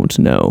nighttime, you don't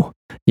know.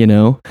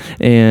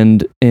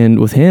 And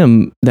with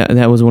him,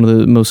 that was one of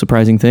the most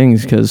surprising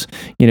things, because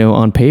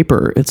on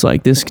paper it's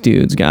like, this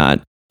dude's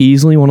got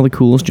easily one of the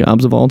coolest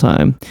jobs of all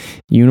time,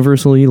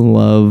 universally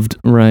loved,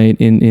 right,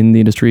 in the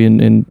industry,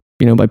 and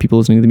by people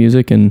listening to the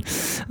music, and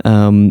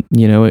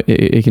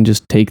it can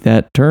just take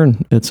that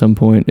turn at some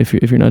point if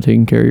you're not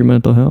taking care of your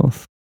mental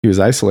health. He was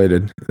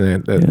isolated.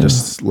 That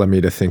just led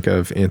me to think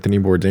of Anthony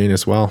Bourdain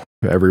as well.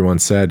 Everyone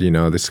said,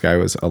 this guy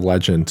was a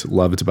legend,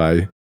 loved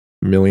by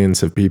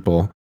millions of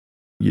people.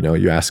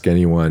 You ask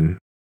anyone,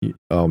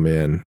 oh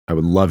man, I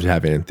would love to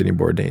have Anthony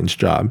Bourdain's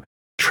job.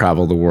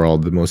 Travel the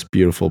world, the most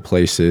beautiful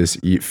places,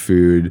 eat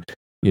food,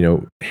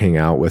 hang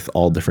out with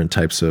all different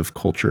types of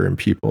culture and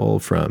people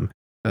from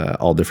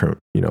all different,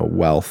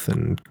 wealth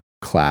and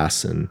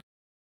class and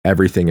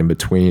everything in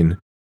between.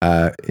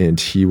 And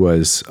he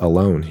was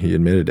alone. He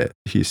admitted it.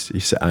 He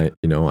said,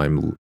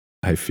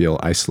 I feel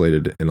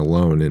isolated and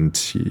alone, and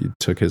he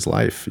took his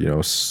life,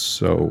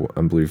 so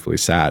unbelievably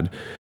sad.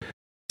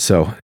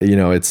 So,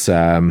 it's,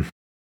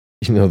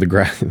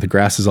 the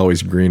grass is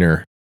always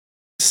greener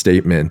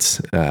statement,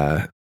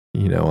 on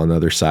the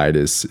other side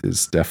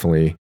is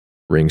definitely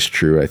rings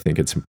true. I think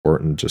it's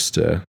important just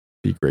to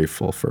be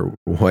grateful for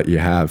what you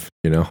have,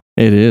 It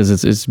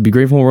is. It's be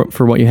grateful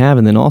for what you have.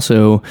 And then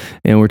also,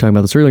 we were talking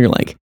about this earlier,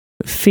 like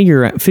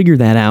figure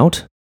that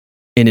out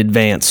in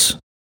advance.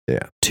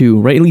 Yeah.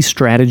 To, right, at least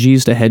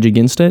strategies to hedge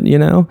against it,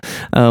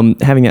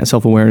 having that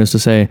self-awareness to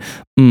say,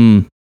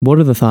 what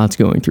are the thoughts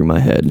going through my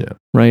head? Yeah.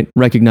 Right?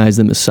 Recognize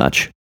them as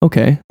such.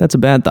 Okay, that's a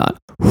bad thought.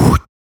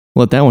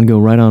 Let that one go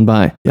right on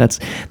by. That's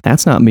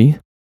not me.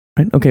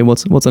 Right? Okay,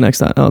 what's the next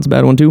thought? Oh, it's a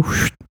bad one too.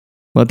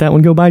 let that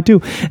one go by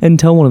too,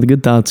 until one of the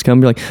good thoughts come.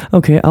 Be like,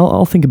 okay,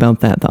 I'll think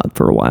about that thought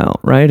for a while,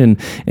 right?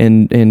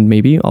 And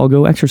maybe I'll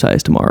go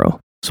exercise tomorrow,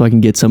 so I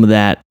can get some of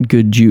that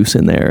good juice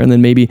in there. And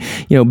then maybe,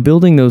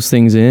 building those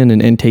things in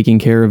and taking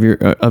care of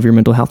your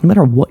mental health, no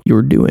matter what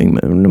you're doing,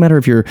 no matter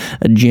if you're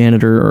a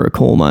janitor or a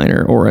coal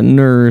miner or a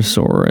nurse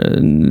or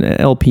an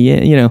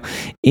LPN,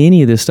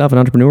 any of this stuff, an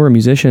entrepreneur, a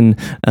musician,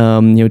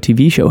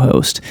 TV show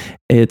host.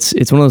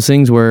 It's one of those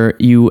things where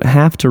you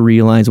have to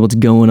realize what's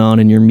going on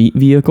in your meat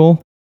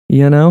vehicle,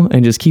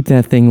 and just keep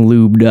that thing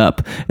lubed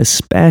up,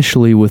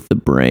 especially with the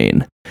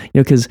brain,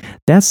 because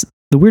that's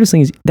the weirdest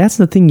thing is that's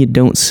the thing you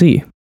don't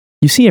see.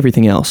 You see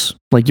everything else.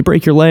 Like you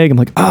break your leg. I'm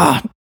like,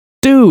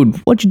 dude,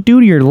 what'd you do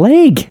to your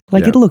leg?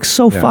 Like it looks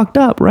so fucked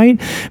up, right?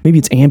 Maybe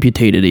it's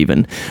amputated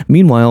even.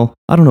 Meanwhile,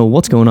 I don't know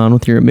what's going on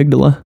with your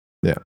amygdala.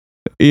 Yeah.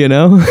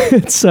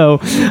 So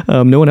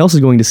no one else is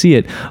going to see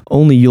it.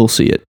 Only you'll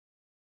see it.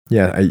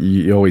 Yeah.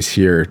 You always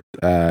hear,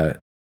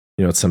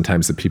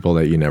 sometimes the people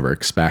that you never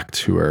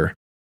expect who are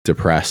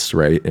depressed,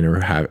 right? And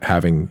are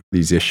having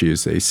these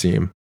issues, they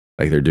seem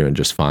like they're doing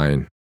just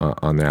fine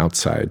on the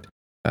outside.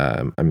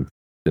 I'm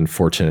been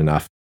fortunate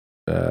enough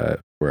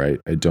where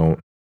I don't,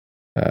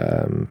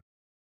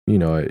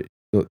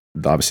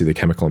 obviously the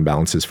chemical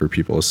imbalances for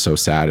people is so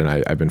sad, and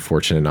I've been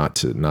fortunate not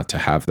to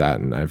have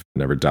that, and I've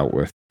never dealt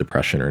with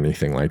depression or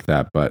anything like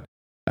that, but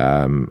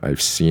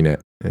I've seen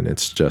it, and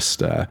it's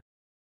just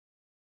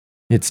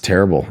it's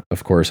terrible.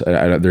 Of course,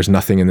 there's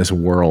nothing in this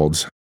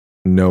world,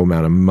 no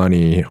amount of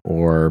money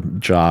or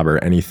job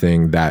or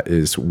anything that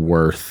is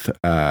worth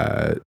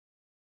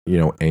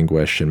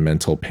anguish and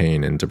mental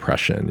pain and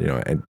depression,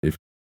 and if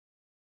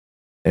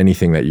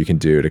anything that you can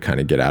do to kind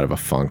of get out of a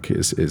funk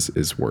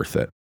is worth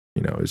it.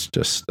 It's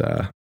just,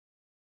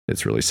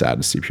 it's really sad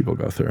to see people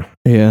go through.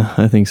 Yeah,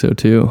 I think so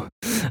too.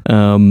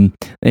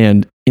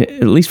 And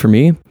at least for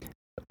me,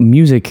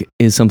 music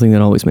is something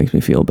that always makes me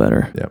feel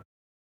better. Yeah.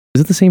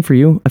 Is it the same for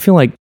you? I feel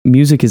like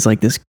music is like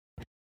this.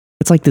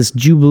 It's like this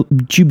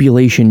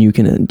jubilation you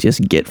can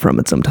just get from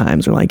it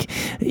sometimes, or like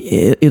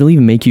it'll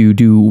even make you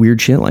do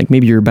weird shit. Like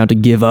maybe you're about to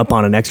give up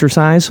on an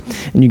exercise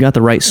and you got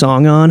the right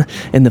song on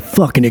and the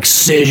fucking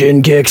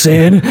excision kicks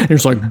in and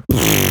it's like,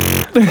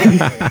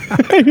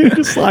 you're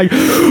just like,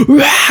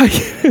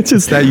 it's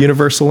just that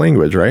universal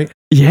language, right?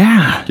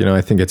 Yeah.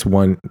 I think it's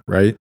one,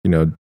 right?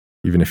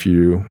 Even if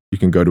you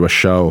can go to a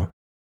show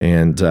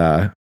and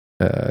there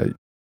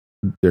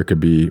could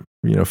be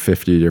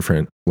 50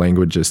 different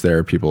languages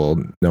there.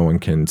 No one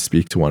can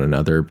speak to one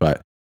another,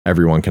 but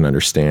everyone can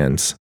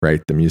understand,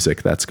 right, the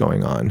music that's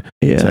going on.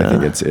 Yeah. So I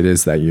think it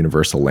is that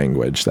universal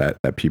language that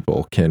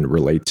people can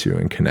relate to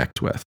and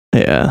connect with.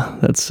 Yeah,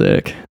 that's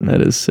sick.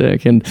 That is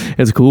sick. And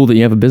it's cool that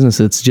you have a business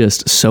that's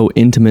just so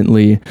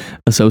intimately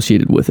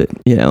associated with it.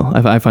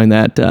 I find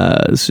that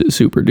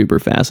super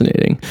duper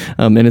fascinating.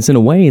 And it's in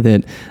a way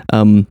that,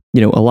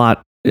 a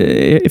lot,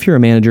 if you're a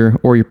manager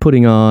or you're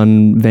putting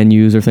on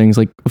venues or things,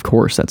 like, of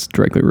course that's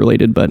directly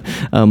related, but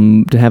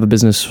to have a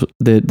business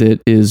that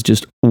is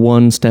just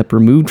one step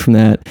removed from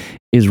that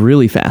is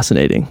really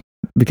fascinating,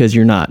 because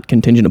you're not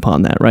contingent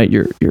upon that, right?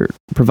 You're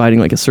providing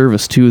like a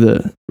service to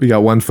the. We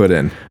got 1 foot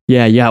in.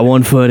 Yeah, you got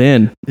 1 foot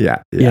in.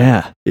 Yeah.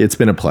 It's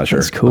been a pleasure.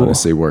 That's cool.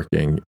 Honestly,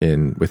 working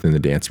within the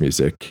dance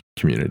music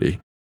community.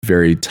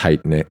 Very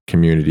tight knit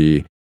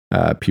community.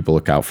 People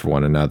look out for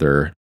one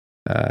another.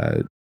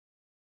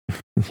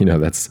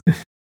 That's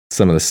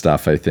some of the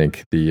stuff I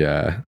think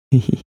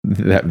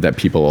that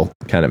people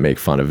kind of make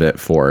fun of it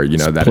for,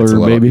 that plur, it's a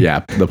little, baby.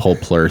 The whole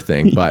plur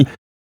thing. But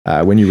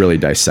when you really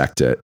dissect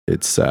it,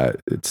 it's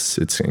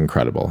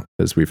incredible,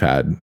 because we've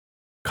had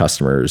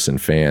customers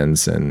and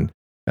fans and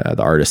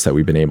the artists that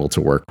we've been able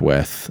to work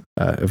with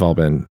have all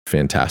been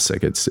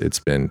fantastic. It's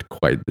been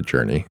quite the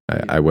journey.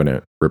 I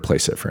wouldn't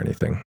replace it for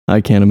anything. I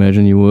can't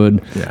imagine you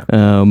would. Yeah.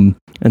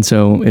 And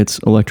so it's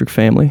Electric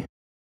Family.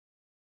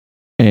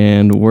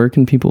 And where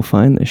can people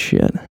find this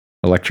shit?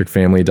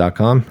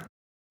 Electricfamily.com.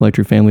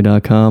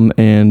 Electricfamily.com.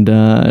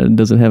 And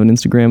does it have an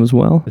Instagram as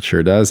well? It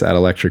sure does. At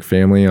Electric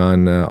Family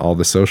on all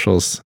the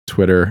socials,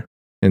 Twitter,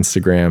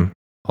 Instagram,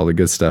 all the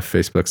good stuff.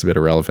 Facebook's a bit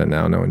irrelevant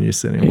now. No one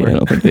uses it anymore. Yeah, I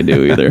don't think they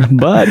do either.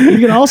 But you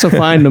can also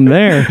find them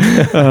there.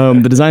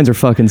 The designs are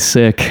fucking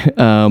sick.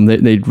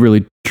 They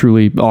really,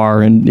 truly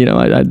are. And,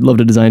 I'd love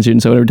to design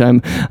student. So every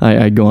time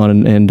I go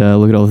on and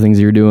look at all the things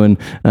that you're doing,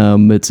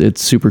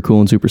 it's super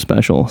cool and super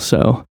special.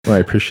 So. Well, I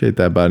appreciate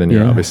that, bud. And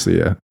you're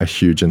obviously a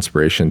huge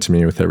inspiration to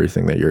me with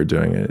everything that you're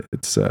doing.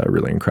 It's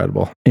really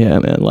incredible. Yeah,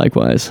 man.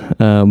 Likewise.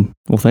 Well,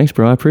 thanks,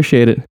 bro. I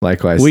appreciate it.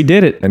 Likewise. We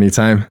did it.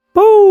 Anytime.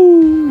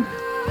 Woo!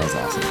 That was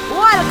awesome.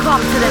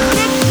 Welcome to the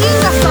Nick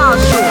Ingersoll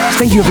Show.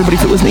 Thank you, everybody,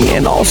 for listening,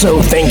 and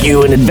also thank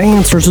you in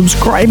advance for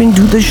subscribing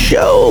to the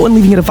show and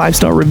leaving it a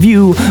 5-star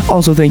review.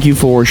 Also, thank you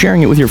for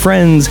sharing it with your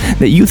friends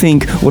that you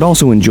think would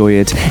also enjoy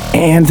it.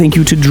 And thank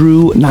you to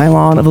Drew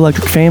Nilon of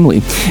Electric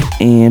Family.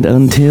 And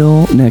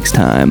until next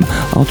time,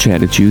 I'll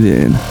chat at you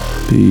then.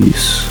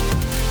 Peace.